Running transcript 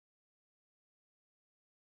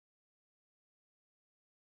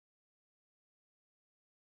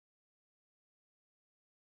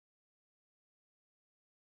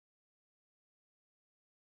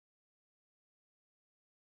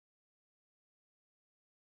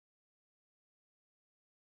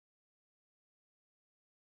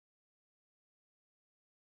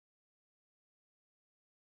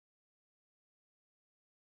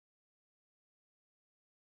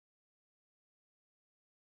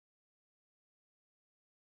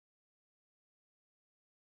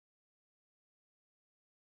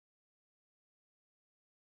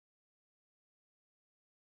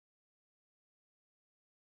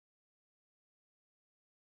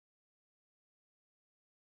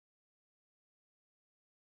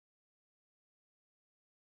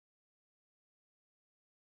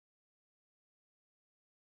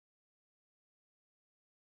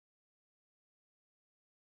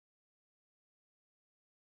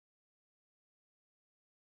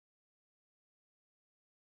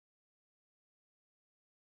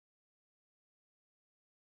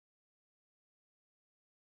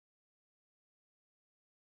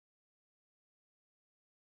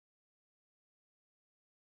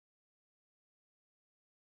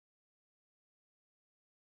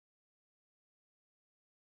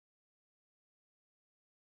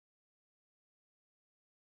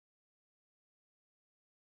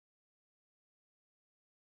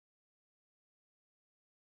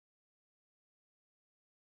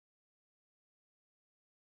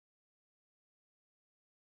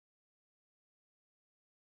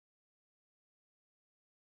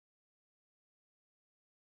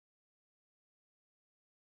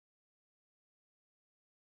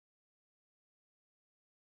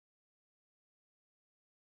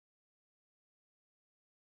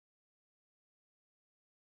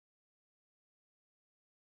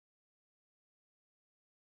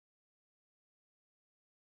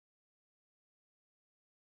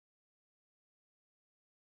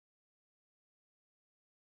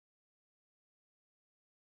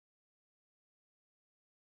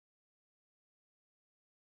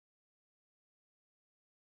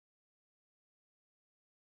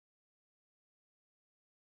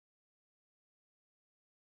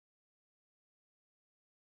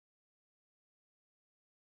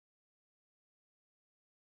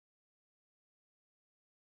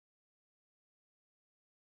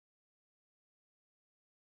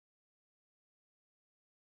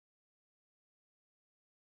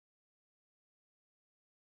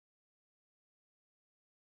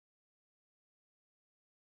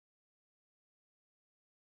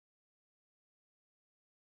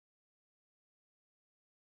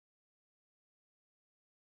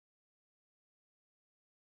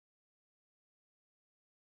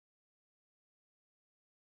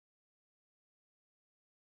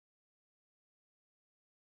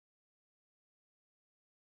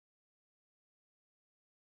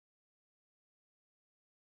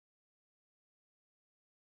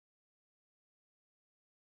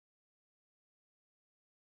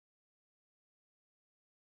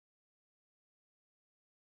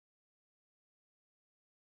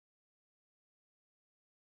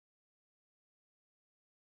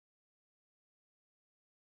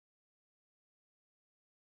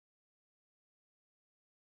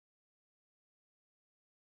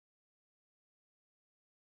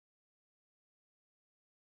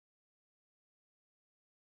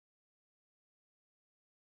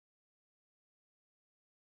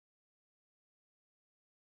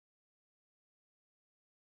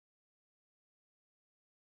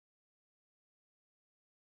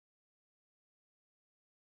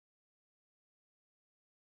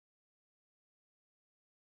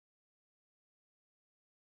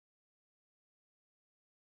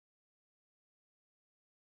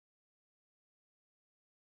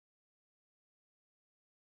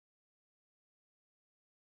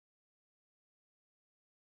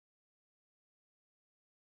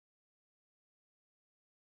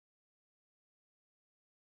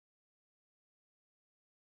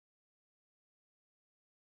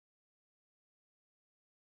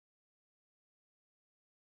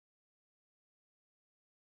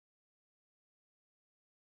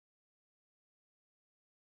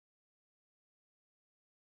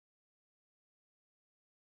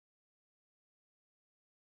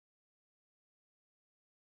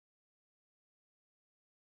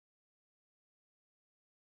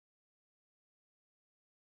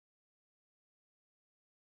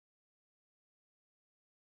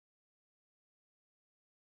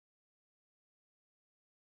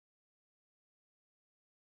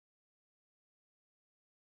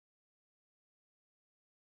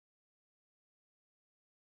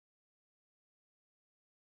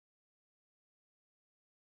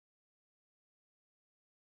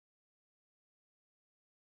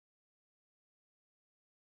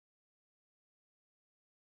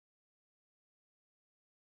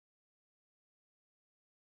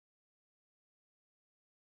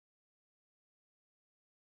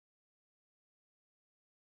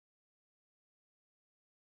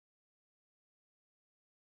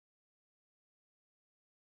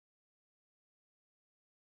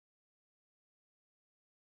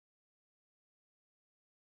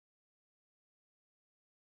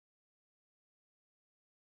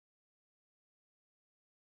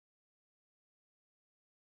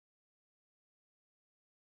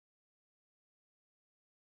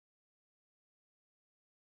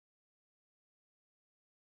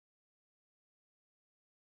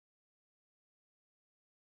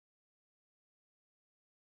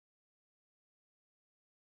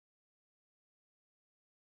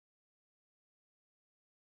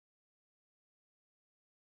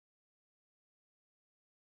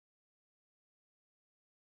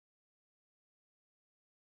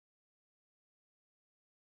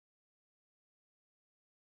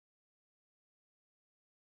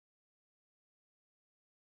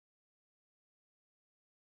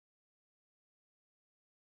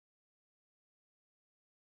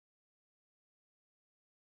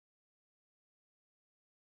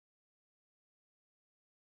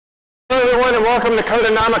everyone, and welcome to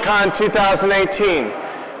Codenomicon 2018.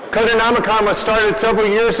 Codenomicon was started several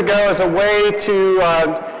years ago as a way to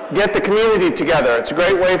get the community together. It's a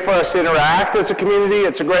great way for us to interact as a community.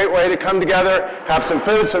 It's a great way to come together, have some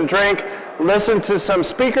food, some drink, listen to some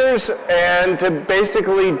speakers, and to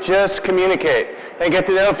basically just communicate and get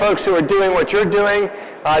to know folks who are doing what you're doing,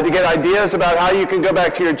 to get ideas about how you can go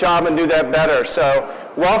back to your job and do that better. So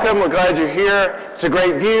welcome, we're glad you're here. It's a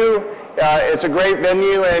great view. It's a great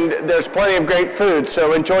venue, and there's plenty of great food,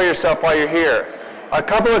 so enjoy yourself while you're here. A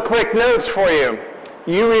couple of quick notes for you.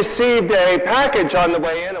 You received a package on the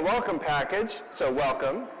way in, a welcome package, so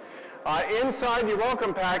welcome. Inside your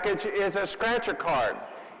welcome package is a scratcher card.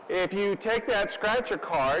 If you take that scratcher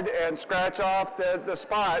card and scratch off the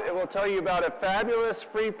spot, it will tell you about a fabulous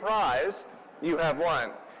free prize. You have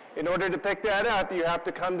won. In order to pick that up, you have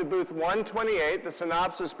to come to booth 128, the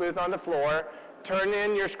synopsis booth on the floor, turn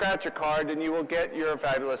in your scratcher card, and you will get your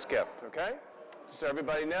fabulous gift, okay? So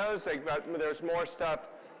everybody knows there's more stuff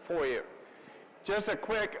for you. Just a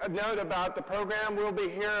quick note about the program. We'll be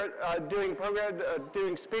here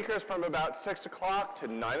doing speakers from about 6 o'clock to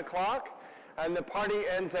 9 o'clock, and the party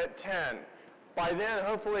ends at 10. By then,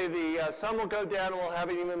 hopefully, the sun will go down, and we'll have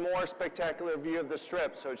an even more spectacular view of the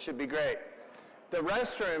Strip, so it should be great. The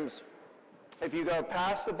restrooms, if you go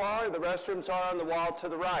past the bar, the restrooms are on the wall to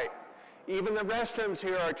the right. Even the restrooms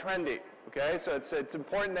here are trendy, okay? So it's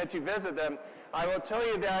important that you visit them. I will tell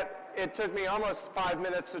you that it took me almost 5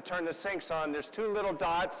 minutes to turn the sinks on. There's two little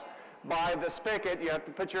dots by the spigot you have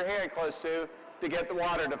to put your hand close to get the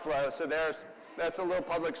water to flow. So that's a little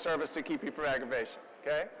public service to keep you from aggravation,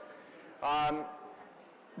 okay?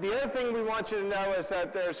 The other thing we want you to know is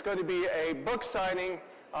that there's going to be a book signing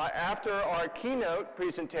after our keynote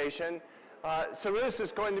presentation. Cyrus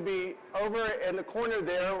is going to be over in the corner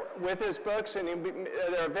there with his books, and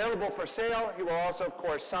they're available for sale. He will also, of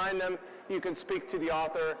course, sign them. You can speak to the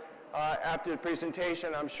author after the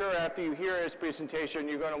presentation. I'm sure after you hear his presentation,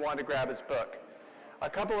 you're going to want to grab his book. A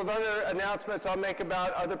couple of other announcements I'll make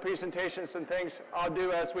about other presentations and things I'll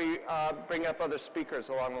do as we bring up other speakers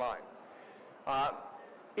along the line.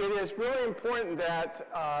 It is really important that,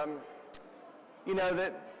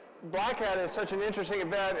 that Black Hat is such an interesting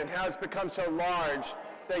event and how it's become so large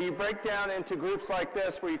that you break down into groups like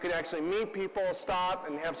this where you can actually meet people, stop,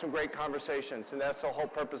 and have some great conversations, and that's the whole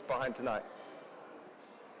purpose behind tonight.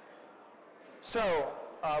 So,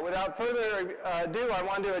 without further ado, I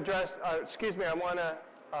want to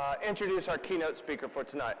introduce our keynote speaker for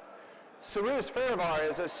tonight. Cyrus Farivar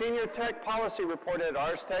is a senior tech policy reporter at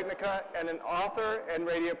ARS Technica and an author and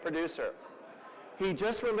radio producer. He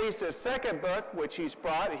just released his second book, which he's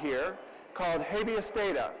brought here, called Habeas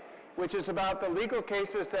Data, which is about the legal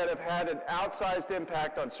cases that have had an outsized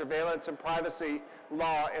impact on surveillance and privacy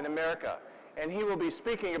law in America. And he will be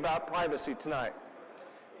speaking about privacy tonight.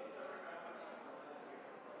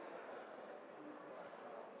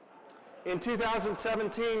 In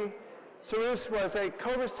 2017, Cyrus was a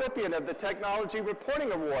co-recipient of the Technology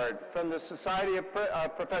Reporting Award from the Society of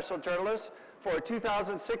Professional Journalists for a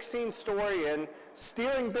 2016 story in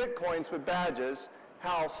Stealing Bitcoins with Badges,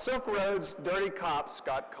 How Silk Road's Dirty Cops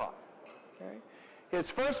Got Caught. Okay.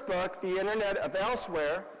 His first book, The Internet of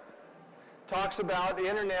Elsewhere, talks about the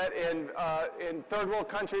internet in third world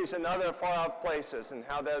countries and other far off places and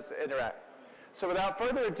how those interact. So without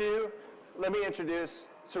further ado, let me introduce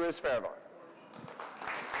Cyrus Farivar.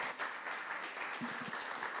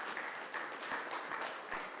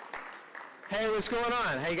 Hey, what's going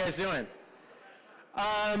on? How you guys doing?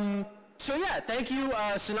 So yeah, thank you,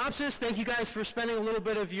 Synopsis. Thank you guys for spending a little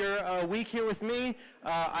bit of your week here with me.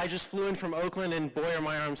 I just flew in from Oakland, and boy, are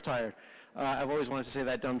my arms tired. I've always wanted to say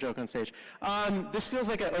that dumb joke on stage. This feels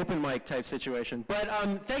like an open mic type situation. But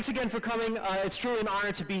thanks again for coming. It's truly an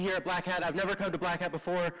honor to be here at Black Hat. I've never come to Black Hat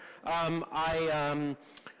before.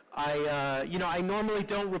 I normally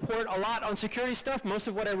don't report a lot on security stuff. Most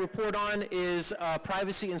of what I report on is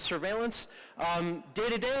privacy and surveillance. Day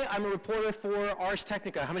to day, I'm a reporter for ARS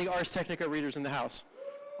Technica. How many ARS Technica readers in the house?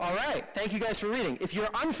 All right, thank you guys for reading. If you're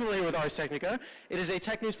unfamiliar with ARS Technica, it is a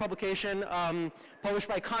tech news publication published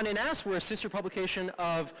by Condé Nast. We're a sister publication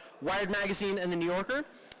of Wired Magazine and The New Yorker.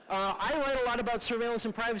 I write a lot about surveillance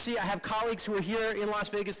and privacy. I have colleagues who are here in Las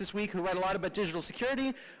Vegas this week who write a lot about digital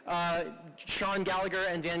security. Sean Gallagher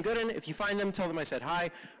and Dan Gooden. If you find them, tell them I said hi.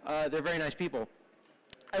 They're very nice people.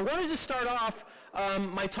 I wanted to start off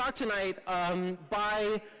my talk tonight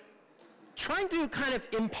by trying to kind of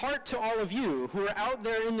impart to all of you who are out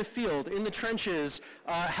there in the field, in the trenches,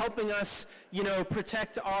 helping us,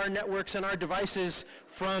 protect our networks and our devices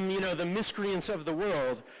from, the miscreants of the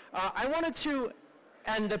world. I wanted to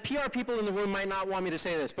and the PR people in the room might not want me to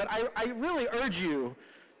say this, but I really urge you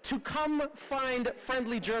to come find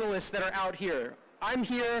friendly journalists that are out here. I'm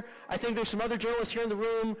here. I think there's some other journalists here in the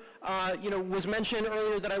room. You know, was mentioned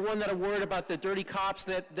earlier that I won that award about the dirty cops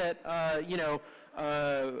that you know,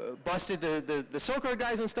 busted the Silk Road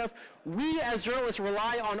guys and stuff. We as journalists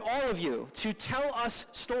rely on all of you to tell us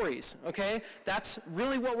stories, okay? That's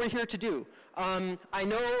really what we're here to do. I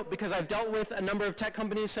know because I've dealt with a number of tech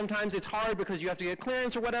companies, sometimes it's hard because you have to get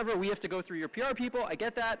clearance or whatever. We have to go through your PR people. I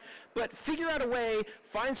get that. But figure out a way,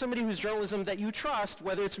 find somebody whose journalism that you trust,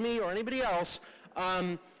 whether it's me or anybody else,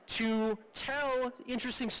 to tell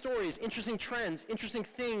interesting stories, interesting trends, interesting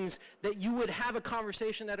things that you would have a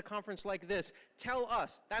conversation at a conference like this. Tell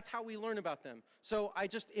us. That's how we learn about them. So I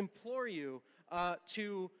just implore you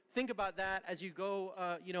to think about that as you go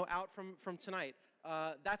you know, out from tonight.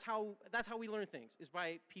 That's how we learn things, is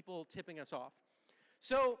by people tipping us off.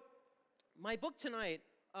 So my book tonight,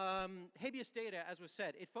 Habeas Data, as was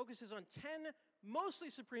said, it focuses on 10 mostly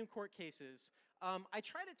Supreme Court cases. I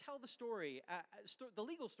try to tell the story, the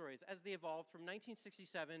legal stories as they evolved from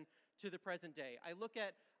 1967 to the present day. I look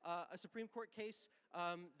at a Supreme Court case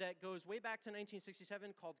that goes way back to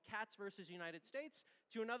 1967 called Katz versus United States,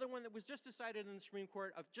 to another one that was just decided in the Supreme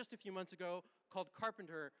Court of just a few months ago called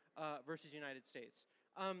Carpenter versus United States.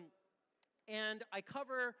 And I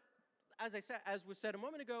cover, as was said a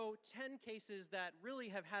moment ago, 10 cases that really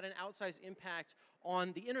have had an outsized impact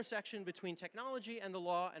on the intersection between technology and the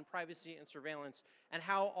law and privacy and surveillance, and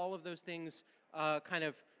how all of those things kind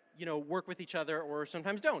of, you know, work with each other or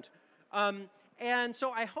sometimes don't. And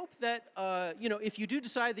so I hope that, you know, if you do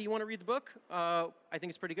decide that you want to read the book, I think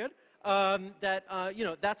it's pretty good, that, you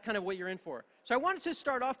know, that's kind of what you're in for. So I wanted to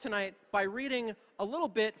start off tonight by reading a little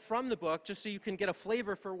bit from the book, just so you can get a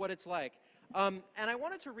flavor for what it's like. And I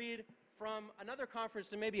wanted to read from another conference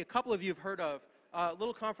that maybe a couple of you have heard of, a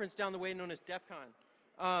little conference down the way known as DEF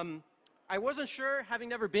CON. I wasn't sure, having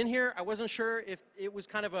never been here, I wasn't sure if it was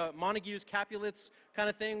kind of a Montague's Capulets kind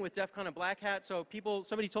of thing with DEF CON and Black Hat. So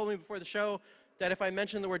somebody told me before the show that if I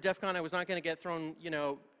mentioned the word DEF CON, I was not going to get thrown, you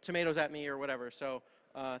know, tomatoes at me or whatever. So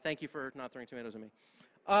thank you for not throwing tomatoes at me.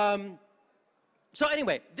 So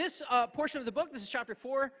anyway, this portion of the book, this is chapter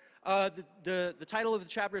 4. The title of the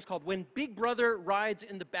chapter is called When Big Brother Rides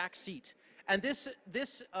in the Back Seat. And this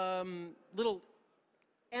little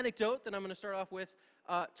anecdote that I'm going to start off with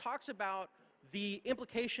talks about the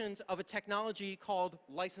implications of a technology called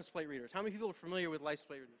license plate readers. How many people are familiar with license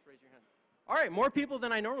plate readers? Raise your hand. All right, more people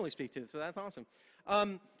than I normally speak to, so that's awesome.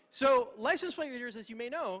 So license plate readers, as you may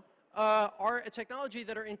know, are a technology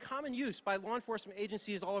that are in common use by law enforcement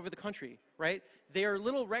agencies all over the country, right? They are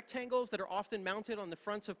little rectangles that are often mounted on the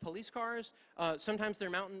fronts of police cars. Sometimes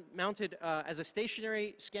they're mounted as a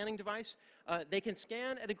stationary scanning device. They can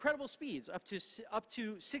scan at incredible speeds, up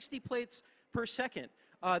to 60 plates per second.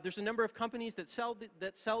 There's a number of companies that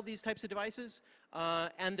sell these types of devices,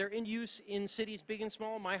 and they're in use in cities big and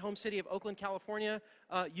small. My home city of Oakland, California,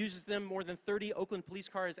 uses them. More than 30 Oakland police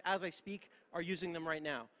cars, as I speak, are using them right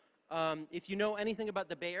now. If you know anything about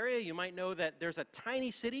the Bay Area, you might know that there's a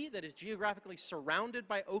tiny city that is geographically surrounded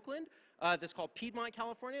by Oakland that's called Piedmont,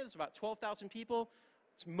 California. There's about 12,000 people.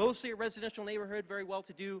 It's mostly a residential neighborhood, very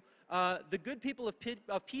well-to-do. The good people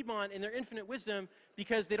of Piedmont, in their infinite wisdom,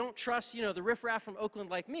 because they don't trust, you know, the riffraff from Oakland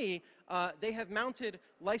like me, they have mounted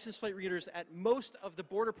license plate readers at most of the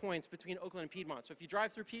border points between Oakland and Piedmont. So if you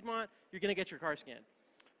drive through Piedmont, you're going to get your car scanned.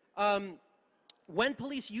 When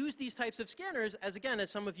police use these types of scanners, as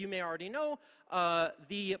some of you may already know,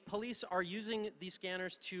 the police are using these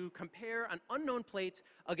scanners to compare an unknown plate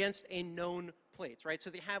against a known plate, right? So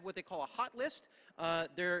they have what they call a hot list.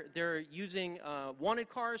 They're using wanted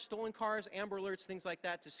cars, stolen cars, Amber Alerts, things like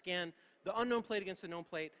that, to scan the unknown plate against the known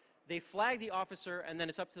plate. They flag the officer, and then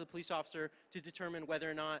it's up to the police officer to determine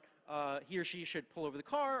whether or not he or she should pull over the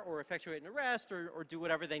car or effectuate an arrest or do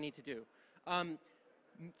whatever they need to do.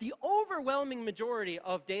 The overwhelming majority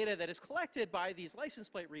of data that is collected by these license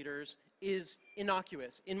plate readers is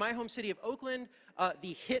innocuous. In my home city of Oakland,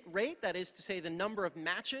 the hit rate, that is to say the number of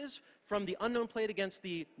matches from the unknown plate against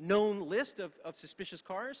the known list of suspicious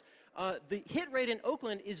cars, the hit rate in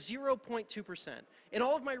Oakland is 0.2%. In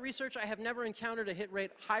all of my research, I have never encountered a hit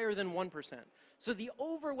rate higher than 1%. So the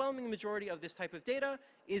overwhelming majority of this type of data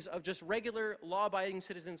is of just regular law-abiding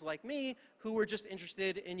citizens like me who were just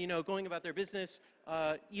interested in, you know, going about their business,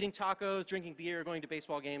 eating tacos, drinking beer, going to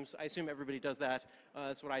baseball games. I assume everybody does that.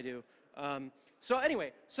 That's what I do. So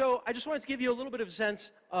anyway, so I just wanted to give you a little bit of a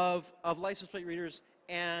sense of license plate readers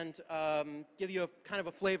and give you kind of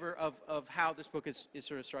a flavor of how this book is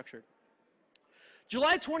sort of structured.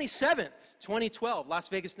 July 27th, 2012, Las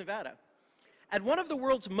Vegas, Nevada. At one of the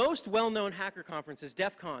world's most well-known hacker conferences,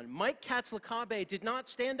 DEF CON, Mike Katzlakabe did not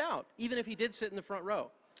stand out, even if he did sit in the front row.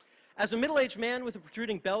 As a middle-aged man with a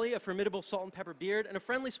protruding belly, a formidable salt and pepper beard, and a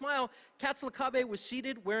friendly smile, Katzlakabe was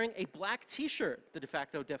seated wearing a black t-shirt, the de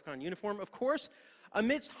facto DEF CON uniform, of course,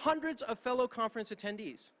 amidst hundreds of fellow conference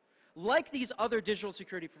attendees. Like these other digital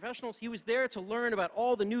security professionals, he was there to learn about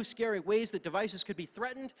all the new scary ways that devices could be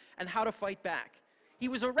threatened and how to fight back. He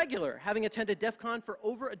was a regular, having attended DEF CON for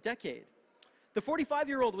over a decade. The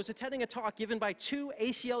 45-year-old was attending a talk given by 2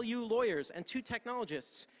 ACLU lawyers and 2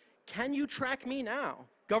 technologists. Can you track me now?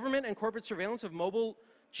 Government and corporate surveillance of mobile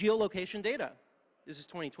geolocation data. This is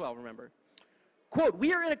 2012, remember. Quote,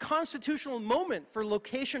 we are in a constitutional moment for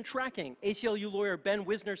location tracking, ACLU lawyer Ben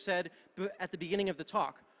Wisner said at the beginning of the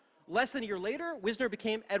talk. Less than a year later, Wisner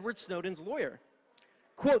became Edward Snowden's lawyer.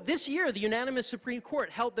 Quote, this year, the unanimous Supreme Court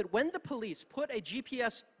held that when the police put a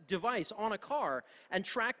GPS device on a car and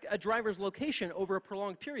track a driver's location over a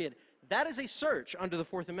prolonged period, that is a search under the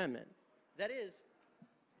Fourth Amendment. That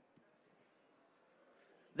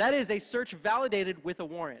is a search validated with a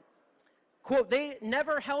warrant. Quote, they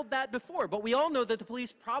never held that before, but we all know that the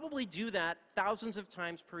police probably do that thousands of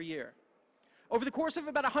times per year. Over the course of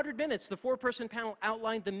about 100 minutes, the 4-person panel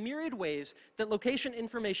outlined the myriad ways that location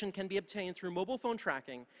information can be obtained through mobile phone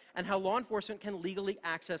tracking and how law enforcement can legally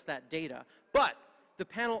access that data. But the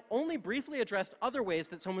panel only briefly addressed other ways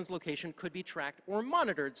that someone's location could be tracked or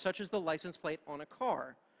monitored, such as the license plate on a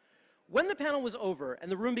car. When the panel was over and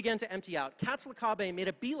the room began to empty out, Katzlakabe made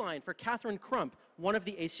a beeline for Catherine Crump, one of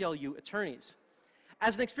the ACLU attorneys.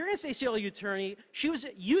 As an experienced ACLU attorney, she was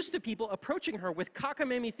used to people approaching her with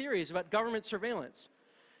cockamamie theories about government surveillance.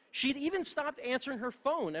 She'd even stopped answering her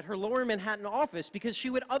phone at her Lower Manhattan office because she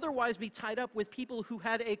would otherwise be tied up with people who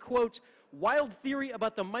had a, quote, wild theory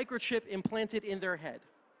about the microchip implanted in their head.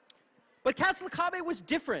 But Katzlakabe was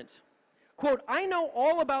different. Quote, I know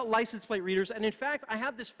all about license plate readers, and in fact, I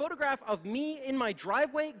have this photograph of me in my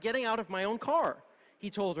driveway getting out of my own car, he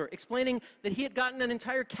told her, explaining that he had gotten an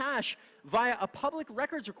entire cache via a public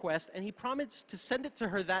records request, and he promised to send it to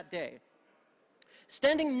her that day.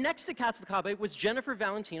 Standing next to Katzlakabe was Jennifer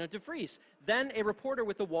Valentina DeVries, then a reporter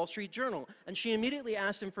with the Wall Street Journal, and she immediately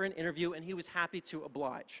asked him for an interview, and he was happy to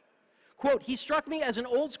oblige. Quote, he struck me as an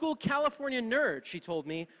old-school California nerd, she told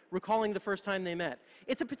me, recalling the first time they met.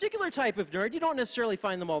 It's a particular type of nerd. You don't necessarily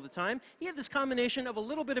find them all the time. He had this combination of a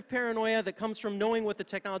little bit of paranoia that comes from knowing what the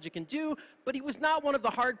technology can do, but he was not one of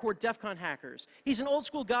the hardcore DEF CON hackers. He's an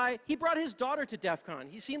old-school guy. He brought his daughter to DEF CON.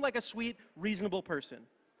 He seemed like a sweet, reasonable person.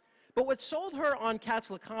 But what sold her on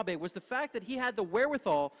Katzlakabe was the fact that he had the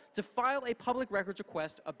wherewithal to file a public records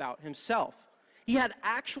request about himself. He had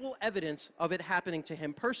actual evidence of it happening to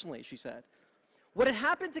him personally, she said. What had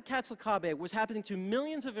happened to Katzlakabe was happening to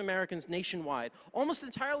millions of Americans nationwide, almost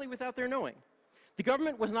entirely without their knowing. The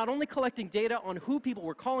government was not only collecting data on who people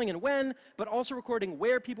were calling and when, but also recording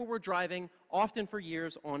where people were driving, often for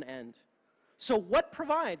years on end. So what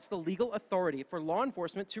provides the legal authority for law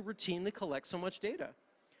enforcement to routinely collect so much data?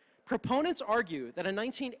 Proponents argue that a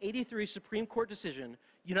 1983 Supreme Court decision,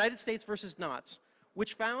 United States versus Knotts,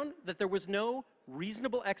 which found that there was no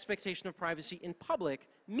reasonable expectation of privacy in public,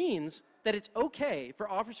 means that it's okay for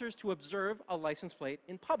officers to observe a license plate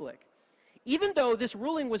in public. Even though this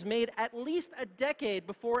ruling was made at least a decade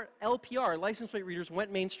before LPR, license plate readers,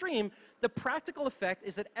 went mainstream, the practical effect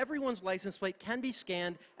is that everyone's license plate can be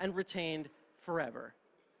scanned and retained forever.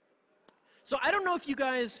 So I don't know if you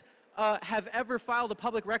guys have ever filed a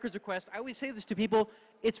public records request. I always say this to people.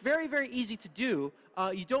 It's very, very easy to do.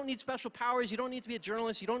 You don't need special powers. You don't need to be a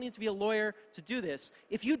journalist. You don't need to be a lawyer to do this.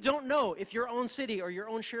 If you don't know if your own city or your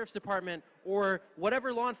own sheriff's department or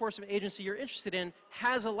whatever law enforcement agency you're interested in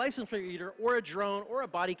has a license plate reader or a drone or a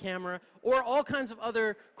body camera or all kinds of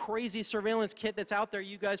other crazy surveillance kit that's out there,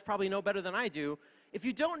 you guys probably know better than I do. If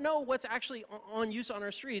you don't know what's actually on use on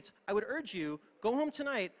our streets, I would urge you, go home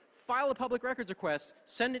tonight, file a public records request,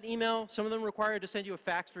 send an email. Some of them require to send you a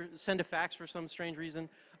fax send a fax for some strange reason.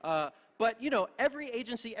 But you know, every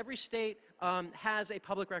agency, every state has a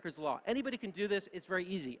public records law. Anybody can do this. It's very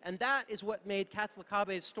easy. And that is what made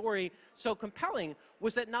Katzlakabe's story so compelling,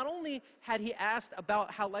 was that not only had he asked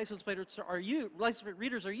about how license plate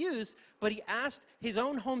readers are used, but he asked his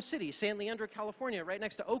own home city, San Leandro, California, right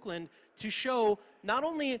next to Oakland, to show not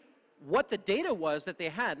only what the data was that they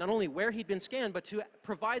had, not only where he'd been scanned, but to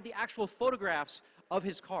provide the actual photographs of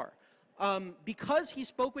his car. because he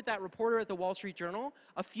spoke with that reporter at the Wall Street Journal,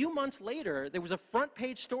 a few months later, there was a front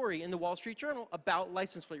page story in the Wall Street Journal about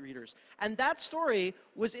license plate readers. And that story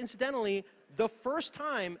was incidentally the first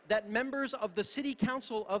time that members of the city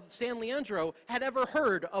council of San Leandro had ever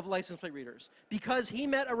heard of license plate readers, because he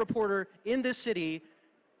met a reporter in this city,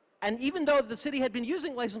 and even though the city had been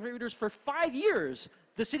using license plate readers for 5 years,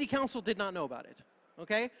 the city council did not know about it.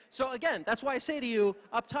 Okay? So again, that's why I say to you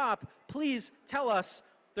up top, please tell us.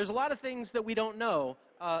 There's a lot of things that we don't know.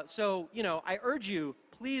 So, you know, I urge you,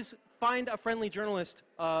 please find a friendly journalist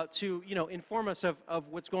to, you know, inform us of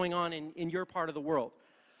what's going on in your part of the world.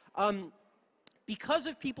 Because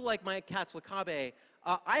of people like Mike Katzlakabe,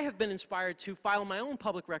 I have been inspired to file my own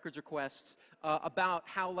public records requests about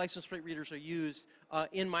how license plate readers are used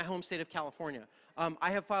in my home state of California. I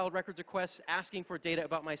have filed records requests asking for data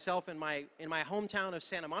about myself in my hometown of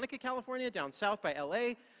Santa Monica, California, down south by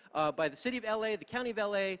LA, by the city of LA, the county of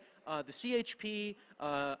LA, the CHP,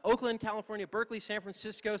 Oakland, California, Berkeley, San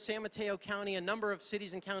Francisco, San Mateo County, a number of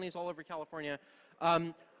cities and counties all over California.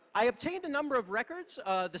 I obtained a number of records.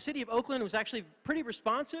 The city of Oakland was actually pretty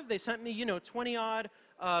responsive. They sent me, you know, 20-odd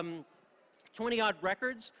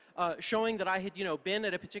records showing that I had, you know, been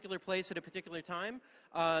at a particular place at a particular time.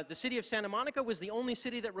 The city of Santa Monica was the only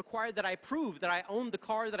city that required that I prove that I owned the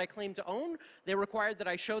car that I claimed to own. They required that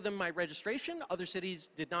I show them my registration. Other cities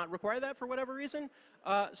did not require that for whatever reason.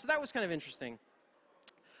 So that was kind of interesting.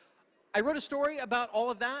 I wrote a story about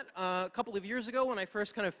all of that a couple of years ago when I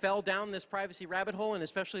first kind of fell down this privacy rabbit hole, and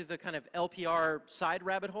especially the kind of LPR side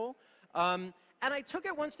rabbit hole. And I took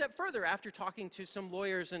it one step further after talking to some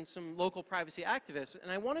lawyers and some local privacy activists.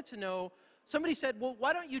 And I wanted to know, somebody said, well,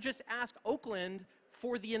 why don't you just ask Oakland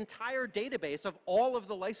for the entire database of all of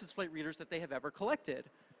the license plate readers that they have ever collected?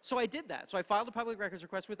 So I did that. So I filed a public records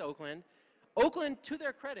request with Oakland. Oakland, to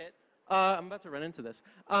their credit, I'm about to run into this.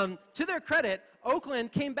 To their credit,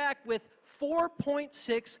 Oakland came back with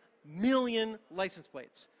 4.6 million license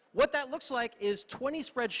plates. What that looks like is 20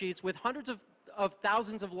 spreadsheets with hundreds of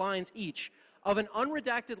thousands of lines each of an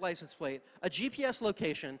unredacted license plate, a GPS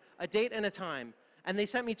location, a date and a time, and they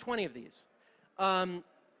sent me 20 of these.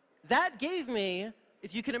 That gave me,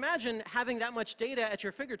 if you can imagine having that much data at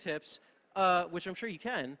your fingertips, which I'm sure you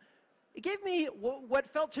can, it gave me what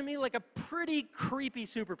felt to me like a pretty creepy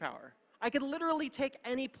superpower. I could literally take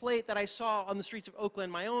any plate that I saw on the streets of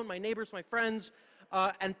Oakland, my own, my neighbors, my friends,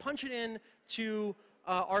 and punch it in to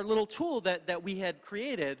our little tool that we had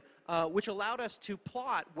created, which allowed us to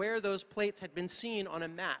plot where those plates had been seen on a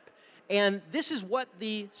map. And this is what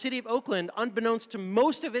the city of Oakland, unbeknownst to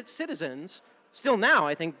most of its citizens, still now,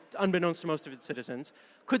 I think, unbeknownst to most of its citizens,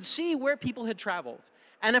 could see where people had traveled.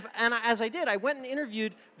 And as I did, I went and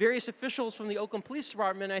interviewed various officials from the Oakland Police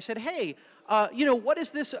Department, and I said, hey, you know, what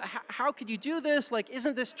is this? How could you do this? Like,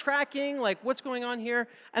 isn't this tracking? Like, what's going on here?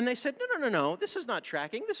 And they said, no, this is not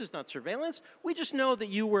tracking. This is not surveillance. We just know that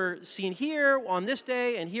you were seen here on this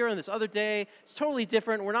day and here on this other day. It's totally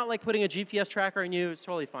different. We're not like putting a GPS tracker on you. It's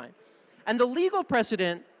totally fine. And the legal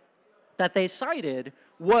precedent that they cited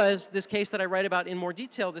was this case that I write about in more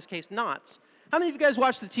detail, this case Knots. How many of you guys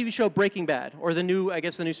watched the TV show Breaking Bad, or the new, I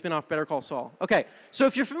guess the new spin-off Better Call Saul? Okay, so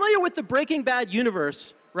if you're familiar with the Breaking Bad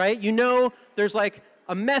universe, right, you know there's like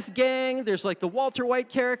a meth gang, there's like the Walter White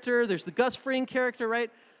character, there's the Gus Fring character, right?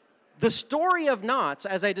 The story of Knots,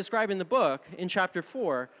 as I describe in the book, in chapter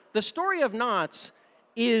 4, the story of Knots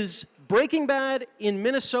is Breaking Bad in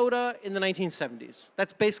Minnesota in the 1970s.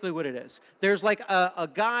 That's basically what it is. There's like a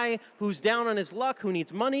guy who's down on his luck, who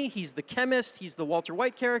needs money. He's the chemist. He's the Walter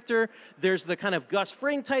White character. There's the kind of Gus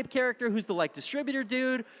Fring type character who's the like distributor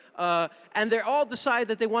dude. And they all decide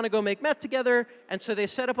that they want to go make meth together. And so they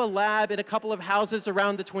set up a lab in a couple of houses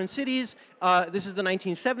around the Twin Cities. This is the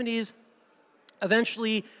 1970s.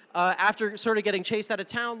 Eventually, after sort of getting chased out of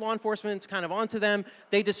town, law enforcement's kind of onto them.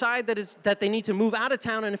 They decide that they need to move out of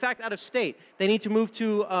town, and in fact, out of state. They need to move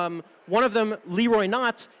to, one of them, Leroy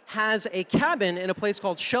Knotts, has a cabin in a place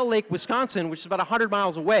called Shell Lake, Wisconsin, which is about 100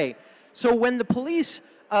 miles away. So when the police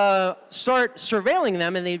start surveilling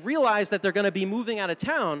them and they realize that they're going to be moving out of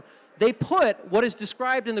town, they put what is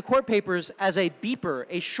described in the court papers as a beeper,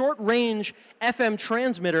 a short-range FM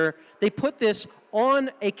transmitter. They put this on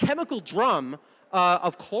a chemical drum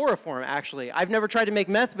of chloroform, actually. I've never tried to make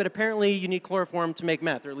meth, but apparently you need chloroform to make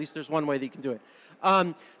meth, or at least there's one way that you can do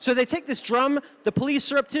it. So they take this drum, the police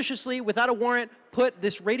surreptitiously, without a warrant, put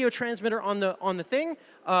this radio transmitter on the thing.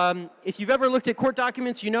 If you've ever looked at court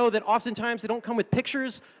documents, you know that oftentimes they don't come with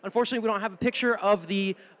pictures. Unfortunately, we don't have a picture of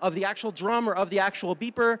the actual drum or of the actual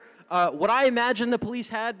beeper. What I imagine the police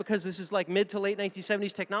had, because this is like mid to late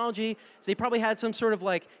 1970s technology, is they probably had some sort of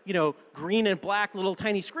like, green and black little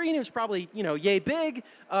tiny screen. It was probably, yay big,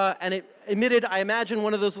 and it emitted, I imagine,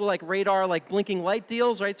 one of those little like radar, like blinking light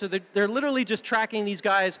deals, right? So they're literally just tracking these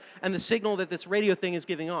guys and the signal that this radio thing is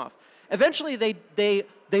giving off. Eventually, they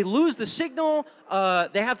lose the signal.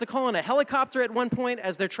 They have to call in a helicopter at one point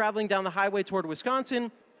as they're traveling down the highway toward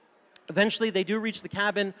Wisconsin. Eventually, they do reach the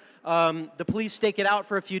cabin. The police stake it out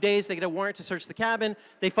for a few days. They get a warrant to search the cabin.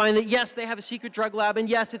 They find that, yes, they have a secret drug lab, and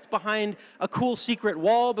yes, it's behind a cool secret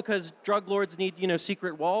wall because drug lords need,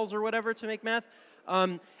 secret walls or whatever to make meth.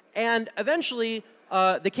 And eventually,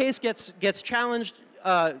 the case gets challenged,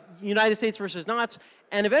 United States versus Knots,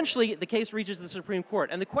 and eventually the case reaches the Supreme Court.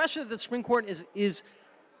 And the question that the Supreme Court is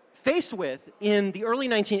faced with in the early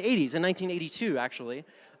 1980s, in 1982 actually,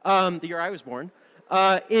 the year I was born,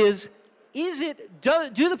 do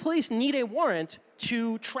the police need a warrant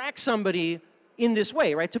to track somebody in this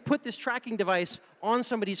way, right? To put this tracking device on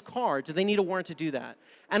somebody's car, do they need a warrant to do that?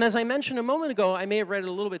 And as I mentioned a moment ago, I may have read it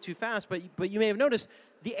a little bit too fast, but you may have noticed,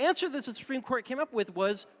 the answer that the Supreme Court came up with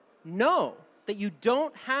was no, that you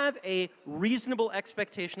don't have a reasonable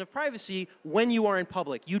expectation of privacy when you are in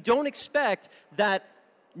public. You don't expect that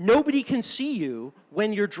nobody can see you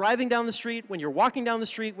when you're driving down the street, when you're walking down the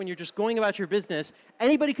street, when you're just going about your business.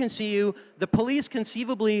 Anybody can see you. The police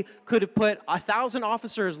conceivably could have put 1,000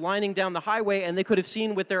 officers lining down the highway, and they could have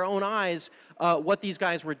seen with their own eyes what these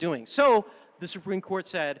guys were doing. So the Supreme Court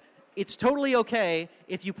said, it's totally okay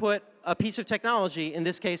if you put a piece of technology, in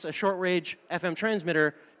this case a short-range FM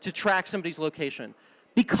transmitter, to track somebody's location.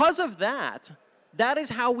 Because of that, that is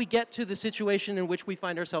how we get to the situation in which we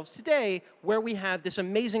find ourselves today, where we have this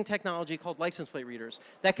amazing technology called license plate readers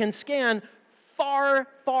that can scan far,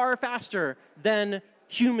 far faster than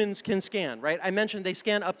humans can scan, right? I mentioned they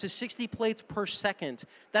scan up to 60 plates per second.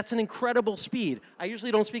 That's an incredible speed. I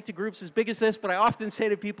usually don't speak to groups as big as this, but I often say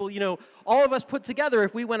to people, all of us put together,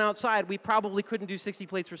 if we went outside, we probably couldn't do 60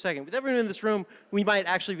 plates per second. With everyone in this room, we might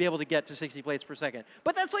actually be able to get to 60 plates per second.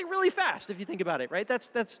 But that's like really fast if you think about it, right?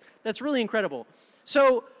 That's really incredible.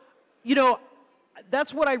 So,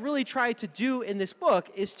 that's what I really try to do in this book,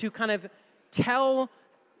 is to kind of tell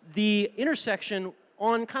the intersection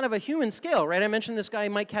on kind of a human scale, right? I mentioned this guy,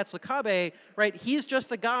 Mike Katzlakabe, right? He's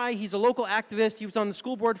just a guy, he's a local activist, he was on the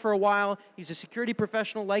school board for a while, he's a security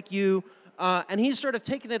professional like you, and he's sort of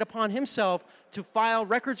taken it upon himself to file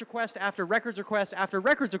records request after records request after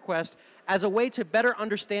records request as a way to better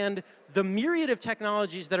understand the myriad of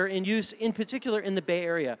technologies that are in use, in particular in the Bay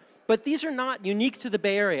Area. But these are not unique to the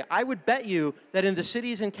Bay Area. I would bet you that in the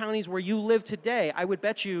cities and counties where you live today, I would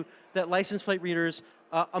bet you that license plate readers,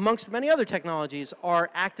 amongst many other technologies, are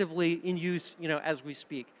actively in use, as we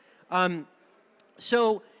speak.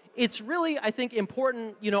 So it's really, I think,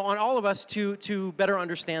 important, on all of us to better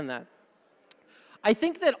understand that. I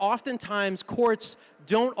think that oftentimes courts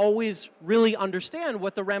don't always really understand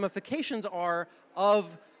what the ramifications are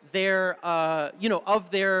of their,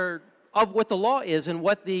 of what the law is and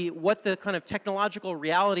what the kind of technological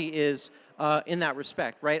reality is in that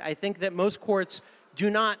respect, right? I think that most courts do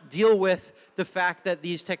not deal with the fact that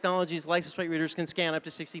these technologies, license plate readers, can scan up to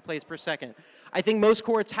 60 plates per second. I think most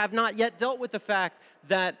courts have not yet dealt with the fact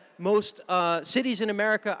that most cities in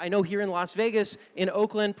America, I know here in Las Vegas, in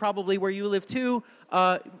Oakland, probably where you live too,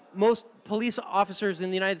 most police officers in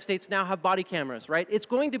the United States now have body cameras, right? It's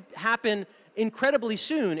going to happen incredibly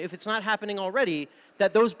soon, if it's not happening already,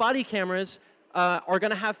 that those body cameras are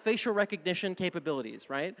going to have facial recognition capabilities,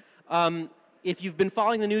 right? If you've been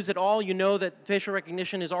following the news at all, you know that facial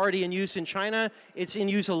recognition is already in use in China. It's in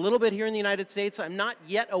use a little bit here in the United States. I'm not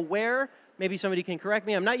yet aware, maybe somebody can correct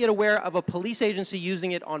me, I'm not yet aware of a police agency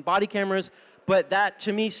using it on body cameras, but that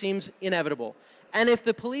to me seems inevitable. And if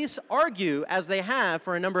the police argue, as they have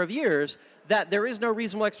for a number of years, that there is no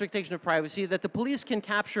reasonable expectation of privacy, that the police can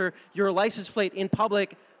capture your license plate in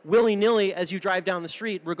public willy-nilly as you drive down the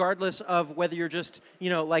street, regardless of whether you're just,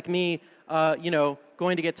 like me,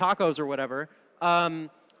 going to get tacos or whatever,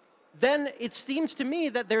 then it seems to me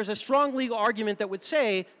that there's a strong legal argument that would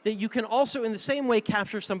say that you can also in the same way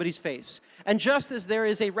capture somebody's face. And just as there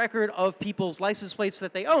is a record of people's license plates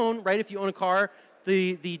that they own, right, if you own a car,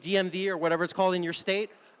 the DMV or whatever it's called in your state,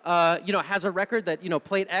 has a record that,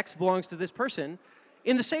 plate X belongs to this person.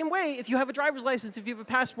 In the same way, if you have a driver's license, if you have a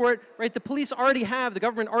passport, right, the police already have, the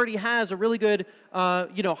government already has a really good,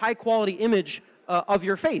 high quality image of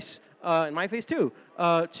your face, and my face too,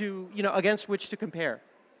 against which to compare.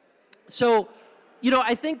 So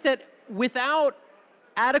I think that without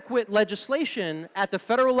adequate legislation at the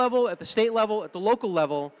federal level, at the state level, at the local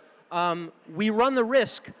level, we run the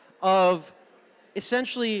risk of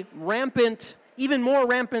essentially rampant, even more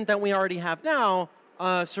rampant than we already have now,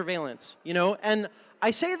 surveillance, And I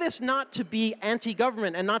say this not to be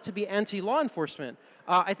anti-government and not to be anti-law enforcement.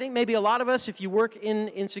 I think maybe a lot of us, if you work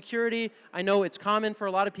in security, I know it's common for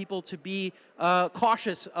a lot of people to be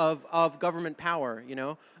cautious of government power,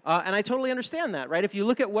 And I totally understand that, right? If you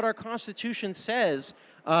look at what our Constitution says,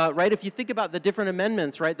 right, if you think about the different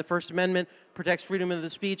amendments, right, the First Amendment protects freedom of the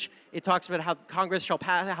speech. It talks about how Congress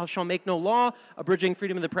shall make no law abridging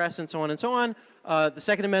freedom of the press, and so on and so on. The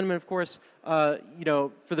Second Amendment, of course, for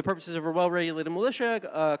the purposes of a well-regulated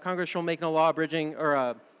militia, Congress shall make no law abridging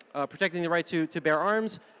or protecting the right to bear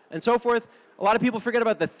arms, and so forth. A lot of people forget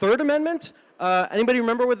about the Third Amendment. Anybody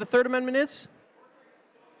remember what the Third Amendment is?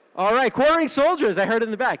 All right, quartering soldiers. I heard it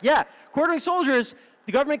in the back. Yeah, quartering soldiers.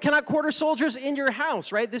 The government cannot quarter soldiers in your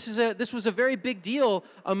house, right? This was a very big deal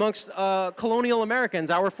amongst colonial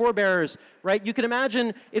Americans, our forebears, right? You can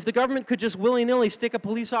imagine if the government could just willy-nilly stick a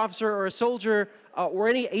police officer or a soldier or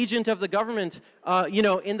any agent of the government,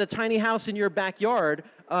 in the tiny house in your backyard,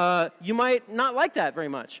 you might not like that very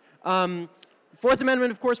much. Fourth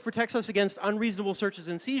Amendment, of course, protects us against unreasonable searches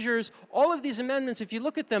and seizures. All of these amendments, if you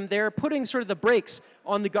look at them, they're putting sort of the brakes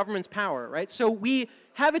on the government's power, right? So we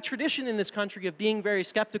have a tradition in this country of being very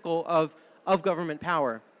skeptical of government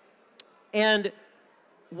power. And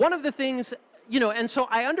one of the things, and so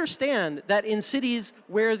I understand that in cities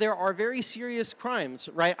where there are very serious crimes,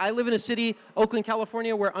 right? I live in a city, Oakland,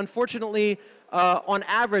 California, where unfortunately, on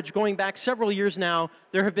average, going back several years now,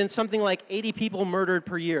 there have been something like 80 people murdered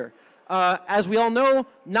per year. As we all know,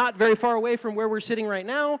 not very far away from where we're sitting right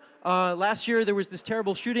now, last year there was this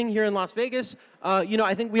terrible shooting here in Las Vegas.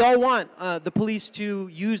 I think we all want the police to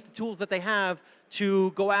use the tools that they have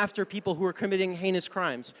to go after people who are committing heinous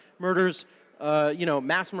crimes, murders,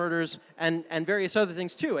 mass murders, and various other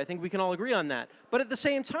things too. I think we can all agree on that. But at the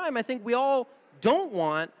same time, I think we all don't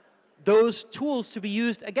want those tools to be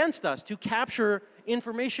used against us, to capture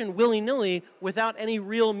information willy-nilly without any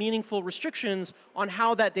real meaningful restrictions on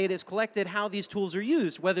how that data is collected, how these tools are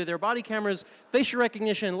used, whether they're body cameras, facial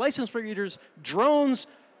recognition, license plate readers, drones,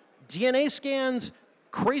 DNA scans,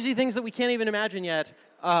 crazy things that we can't even imagine yet.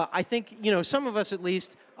 I think, some of us at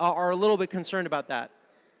least are a little bit concerned about that.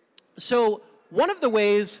 So one of the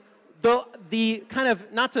ways, the kind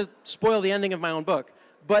of, not to spoil the ending of my own book,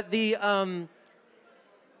 but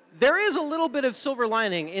there is a little bit of silver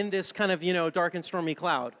lining in this kind of, dark and stormy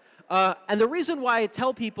cloud. And the reason why I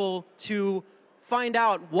tell people to find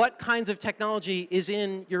out what kinds of technology is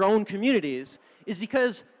in your own communities is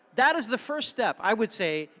because that is the first step, I would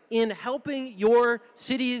say, in helping your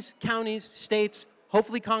cities, counties, states,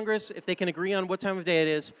 hopefully Congress, if they can agree on what time of day it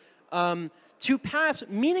is, to pass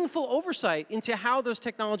meaningful oversight into how those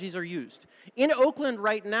technologies are used. In Oakland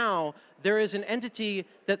right now, there is an entity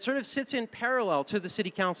that sort of sits in parallel to the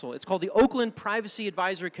city council. It's called the Oakland Privacy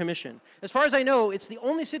Advisory Commission. As far as I know, it's the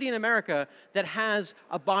only city in America that has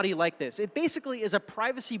a body like this. It basically is a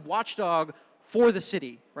privacy watchdog for the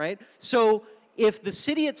city, right? So if the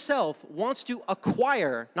city itself wants to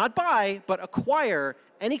acquire, not buy, but acquire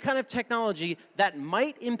any kind of technology that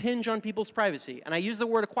might impinge on people's privacy, and I use the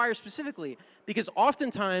word acquire specifically because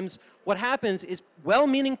oftentimes what happens is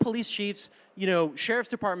well-meaning police chiefs, sheriff's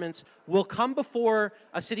departments will come before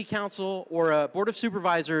a city council or a board of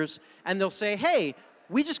supervisors and they'll say, hey,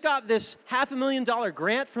 we just got this $500,000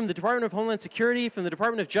 grant from the Department of Homeland Security, from the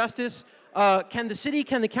Department of Justice. Can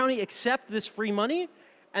the county accept this free money?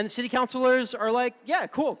 And the city councilors are like, yeah,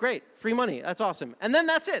 cool, great, free money, that's awesome. And then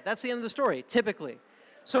that's it, that's the end of the story, typically.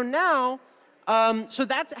 So now, so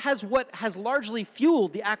that what has largely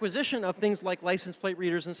fueled the acquisition of things like license plate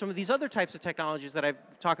readers and some of these other types of technologies that I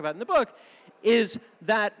talk about in the book, is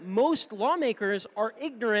that most lawmakers are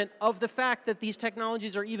ignorant of the fact that these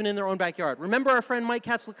technologies are even in their own backyard. Remember our friend Mike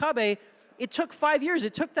Katzlakabe? It took 5 years.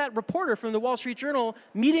 It took that reporter from the Wall Street Journal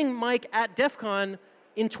meeting Mike at DEF CON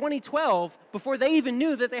in 2012 before they even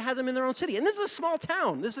knew that they had them in their own city. And this is a small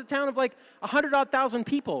town. This is a town of like 100,000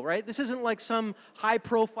 people, right? This isn't like some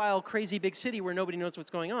high-profile, crazy big city where nobody knows what's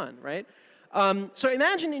going on, right? So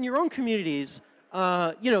imagine in your own communities,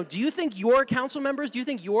 do you think your council members, do you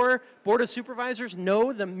think your board of supervisors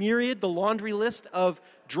know the laundry list of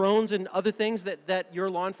drones and other things that your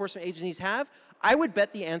law enforcement agencies have? I would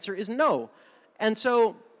bet the answer is no. And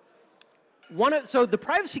so so the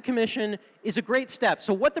Privacy Commission is a great step.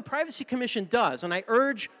 So what the Privacy Commission does, and I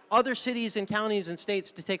urge other cities and counties and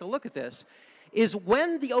states to take a look at this, is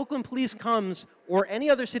when the Oakland Police comes, or any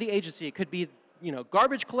other city agency, it could be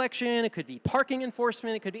garbage collection, it could be parking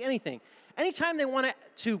enforcement, it could be anything. Anytime they want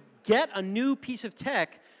to get a new piece of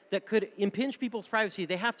tech that could impinge people's privacy,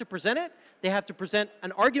 they have to present it, they have to present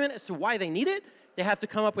an argument as to why they need it, they have to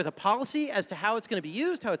come up with a policy as to how it's going to be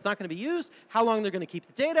used, how it's not going to be used, how long they're going to keep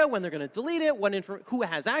the data, when they're going to delete it, who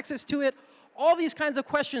has access to it. All these kinds of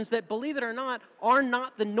questions that, believe it or not, are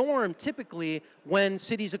not the norm typically when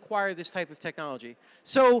cities acquire this type of technology.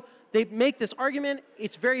 So they make this argument,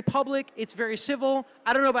 it's very public, it's very civil.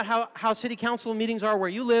 I don't know about how city council meetings are where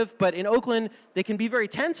you live, but in Oakland, they can be very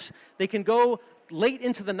tense. They can go late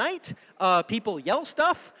into the night. People yell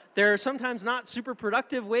stuff. There are sometimes not super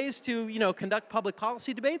productive ways to conduct public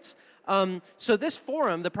policy debates. So this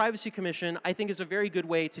forum, the Privacy Commission, I think is a very good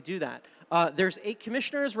way to do that. There's 8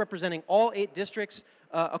 commissioners representing all 8 districts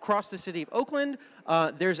across the city of Oakland.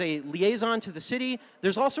 There's a liaison to the city.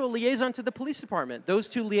 There's also a liaison to the police department. Those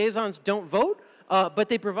 2 liaisons don't vote, but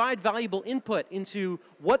they provide valuable input into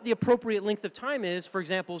what the appropriate length of time is. For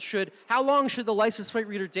example, how long should the license plate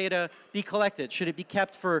reader data be collected? Should it be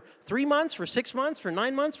kept for 3 months, for 6 months, for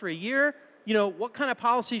 9 months, for a year? What kind of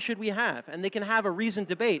policy should we have? And they can have a reasoned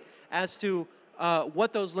debate as to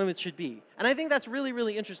what those limits should be. And I think that's really,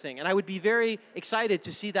 really interesting. And I would be very excited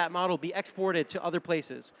to see that model be exported to other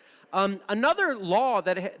places. Another law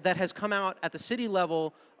that has come out at the city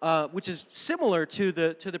level, which is similar to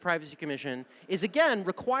the Privacy Commission, is again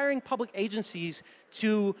requiring public agencies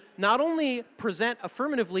to not only present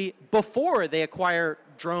affirmatively before they acquire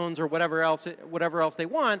drones or whatever else they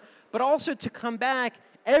want, but also to come back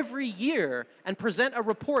every year and present a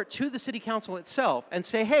report to the city council itself and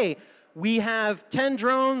say, hey, we have 10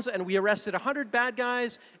 drones and we arrested 100 bad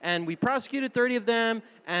guys and we prosecuted 30 of them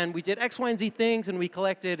and we did X, Y, and Z things and we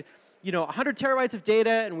collected 100 terabytes of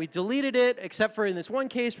data and we deleted it except for in this one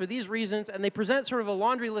case for these reasons, and they present sort of a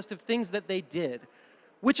laundry list of things that they did,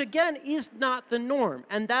 which again is not the norm.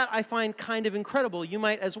 And that I find kind of incredible. You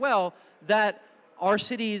might as well, that our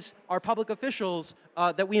cities, our public officials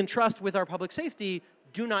that we entrust with our public safety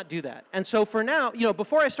do not do that. And so for now,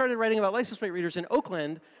 before I started writing about license plate readers in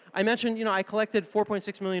Oakland, I mentioned, I collected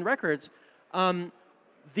 4.6 million records.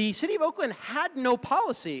 The city of Oakland had no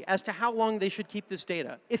policy as to how long they should keep this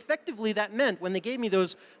data. Effectively, that meant when they gave me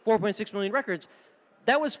those 4.6 million records,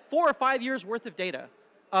 that was 4 or 5 years worth of data,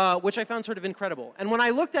 which I found sort of incredible. And when I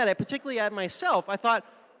looked at it, particularly at myself, I thought,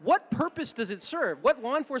 what purpose does it serve? What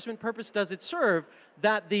law enforcement purpose does it serve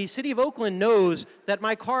that the city of Oakland knows that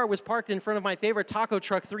my car was parked in front of my favorite taco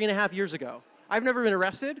truck 3.5 years ago? I've never been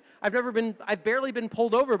arrested. I've barely been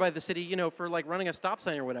pulled over by the city, for like running a stop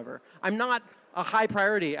sign or whatever. I'm not a high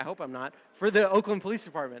priority, I hope I'm not, for the Oakland Police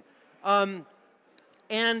Department. And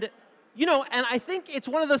I think it's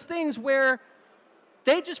one of those things where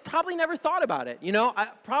they just probably never thought about it.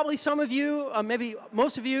 Probably some of you, maybe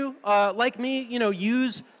most of you, like me,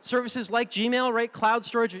 use services like Gmail, right? Cloud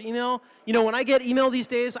storage of email. When I get email these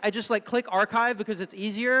days, I just like click archive because it's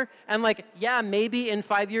easier. And like, yeah, maybe in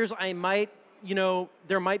 5 years I might,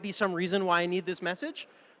 there might be some reason why I need this message,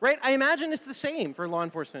 right? I imagine it's the same for law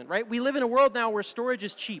enforcement, right? We live in a world now where storage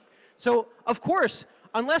is cheap. So of course,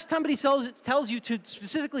 unless somebody tells you to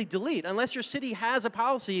specifically delete, unless your city has a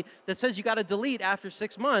policy that says you got to delete after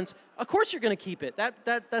 6 months, of course you're going to keep it.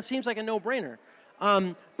 That seems like a no-brainer.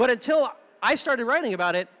 But until I started writing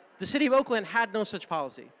about it, the city of Oakland had no such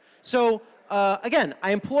policy. So again,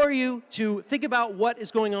 I implore you to think about what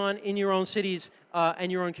is going on in your own cities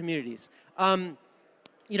and your own communities. And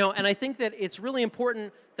I think that it's really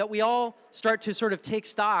important that we all start to sort of take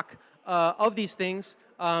stock of these things.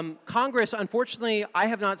 Congress, unfortunately, I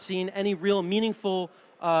have not seen any real meaningful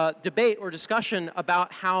debate or discussion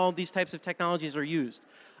about how these types of technologies are used.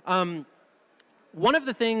 One of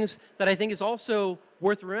the things that I think is also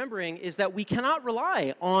worth remembering is that we cannot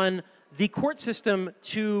rely on the court system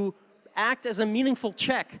to act as a meaningful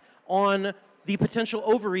check on the potential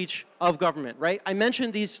overreach of government, right? I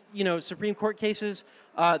mentioned these, Supreme Court cases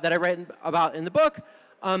that I write about in the book.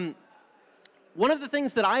 One of the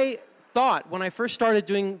things that I thought when I first started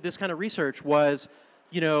doing this kind of research was,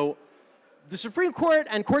 the Supreme Court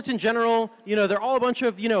and courts in general, they're all a bunch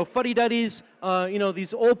of, fuddy-duddies,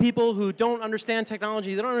 these old people who don't understand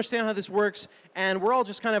technology, they don't understand how this works, and we're all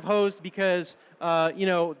just kind of hosed because,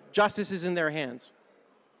 justice is in their hands.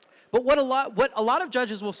 But what a lot of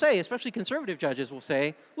judges will say, especially conservative judges will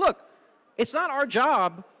say, look, it's not our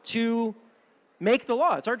job to make the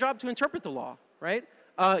law, it's our job to interpret the law, right?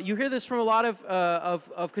 You hear this from a lot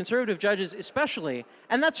of conservative judges especially,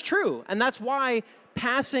 and that's true. And that's why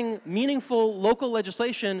passing meaningful local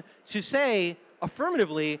legislation to say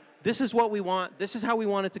affirmatively, this is what we want, this is how we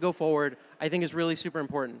want it to go forward, I think is really super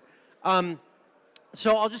important.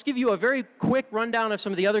 So I'll just give you a very quick rundown of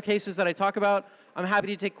some of the other cases that I talk about. I'm happy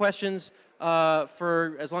to take questions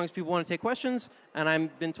for as long as people want to take questions. And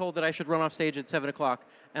I've been told that I should run off stage at 7 o'clock.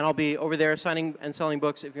 And I'll be over there signing and selling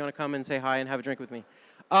books if you want to come and say hi and have a drink with me.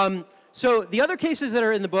 So the other cases that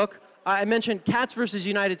are in the book, I mentioned Cats versus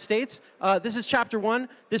United States. This is chapter 1.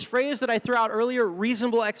 This phrase that I threw out earlier,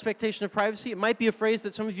 reasonable expectation of privacy, it might be a phrase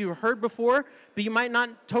that some of you have heard before, but you might not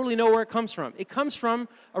totally know where it comes from. It comes from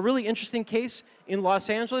a really interesting case in Los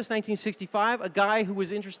Angeles, 1965, a guy who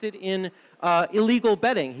was interested in illegal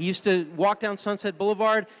betting. He used to walk down Sunset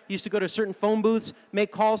Boulevard. He used to go to certain phone booths,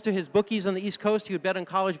 make calls to his bookies on the East Coast. He would bet on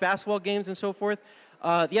college basketball games and so forth.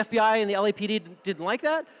 The FBI and the LAPD didn't like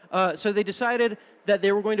that, so they decided that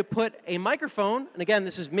they were going to put a microphone, and again,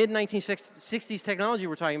 this is mid-1960s technology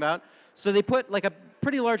we're talking about, so they put like a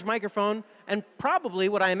pretty large microphone, and probably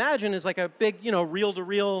what I imagine is like a big, you know,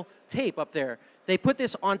 reel-to-reel tape up there. They put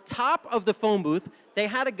this on top of the phone booth. They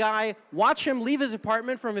had a guy watch him leave his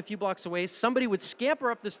apartment from a few blocks away. Somebody would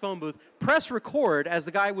scamper up this phone booth, press record as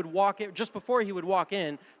the guy would walk in, just before he would walk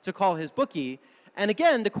in to call his bookie. And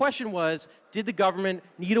again, the question was, did the government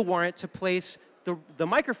need a warrant to place the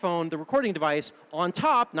microphone, the recording device, on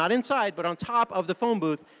top, not inside, but on top of the phone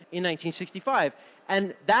booth in 1965?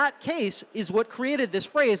 And that case is what created this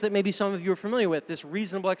phrase that maybe some of you are familiar with, this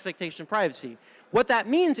reasonable expectation of privacy. What that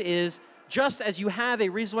means is, just as you have a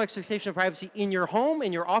reasonable expectation of privacy in your home,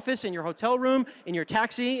 in your office, in your hotel room, in your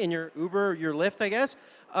taxi, in your Uber, your Lyft, I guess,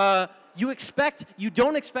 you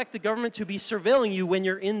don't expect the government to be surveilling you when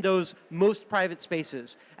you're in those most private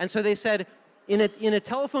spaces. And so they said, in a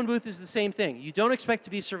telephone booth is the same thing. You don't expect to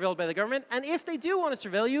be surveilled by the government, and if they do want to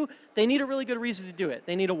surveil you, they need a really good reason to do it.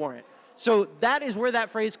 They need a warrant. So that is where that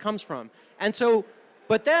phrase comes from. And so,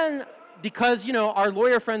 but then, because, you know, our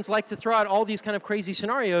lawyer friends like to throw out all these kind of crazy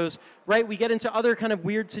scenarios, right, we get into other kind of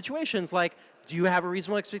weird situations like, do you have a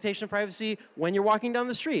reasonable expectation of privacy when you're walking down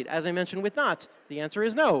the street? As I mentioned with knots, the answer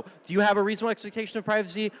is no. Do you have a reasonable expectation of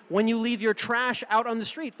privacy when you leave your trash out on the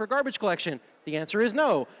street for garbage collection? The answer is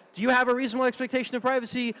no. Do you have a reasonable expectation of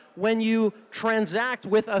privacy when you transact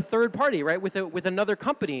with a third party, right, with another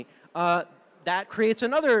company? That creates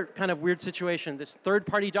another kind of weird situation, this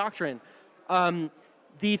third-party doctrine.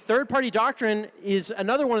 The third-party doctrine is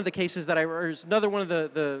another one of the cases that is another one of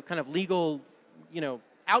the kind of legal, you know,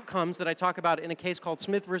 outcomes that I talk about in a case called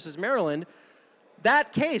Smith versus Maryland.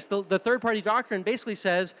 That case, the third-party doctrine basically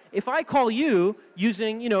says, if I call you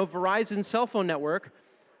using, you know, Verizon's cell phone network,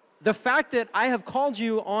 the fact that I have called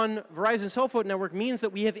you on Verizon's cell phone network means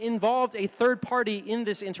that we have involved a third party in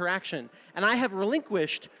this interaction, and I have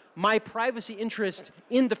relinquished my privacy interest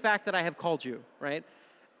in the fact that I have called you, right?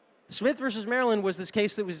 Smith versus Maryland was this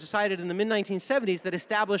case that was decided in the mid-1970s that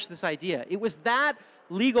established this idea. It was that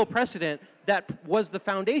legal precedent that was the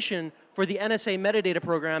foundation for the NSA metadata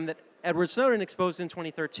program that Edward Snowden exposed in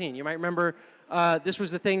 2013. You might remember this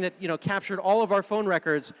was the thing that, you know, captured all of our phone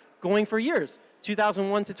records going for years,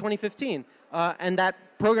 2001 to 2015. And that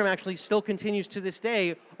program actually still continues to this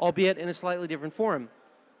day, albeit in a slightly different form.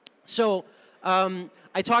 So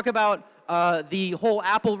I talk about the whole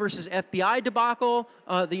Apple versus FBI debacle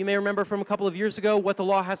that you may remember from a couple of years ago, what the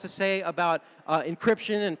law has to say about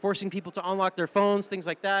encryption and forcing people to unlock their phones, things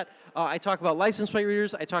like that. I talk about license plate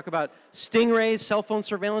readers. I talk about stingrays, cell phone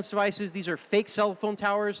surveillance devices. These are fake cell phone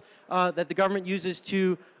towers that the government uses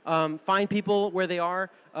to find people where they are.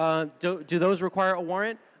 Do those require a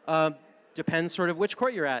warrant? Depends sort of which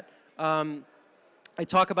court you're at. I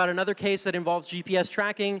talk about another case that involves GPS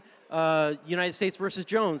tracking, United States versus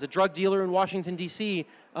Jones, a drug dealer in Washington, D.C.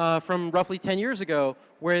 From roughly 10 years ago,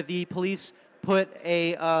 where the police put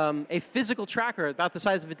a physical tracker about the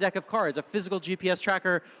size of a deck of cards, a physical GPS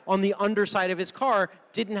tracker on the underside of his car,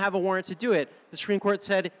 didn't have a warrant to do it. The Supreme Court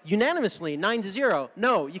said unanimously, 9-0,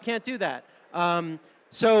 no, you can't do that.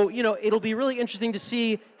 So, you know, it'll be really interesting to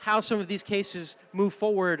see how some of these cases move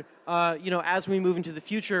forward, you know, as we move into the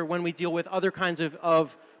future when we deal with other kinds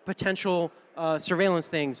of potential surveillance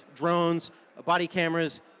things, drones, body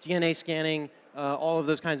cameras, DNA scanning, all of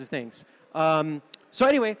those kinds of things. So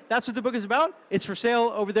anyway, that's what the book is about. It's for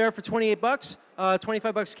sale over there for 28 bucks,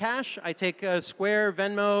 25 bucks cash. I take Square,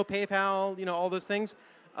 Venmo, PayPal, you know, all those things.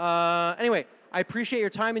 Anyway, I appreciate your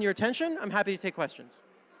time and your attention. I'm happy to take questions.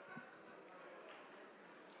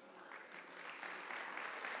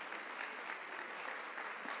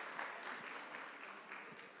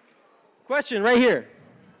 Question right here.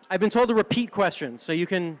 I've been told to repeat questions, so you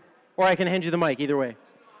can, or I can hand you the mic, either way.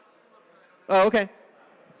 Oh, okay.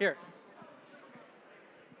 Here.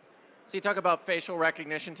 So you talk about facial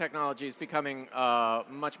recognition technologies becoming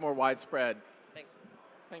much more widespread. Thanks.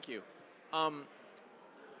 Thank you.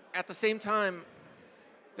 At the same time,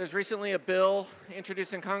 There's recently a bill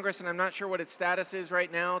introduced in Congress, and I'm not sure what its status is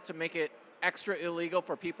right now, to make it extra illegal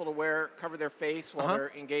for people to cover their face while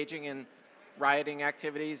they're engaging in rioting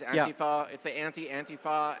activities. Antifa, it's the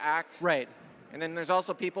Anti-Antifa Act. Right. And then there's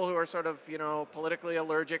also people who are sort of, you know, politically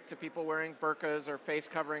allergic to people wearing burqas or face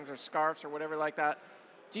coverings or scarves or whatever like that.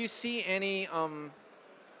 Do you see any, I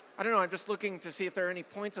don't know, I'm just looking to see if there are any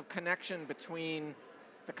points of connection between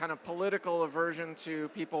the kind of political aversion to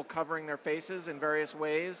people covering their faces in various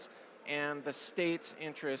ways and the state's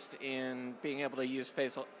interest in being able to use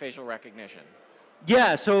facial recognition.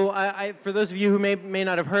 Yeah, so for those of you who may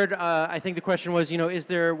not have heard, I think the question was, you know,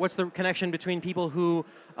 what's the connection between people who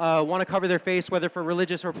want to cover their face, whether for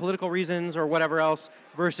religious or political reasons or whatever else,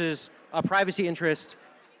 versus a privacy interest?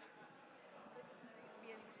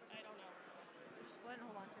 I don't know. Just go ahead and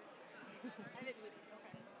hold on to it. I think we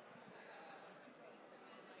okay.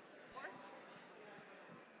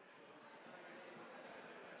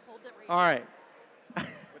 Hold it right. All right.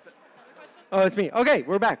 What's it? Another question? Oh, it's me. Okay,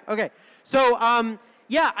 we're back. Okay. So,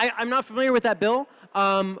 yeah, I'm not familiar with that bill,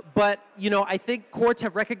 but, you know, I think courts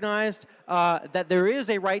have recognized that there is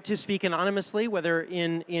a right to speak anonymously, whether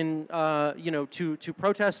in you know, to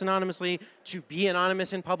protest anonymously, to be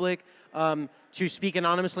anonymous in public, to speak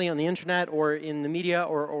anonymously on the internet or in the media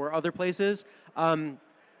or other places.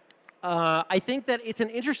 I think that it's an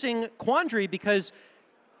interesting quandary because,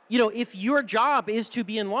 you know, if your job is to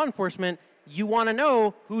be in law enforcement, you want to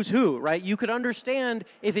know who's who, right? You could understand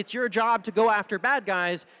if it's your job to go after bad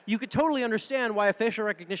guys, you could totally understand why a facial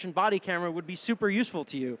recognition body camera would be super useful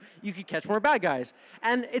to you. You could catch more bad guys.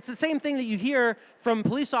 And it's the same thing that you hear from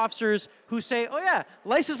police officers who say, oh yeah,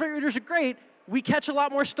 license plate readers are great, we catch a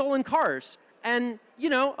lot more stolen cars. And, you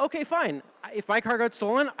know, okay, fine. If my car got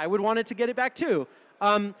stolen, I would want it to get it back too.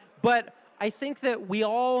 But I think that we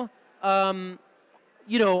all,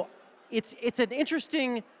 you know, it's an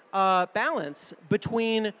interesting balance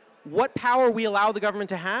between what power we allow the government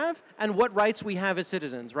to have and what rights we have as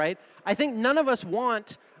citizens, right? I think none of us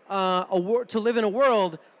want to live in a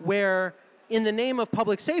world where, in the name of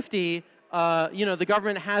public safety, you know, the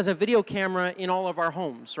government has a video camera in all of our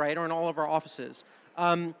homes, right, or in all of our offices.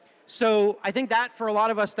 So I think that, for a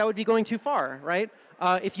lot of us, that would be going too far, right?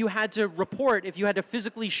 If you had to report, if you had to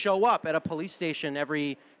physically show up at a police station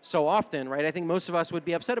every so often, right, I think most of us would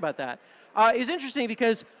be upset about that. It's interesting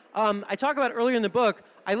because I talk about earlier in the book,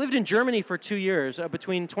 I lived in Germany for 2 years,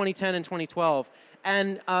 between 2010 and 2012.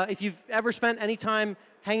 And if you've ever spent any time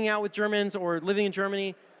hanging out with Germans or living in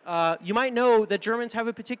Germany, you might know that Germans have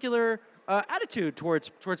a particular attitude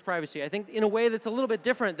towards privacy. I think in a way that's a little bit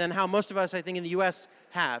different than how most of us, I think, in the US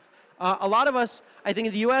have. A lot of us, I think,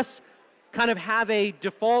 in the US kind of have a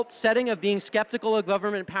default setting of being skeptical of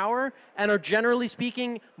government power and are, generally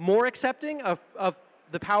speaking, more accepting of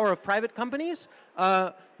the power of private companies.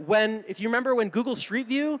 If you remember when Google Street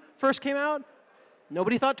View first came out,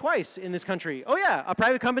 nobody thought twice in this country. Oh yeah, a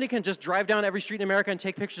private company can just drive down every street in America and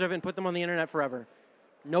take pictures of it and put them on the internet forever.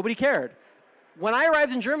 Nobody cared. When I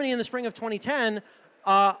arrived in Germany in the spring of 2010,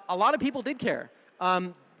 a lot of people did care.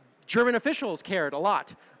 German officials cared a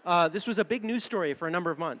lot. This was a big news story for a number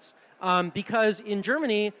of months. Because in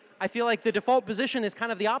Germany, I feel like the default position is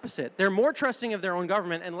kind of the opposite. They're more trusting of their own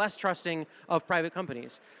government and less trusting of private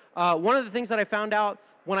companies. One of the things that I found out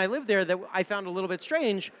when I lived there that I found a little bit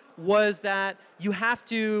strange was that you have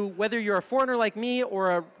to, whether you're a foreigner like me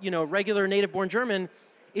or a regular native-born German,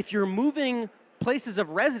 if you're moving places of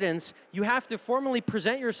residence, you have to formally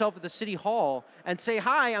present yourself at the city hall and say,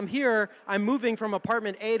 hi, I'm here, I'm moving from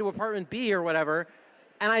apartment A to apartment B or whatever.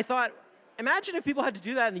 And I thought, imagine if people had to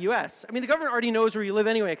do that in the US. I mean, the government already knows where you live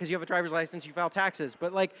anyway because you have a driver's license, you file taxes.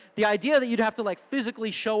 But like the idea that you'd have to like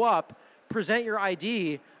physically show up, present your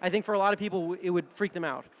ID, I think for a lot of people it would freak them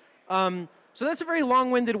out. So that's a very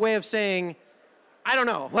long-winded way of saying, I don't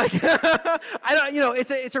know. Like,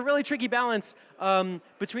 it's a really tricky balance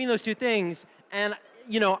between those two things. And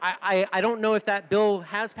I don't know if that bill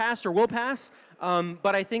has passed or will pass.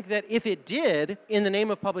 But I think that if it did, in the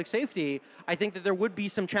name of public safety, I think that there would be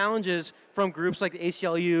some challenges from groups like the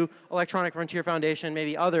ACLU, Electronic Frontier Foundation,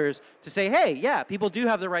 maybe others, to say, hey, yeah, people do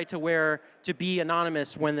have the right to be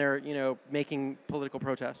anonymous when they're, making political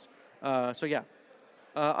protests. So yeah.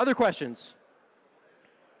 Other questions?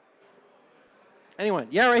 Anyone?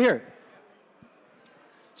 Yeah, right here.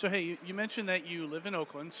 So hey, you mentioned that you live in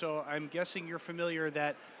Oakland, so I'm guessing you're familiar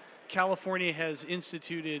that California has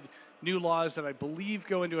instituted new laws that I believe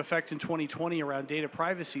go into effect in 2020 around data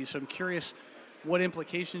privacy. So I'm curious what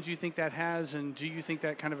implications you think that has, and do you think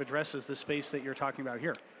that kind of addresses the space that you're talking about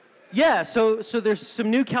here? Yeah, so there's some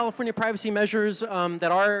new California privacy measures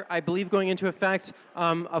that are, I believe, going into effect.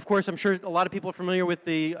 Of course, I'm sure a lot of people are familiar with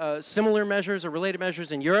the similar measures or related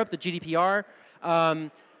measures in Europe, the GDPR.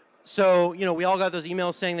 So, we all got those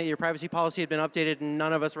emails saying that your privacy policy had been updated and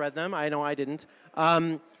none of us read them. I know I didn't.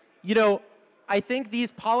 I think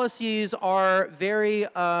these policies are very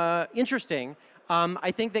interesting.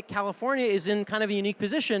 I think that California is in kind of a unique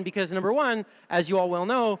position because, number one, as you all well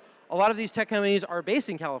know, a lot of these tech companies are based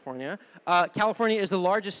in California. California is the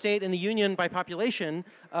largest state in the union by population,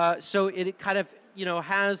 so it kind of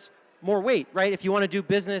has more weight, right? If you want to do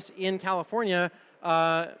business in California,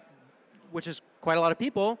 which is quite a lot of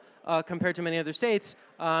people compared to many other states,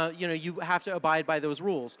 you have to abide by those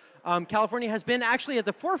rules. California has been actually at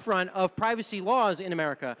the forefront of privacy laws in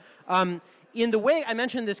America. In the way I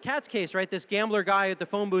mentioned this Katz case, right? This gambler guy at the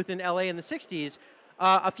phone booth in LA in the 60s.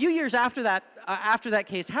 A few years after that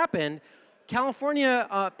case happened,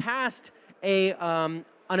 California passed an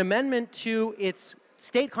amendment to its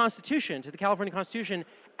state constitution, to the California Constitution,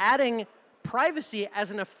 adding privacy as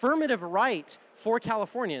an affirmative right for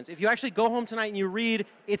Californians. If you actually go home tonight and you read,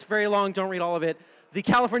 it's very long, don't read all of it, the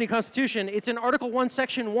California Constitution, it's in Article 1,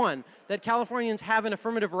 Section 1, that Californians have an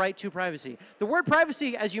affirmative right to privacy. The word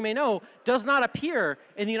privacy, as you may know, does not appear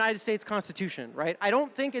in the United States Constitution, right? I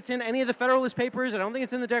don't think it's in any of the Federalist Papers. I don't think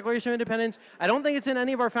it's in the Declaration of Independence. I don't think it's in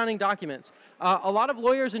any of our founding documents. A lot of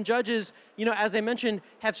lawyers and judges, as I mentioned,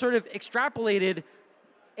 have sort of extrapolated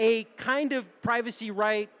a kind of privacy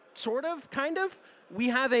right, sort of, kind of. We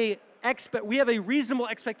have a reasonable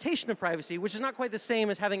expectation of privacy, which is not quite the same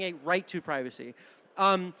as having a right to privacy.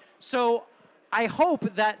 So I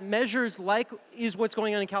hope that measures like is what's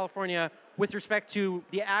going on in California with respect to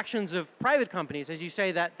the actions of private companies, as you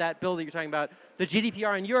say, that bill that you're talking about, the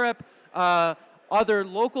GDPR in Europe, other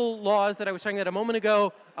local laws that I was talking about a moment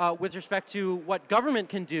ago with respect to what government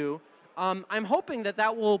can do, I'm hoping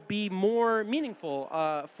that will be more meaningful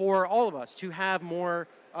for all of us to have more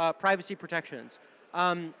privacy protections.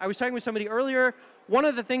 I was talking with somebody earlier. One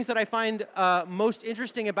of the things that I find most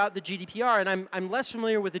interesting about the GDPR, and I'm less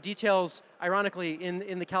familiar with the details, ironically,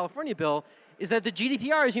 in the California bill, is that the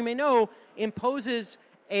GDPR, as you may know, imposes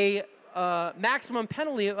a maximum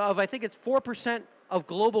penalty of, I think it's 4% of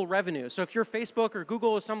global revenue. So if you're Facebook or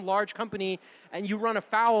Google or some large company and you run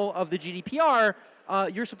afoul of the GDPR,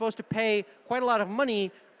 you're supposed to pay quite a lot of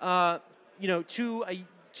money to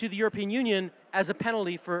the European Union as a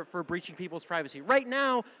penalty for breaching people's privacy. Right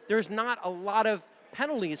now, there's not a lot of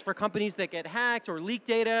penalties for companies that get hacked or leak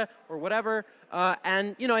data or whatever.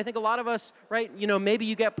 And I think a lot of us, right? Maybe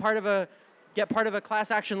you get part of a class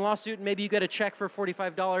action lawsuit, and maybe you get a check for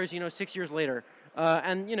 $45, 6 years later,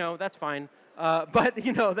 and that's fine. But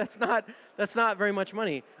that's not very much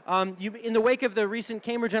money. In the wake of the recent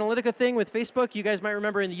Cambridge Analytica thing with Facebook, you guys might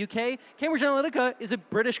remember in the UK, Cambridge Analytica is a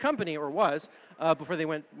British company, or was, before they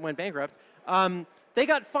went bankrupt. They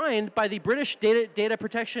got fined by the British Data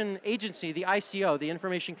Protection Agency, the ICO, the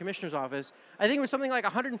Information Commissioner's Office. I think it was something like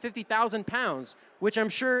 £150,000, which I'm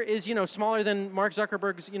sure is smaller than Mark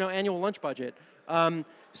Zuckerberg's annual lunch budget.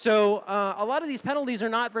 So a lot of these penalties are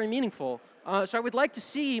not very meaningful. So I would like to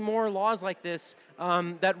see more laws like this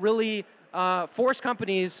that really force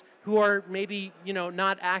companies who are maybe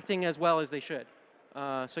not acting as well as they should.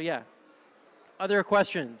 So yeah. Other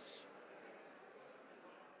questions?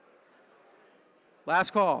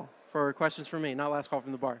 Last call for questions from me, not last call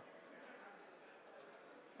from the bar.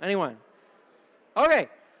 Anyone? Okay.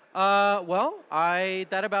 Well,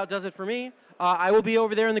 that about does it for me. I will be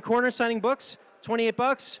over there in the corner signing books. 28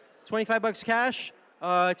 bucks, 25 bucks cash,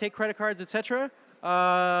 take credit cards, etc.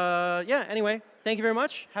 Yeah, anyway, thank you very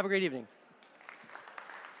much. Have a great evening.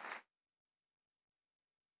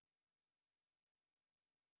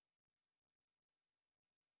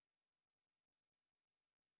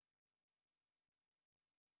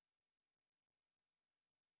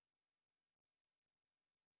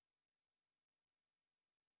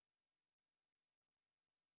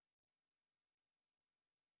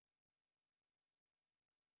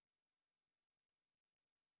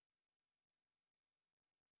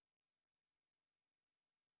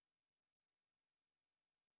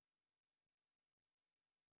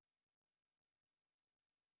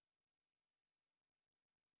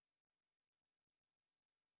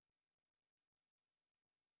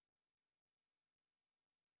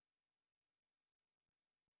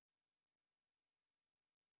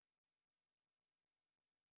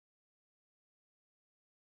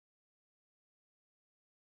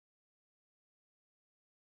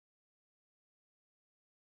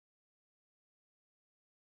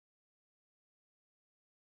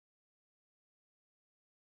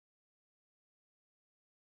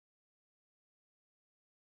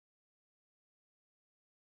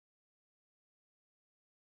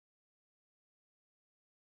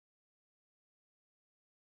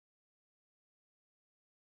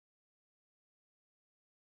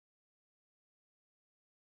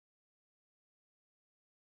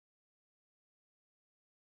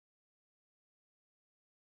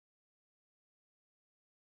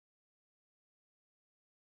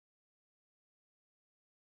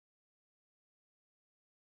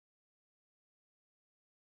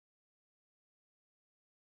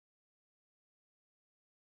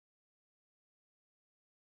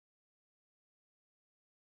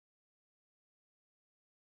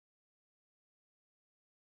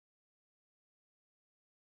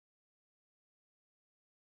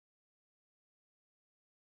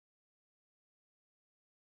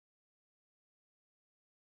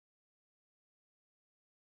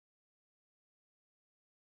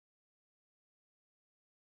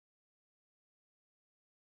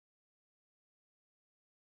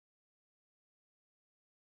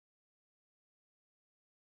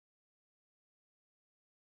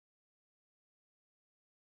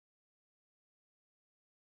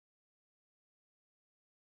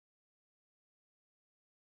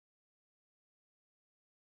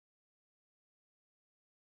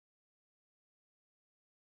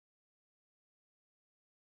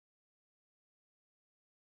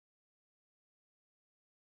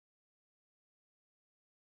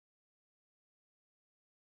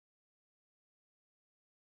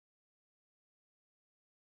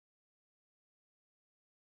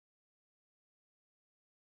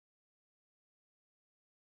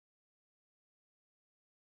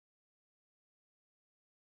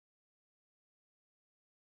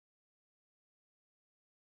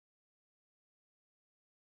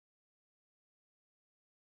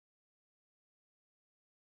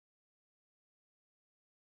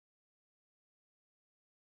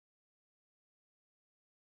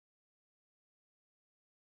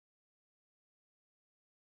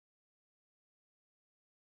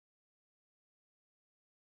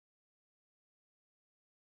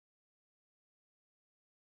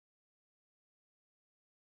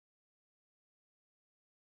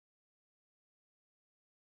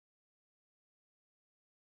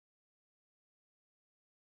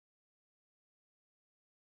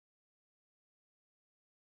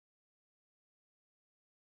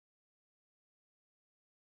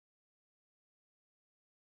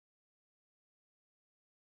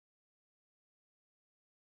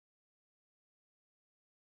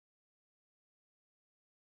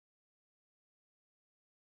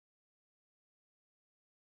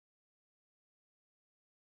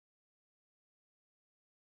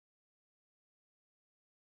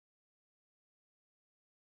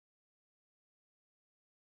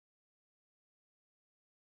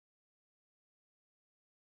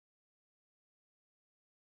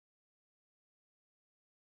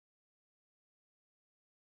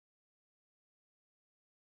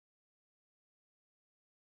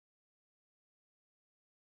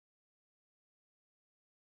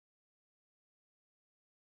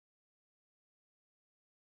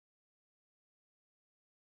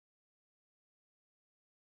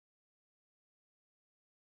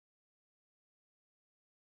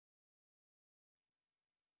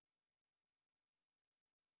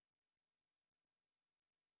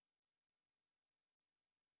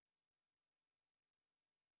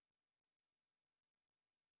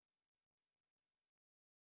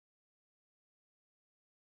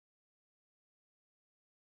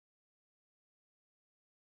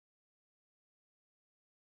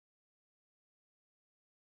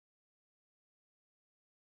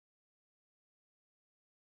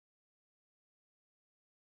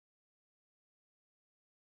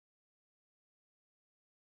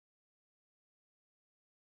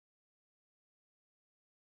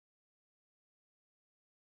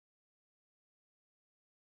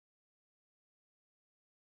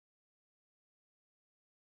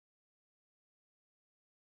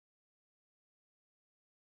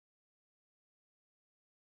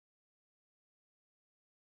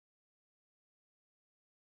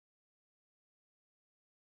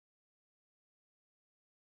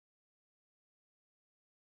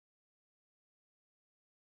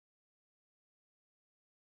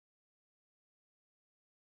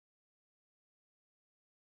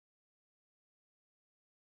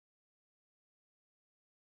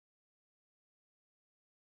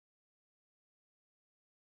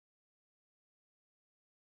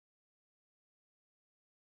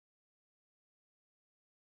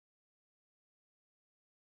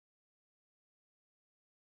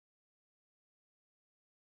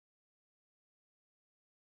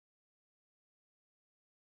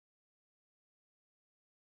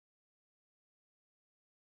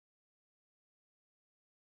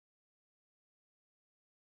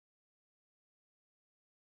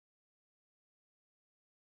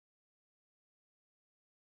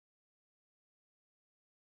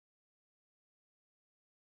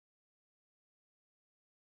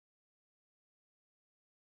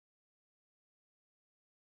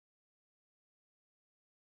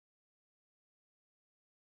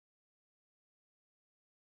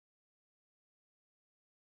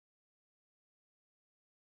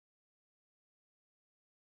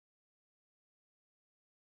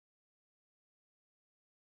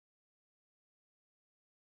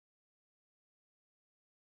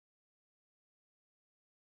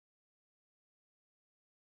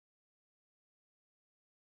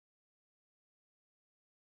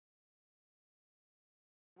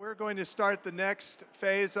 We're going to start the next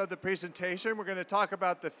phase of the presentation. We're going to talk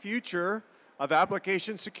about the future of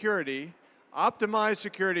application security, optimized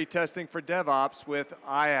security testing for DevOps with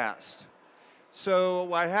IAST.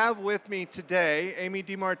 So I have with me today Amy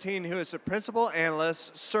DeMartine, who is the Principal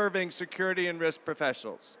Analyst serving security and risk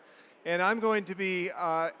professionals. And I'm going to be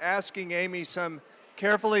asking Amy some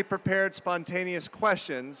carefully prepared, spontaneous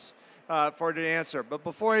questions for her to answer. But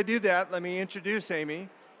before I do that, let me introduce Amy.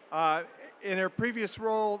 In her previous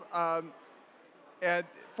role at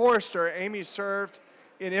Forrester, Amy served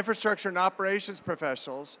in infrastructure and operations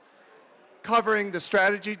professionals, covering the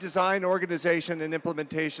strategy, design, organization, and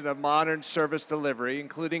implementation of modern service delivery,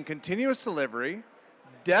 including continuous delivery,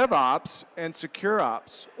 DevOps, and secure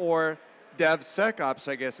ops, or DevSecOps,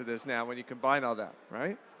 I guess it is now when you combine all that,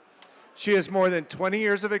 right? She has more than 20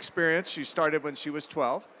 years of experience. She started when she was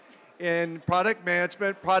 12 in product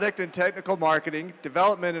management, product and technical marketing,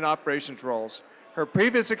 development, and operations roles. Her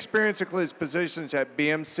previous experience includes positions at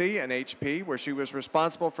BMC and HP, where she was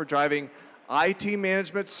responsible for driving IT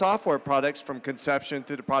management software products from conception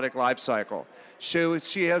through the product lifecycle.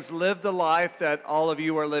 She has lived the life that all of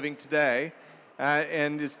you are living today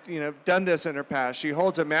and has done this in her past. She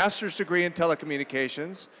holds a master's degree in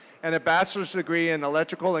telecommunications and a bachelor's degree in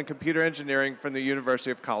electrical and computer engineering from the University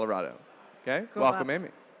of Colorado. Okay, Go welcome, Buffs. Amy.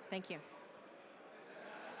 Thank you.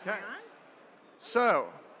 Okay, Am I on? so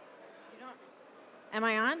Am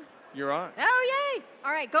I on? you're on. Oh, yay!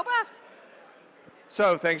 All right, go Buffs.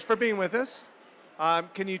 So thanks for being with us.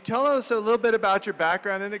 Can you tell us a little bit about your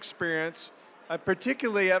background and experience,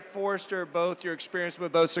 particularly at Forrester, both your experience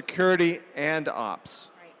with both security and ops?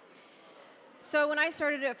 Right. So when I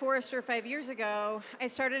started at Forrester 5 years ago, I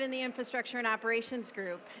started in the infrastructure and operations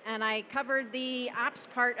group, and I covered the ops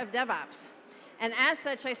part of DevOps. And as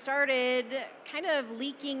such, I started kind of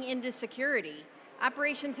leaking into security.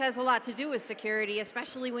 Operations has a lot to do with security,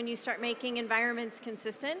 especially when you start making environments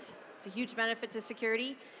consistent. It's a huge benefit to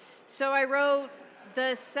security. So I wrote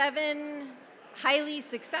the 7 highly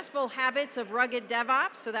successful habits of rugged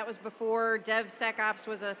DevOps. So that was before DevSecOps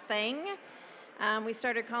was a thing. We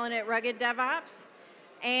started calling it rugged DevOps.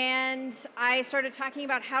 And I started talking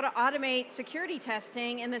about how to automate security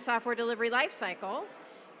testing in the software delivery lifecycle.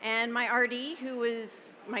 And my RD,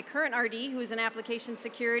 my current RD, who is in application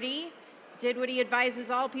security, did what he advises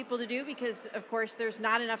all people to do because, of course, there's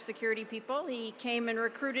not enough security people. He came and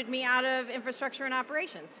recruited me out of infrastructure and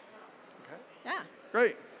operations. Okay. Yeah.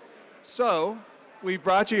 Great. So we've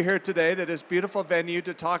brought you here today to this beautiful venue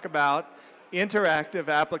to talk about interactive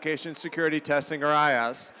application security testing, or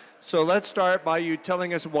IAST. So let's start by you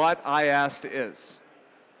telling us what IAST is.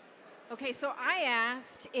 Okay, so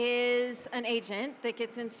IAST is an agent that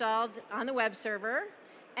gets installed on the web server,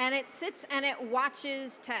 and it sits and it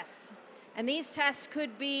watches tests. And these tests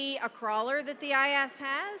could be a crawler that the IAST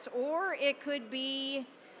has, or it could be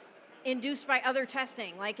induced by other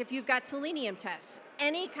testing. Like if you've got Selenium tests,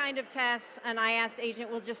 any kind of tests, an IAST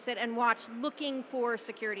agent will just sit and watch looking for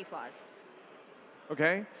security flaws.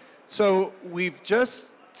 Okay, so we've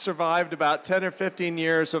just survived about 10 or 15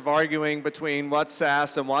 years of arguing between what's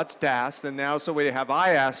SAST and what's DAST, and now so we have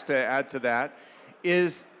IAST to add to that.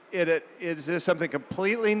 Is this something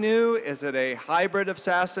completely new? Is it a hybrid of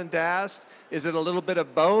SAST and DAST? Is it a little bit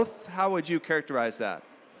of both? How would you characterize that?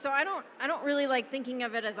 So I don't really like thinking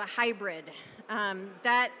of it as a hybrid.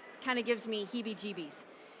 That kind of gives me heebie-jeebies.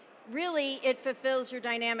 Really, it fulfills your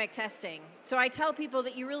dynamic testing. So I tell people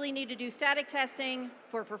that you really need to do static testing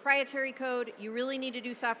for proprietary code, you really need to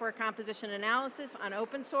do software composition analysis on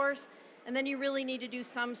open source, and then you really need to do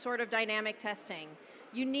some sort of dynamic testing.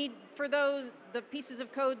 You need, for those, the pieces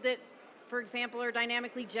of code that, for example, are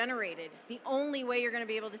dynamically generated, the only way you're going to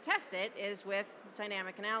be able to test it is with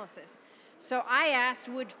dynamic analysis. So IAST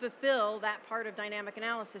would fulfill that part of dynamic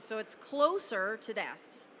analysis, so it's closer to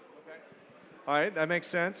DAST. Okay. All right, that makes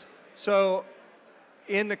sense. So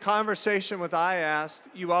in the conversation with IAST,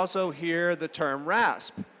 you also hear the term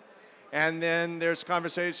RASP. And then there's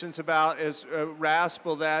conversations about, is RASP,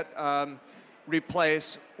 will that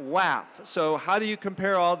replace WAF? So how do you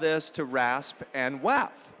compare all this to RASP and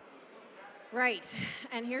WAF? Right,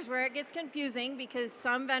 and here's where it gets confusing because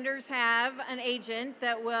some vendors have an agent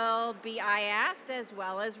that will be IAST as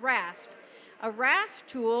well as RASP. A RASP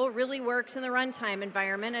tool really works in the runtime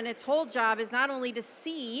environment, and its whole job is not only to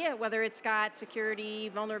see whether it's got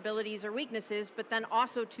security vulnerabilities or weaknesses, but then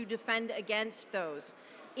also to defend against those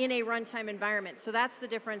in a runtime environment. So that's the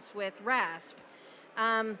difference with RASP.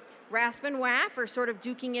 RASP and WAF are sort of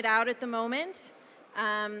duking it out at the moment.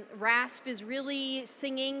 RASP is really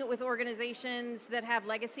singing with organizations that have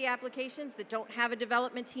legacy applications that don't have a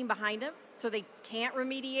development team behind them, so they can't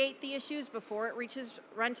remediate the issues before it reaches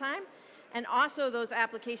runtime. And also those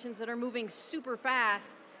applications that are moving super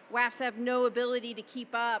fast, WAFs have no ability to keep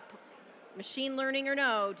up, machine learning or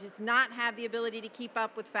no, does not have the ability to keep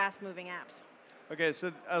up with fast-moving apps. Okay,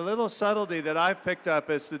 so a little subtlety that I've picked up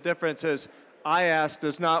is the difference is IaaS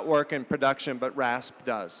does not work in production, but RASP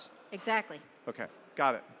does. Exactly. Okay,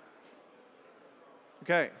 got it.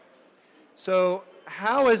 Okay, so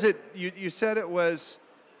how is it, you said it was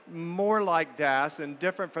more like DAS and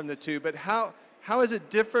different from the two, but how is it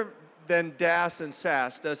different than DAS and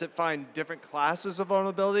SaaS? Does it find different classes of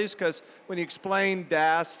vulnerabilities? Because when you explain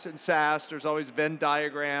DAS and SaaS, there's always Venn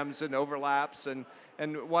diagrams and overlaps, and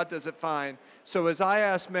what does it find? So is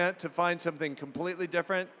IaaS meant to find something completely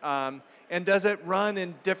different? And does it run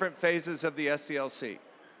in different phases of the SDLC?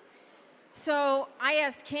 So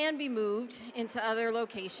IaaS can be moved into other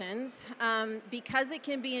locations. Because it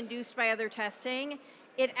can be induced by other testing,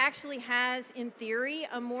 it actually has, in theory,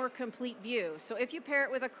 a more complete view. So if you pair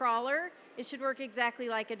it with a crawler, it should work exactly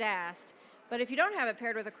like a DAST. But if you don't have it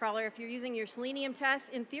paired with a crawler, if you're using your Selenium tests,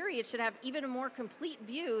 in theory, it should have even a more complete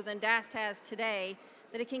view than DAST has today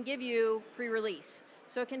that it can give you pre-release.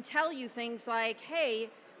 So it can tell you things like, hey,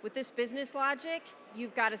 with this business logic,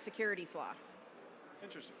 you've got a security flaw.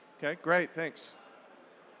 Interesting. Okay, great, thanks.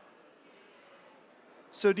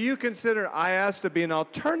 So do you consider IaaS to be an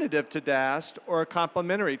alternative to DAST or a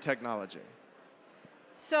complementary technology?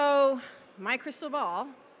 So my crystal ball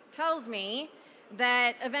tells me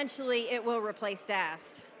that eventually it will replace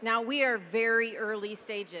DAST. Now we are very early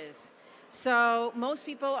stages. So most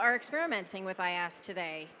people are experimenting with IaaS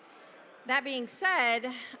today. That being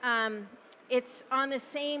said, it's on the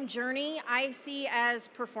same journey I see as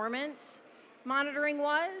performance monitoring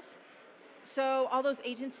was. So all those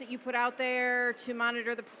agents that you put out there to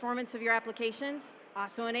monitor the performance of your applications,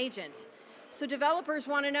 also an agent. So developers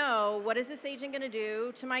want to know, what is this agent going to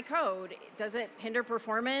do to my code? Does it hinder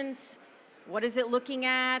performance? What is it looking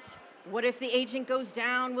at? What if the agent goes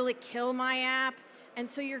down? Will it kill my app? And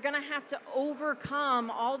so you're going to have to overcome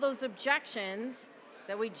all those objections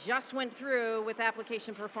that we just went through with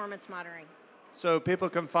application performance monitoring. So people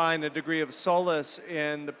can find a degree of solace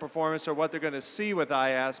in the performance or what they're going to see with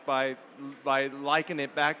IaaS by likening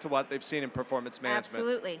it back to what they've seen in performance management.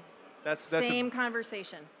 Absolutely. That's Same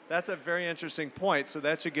conversation. That's a very interesting point. So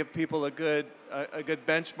that should give people a good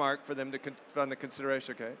benchmark for them to on the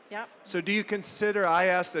consideration. Okay. Yep. So do you consider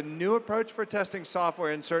IaaS a new approach for testing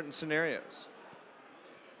software in certain scenarios?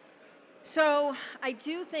 So I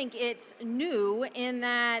do think it's new in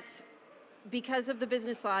that because of the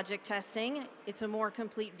business logic testing, it's a more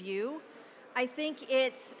complete view. I think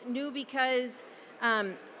it's new because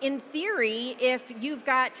in theory, if you've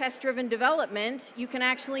got test-driven development, you can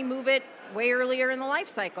actually move it way earlier in the life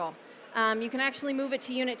cycle. You can actually move it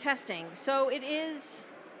to unit testing. So it is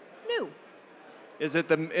new. Is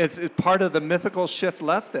it part of the mythical shift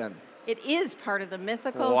left then? It is part of the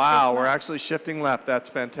mythical Wow, shift we're left. actually shifting left. That's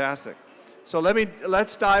fantastic. So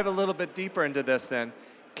let's dive a little bit deeper into this then.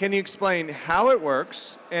 Can you explain how it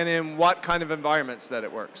works and in what kind of environments that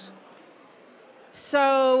it works?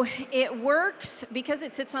 So it works because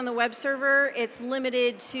it sits on the web server. It's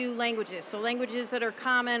limited to languages. So languages that are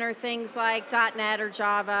common are things like .NET or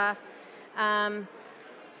Java. And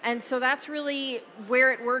so that's really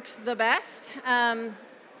where it works the best.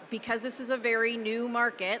 Because this is a very new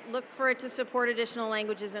market, look for it to support additional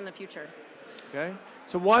languages in the future. Okay.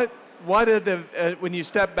 So what are the, when you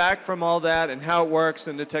step back from all that and how it works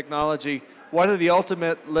and the technology, what are the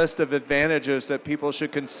ultimate list of advantages that people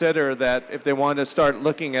should consider that if they want to start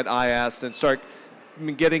looking at IaaS and start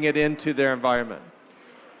getting it into their environment?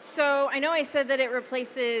 So I know I said that it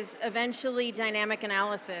replaces eventually dynamic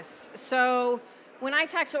analysis. So when I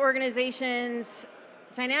talk to organizations,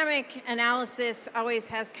 dynamic analysis always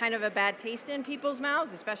has kind of a bad taste in people's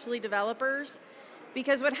mouths, especially developers,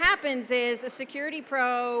 because what happens is a security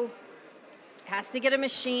pro has to get a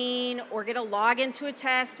machine or get a login to a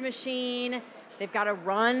test machine. They've got to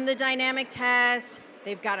run the dynamic test.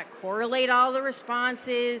 They've got to correlate all the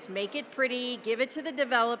responses, make it pretty, give it to the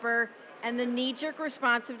developer, and the knee-jerk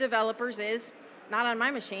response of developers is, not on my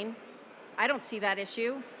machine. I don't see that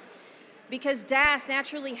issue. Because DAS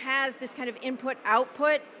naturally has this kind of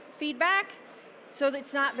input-output feedback, so that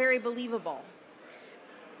it's not very believable.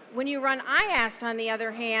 When you run IaaS, on the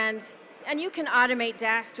other hand, and you can automate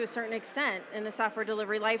DAS to a certain extent in the software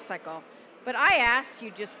delivery lifecycle, but IaaS,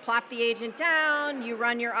 you just plop the agent down, you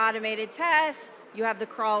run your automated tests, you have the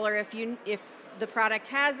crawler if the product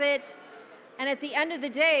has it, And at the end of the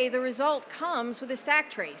day, the result comes with a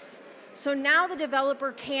stack trace. So now the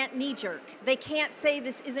developer can't knee-jerk. They can't say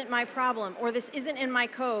this isn't my problem, or this isn't in my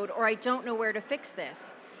code, or I don't know where to fix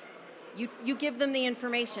this. You give them the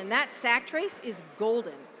information. That stack trace is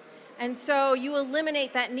golden. And so you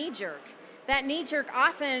eliminate that knee-jerk. That knee-jerk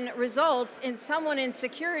often results in someone in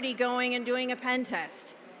security going and doing a pen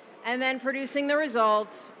test, and then producing the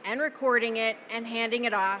results, and recording it, and handing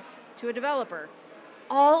it off to a developer.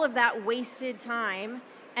 All of that wasted time,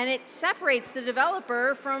 and it separates the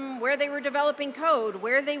developer from where they were developing code,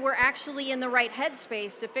 where they were actually in the right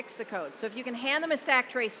headspace to fix the code. So if you can hand them a stack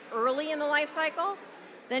trace early in the life cycle,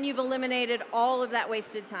 then you've eliminated all of that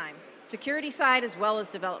wasted time. Security side as well as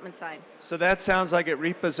development side. So that sounds like it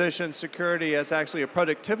repositions security as actually a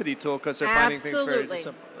productivity tool because they're finding things very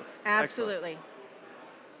simple. Absolutely. Excellent.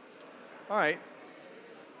 All right.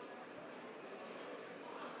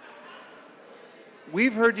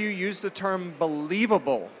 We've heard you use the term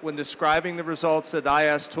believable when describing the results that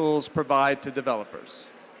IS tools provide to developers.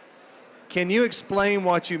 Can you explain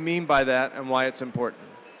what you mean by that and why it's important?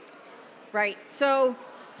 Right. So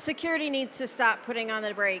security needs to stop putting on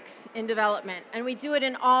the brakes in development, and we do it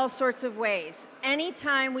in all sorts of ways.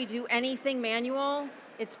 Anytime we do anything manual,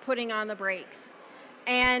 it's putting on the brakes.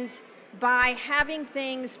 And by having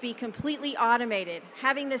things be completely automated,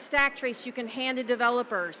 having the stack trace you can hand to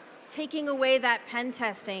developers, taking away that pen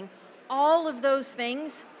testing, all of those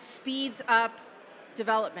things speeds up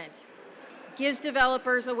development. Gives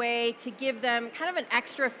developers a way to give them kind of an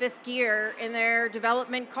extra fifth gear in their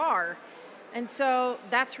development car. And so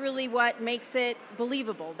that's really what makes it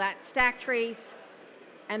believable. That stack trace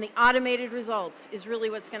and the automated results is really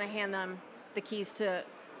what's going to hand them the keys to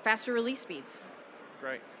faster release speeds.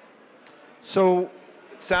 Great. So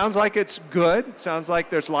it sounds like it's good. Sounds like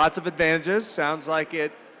there's lots of advantages. Sounds like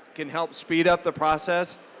it can help speed up the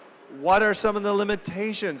process. What are some of the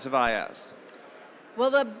limitations of IS? Well,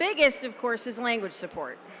 the biggest, of course, is language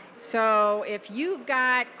support. So if you've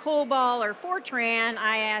got COBOL or Fortran,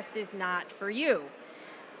 IAST is not for you.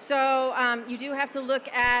 So you do have to look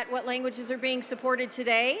at what languages are being supported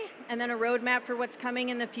today, and then a roadmap for what's coming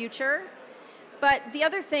in the future. But the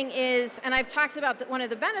other thing is, and I've talked about one of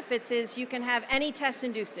the benefits is you can have any test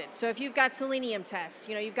induce it. So if you've got Selenium tests,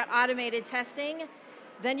 you've got automated testing,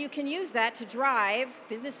 then you can use that to drive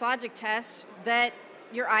business logic tests that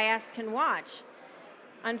your IAST can watch.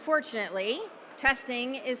 Unfortunately,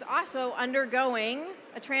 testing is also undergoing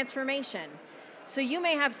a transformation. So you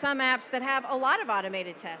may have some apps that have a lot of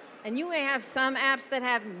automated tests, and you may have some apps that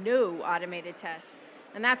have no automated tests.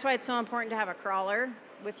 And that's why it's so important to have a crawler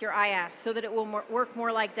with your IAST so that it will work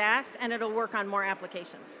more like DAST and it'll work on more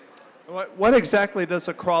applications. What exactly does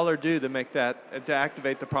a crawler do to make that, to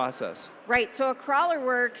activate the process? Right, so a crawler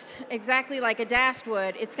works exactly like a DAST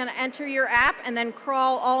would. It's going to enter your app and then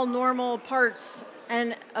crawl all normal parts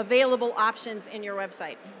and available options in your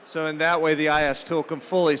website. So in that way, the IS tool can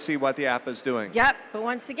fully see what the app is doing. Yep, but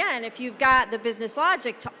once again, if you've got the business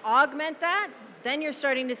logic to augment that, then you're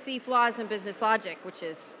starting to see flaws in business logic, which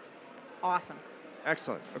is awesome.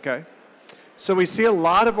 Excellent, okay. So we see a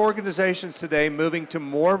lot of organizations today moving to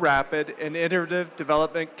more rapid and iterative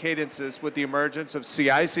development cadences with the emergence of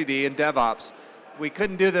CI/CD and DevOps. We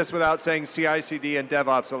couldn't do this without saying CI/CD and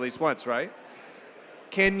DevOps at least once, right?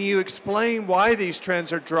 Can you explain why these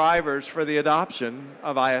trends are drivers for the adoption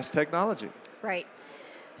of IS technology? Right.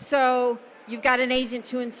 So you've got an agent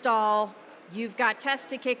to install, you've got tests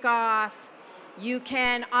to kick off, you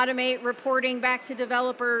can automate reporting back to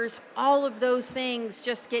developers. All of those things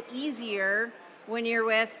just get easier when you're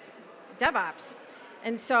with DevOps.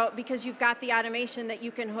 And so, because you've got the automation that you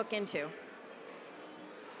can hook into.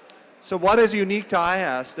 So what is unique to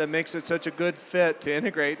IS that makes it such a good fit to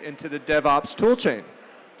integrate into the DevOps toolchain?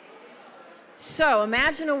 So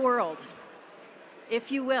imagine a world, if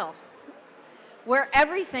you will, where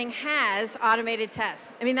everything has automated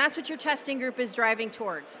tests. I mean, that's what your testing group is driving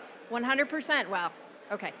towards. 100%, well,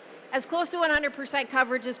 okay. As close to 100%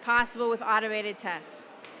 coverage as possible with automated tests.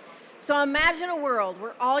 So imagine a world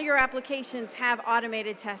where all your applications have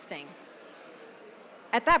automated testing.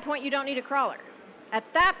 At that point, you don't need a crawler.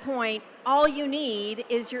 At that point, all you need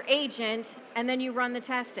is your agent, and then you run the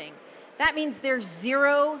testing. That means there's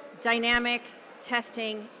zero dynamic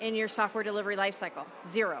testing in your software delivery lifecycle,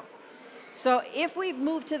 zero. So if we've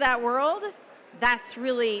moved to that world, that's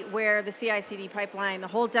really where the CI/CD pipeline, the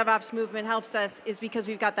whole DevOps movement helps us, is because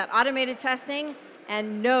we've got that automated testing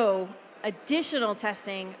and no additional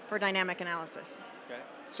testing for dynamic analysis. Okay.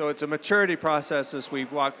 So it's a maturity process as we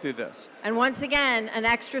walk through this. And once again, an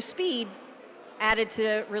extra speed added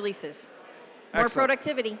to releases. More Excellent.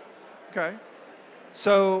 productivity. Okay.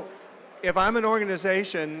 So if I'm an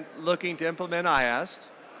organization looking to implement IAST,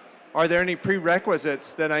 are there any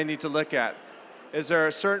prerequisites that I need to look at? Is there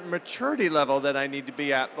a certain maturity level that I need to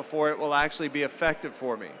be at before it will actually be effective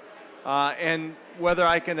for me? And whether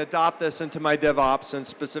I can adopt this into my DevOps and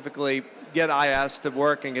specifically get IAST to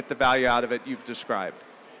work and get the value out of it you've described.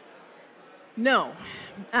 No.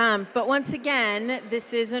 But once again,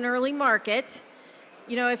 this is an early market.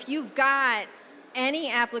 You know, if you've got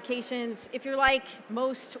any applications, if you're like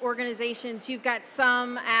most organizations, you've got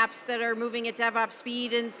some apps that are moving at DevOps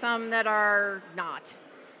speed and some that are not.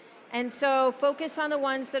 And so focus on the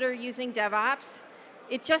ones that are using DevOps.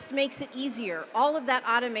 It just makes it easier. All of that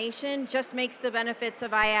automation just makes the benefits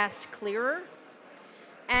of IAST clearer,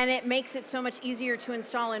 and it makes it so much easier to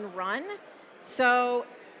install and run. So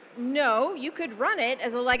no, you could run it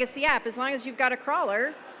as a legacy app. As long as you've got a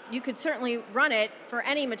crawler, you could certainly run it for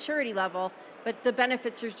any maturity level, but the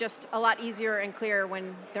benefits are just a lot easier and clearer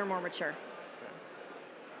when they're more mature.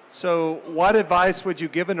 So what advice would you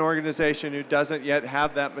give an organization who doesn't yet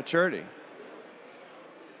have that maturity?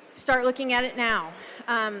 Start looking at it now.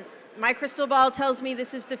 My crystal ball tells me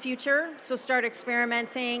this is the future, so start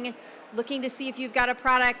experimenting, looking to see if you've got a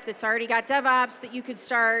product that's already got DevOps that you could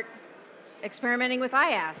start experimenting with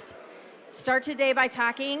IAST. Start today by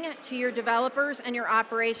talking to your developers and your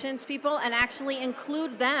operations people and actually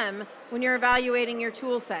include them when you're evaluating your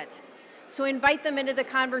tool set. So invite them into the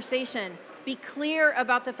conversation. Be clear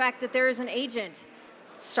about the fact that there is an agent.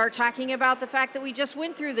 Start talking about the fact that we just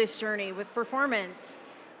went through this journey with performance.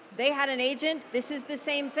 They had an agent, this is the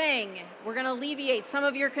same thing. We're going to alleviate some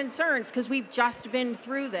of your concerns because we've just been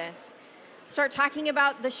through this. Start talking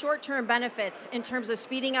about the short-term benefits in terms of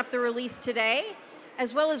speeding up the release today,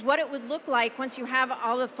 as well as what it would look like once you have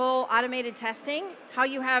all the full automated testing, how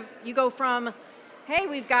you go from, hey,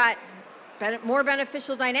 we've got more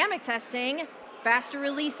beneficial dynamic testing, faster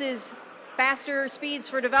releases, faster speeds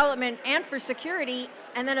for development and for security,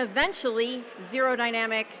 and then eventually zero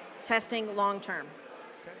dynamic testing long-term.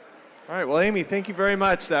 All right, well, Amy, thank you very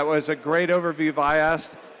much. That was a great overview of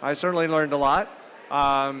IAST. I certainly learned a lot.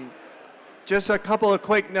 Just a couple of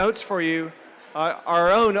quick notes for you.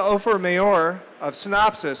 Our own Ofer Mayor of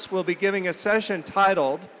Synopsys will be giving a session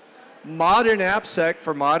titled Modern AppSec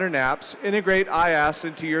for Modern Apps, Integrate IAST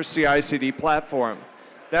into Your CI/CD Platform.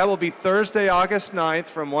 That will be Thursday, August 9th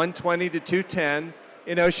from 1:20 to 2:10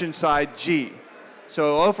 in Oceanside G.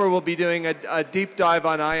 So Ofer will be doing a deep dive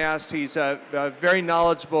on IAST. He's very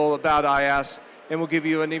knowledgeable about IAST and will give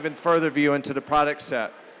you an even further view into the product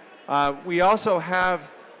set. We also have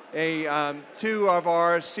two of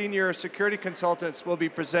our senior security consultants will be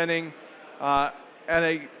presenting at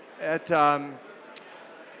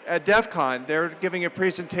DEF CON. They're giving a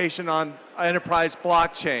presentation on enterprise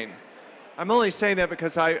blockchain. I'm only saying that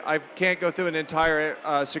because I can't go through an entire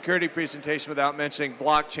security presentation without mentioning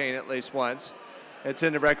blockchain at least once. It's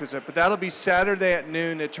in the requisite. But that'll be Saturday at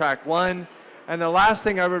noon at Track 1. And the last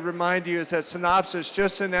thing I would remind you is that Synopsys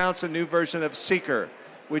just announced a new version of Seeker,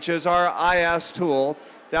 which is our IAST tool.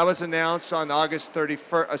 That was announced on July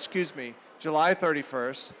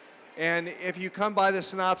 31st. And if you come by the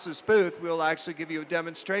Synopsys booth, we'll actually give you a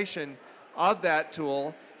demonstration of that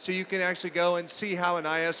tool so you can actually go and see how an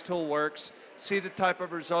IAST tool works, see the type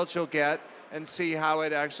of results you'll get, and see how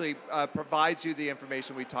it actually provides you the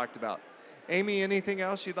information we talked about. Amy, anything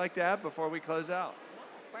else you'd like to add before we close out?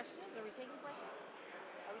 Questions? Are we taking questions?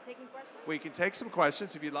 Are we taking questions? We can take some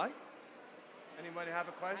questions if you'd like. Anybody have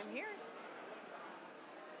a question? I'm here.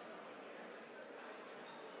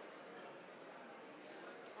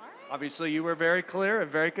 All right. Obviously, you were very clear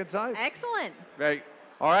and very concise. Excellent.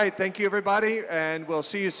 All right, thank you, everybody, and we'll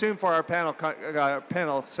see you soon for our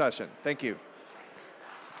panel session. Thank you.